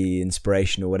be,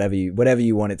 inspirational, whatever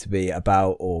you want it to be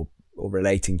about or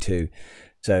relating to.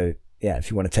 So yeah, if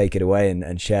you want to take it away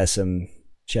and share some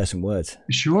words.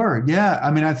 Sure. Yeah. I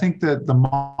mean, I think that the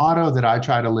motto that I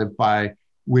try to live by,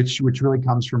 which really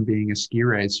comes from being a ski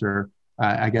racer,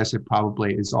 I guess it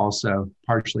probably is also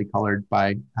partially colored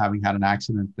by having had an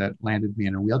accident that landed me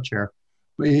in a wheelchair,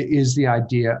 is the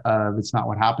idea of it's not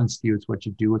what happens to you, it's what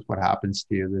you do with what happens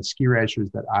to you. The ski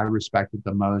racers that I respected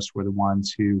the most were the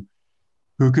ones who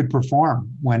could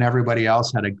perform when everybody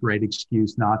else had a great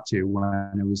excuse not to,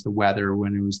 when it was the weather,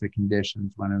 when it was the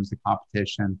conditions, when it was the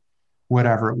competition,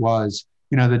 whatever it was.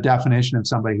 You know, the definition of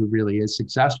somebody who really is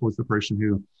successful is the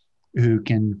person who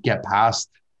can get past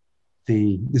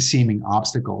the seeming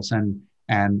obstacles.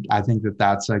 And I think that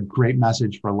that's a great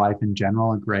message for life in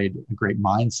general, a great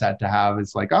mindset to have.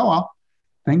 It's like, oh, well,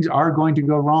 things are going to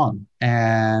go wrong.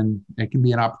 And it can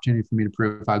be an opportunity for me to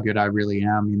prove how good I really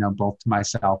am, you know, both to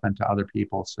myself and to other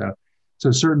people.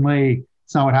 So certainly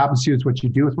it's not what happens to you, it's what you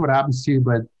do with what happens to you.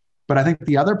 But I think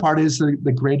the other part is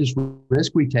the greatest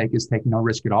risk we take is taking no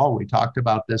risk at all. We talked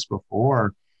about this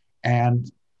before.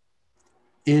 And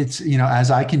it's, you know, as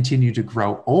I continue to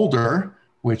grow older,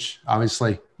 which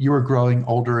obviously you are growing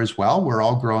older as well, we're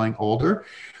all growing older,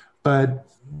 but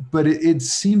it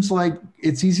seems like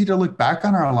it's easy to look back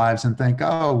on our lives and think,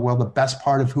 oh, well, the best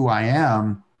part of who I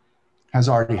am has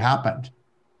already happened.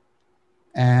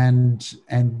 And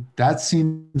that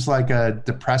seems like a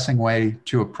depressing way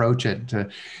to approach it.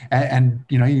 And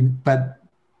you know, but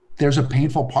there's a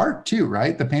painful part too,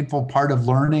 right? The painful part of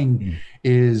learning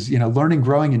is, you know, learning,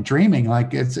 growing, and dreaming.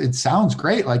 Like it sounds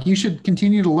great. Like you should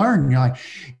continue to learn. And you're like,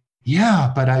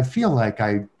 yeah, but I feel like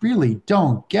I really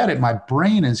don't get it. My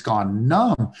brain has gone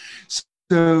numb.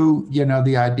 So, you know,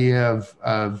 the idea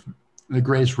of the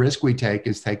greatest risk we take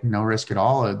is taking no risk at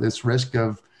all. This risk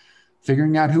of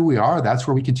figuring out who we are. That's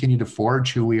where we continue to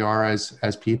forge who we are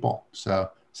as people. So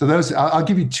those, I'll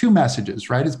give you two messages,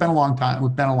 right? It's been a long time.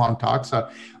 We've been a long talk. So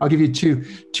I'll give you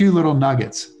two little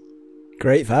nuggets.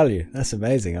 Great value. That's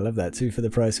amazing. I love that. 2 for the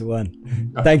price of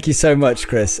 1. Thank you so much,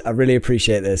 Chris. I really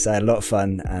appreciate this. I had a lot of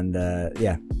fun and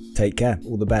yeah, take care.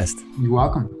 All the best. You're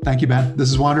welcome. Thank you, Ben. This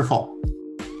is wonderful.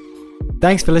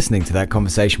 Thanks for listening to that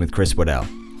conversation with Chris Waddell.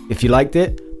 If you liked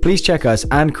it, please check us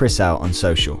and Chris out on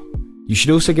social. You should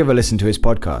also give a listen to his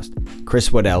podcast,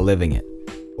 Chris Waddell Living It.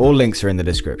 All links are in the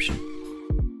description.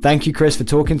 Thank you, Chris, for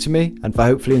talking to me and for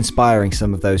hopefully inspiring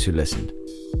some of those who listened.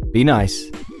 Be nice,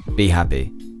 be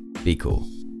happy, be cool.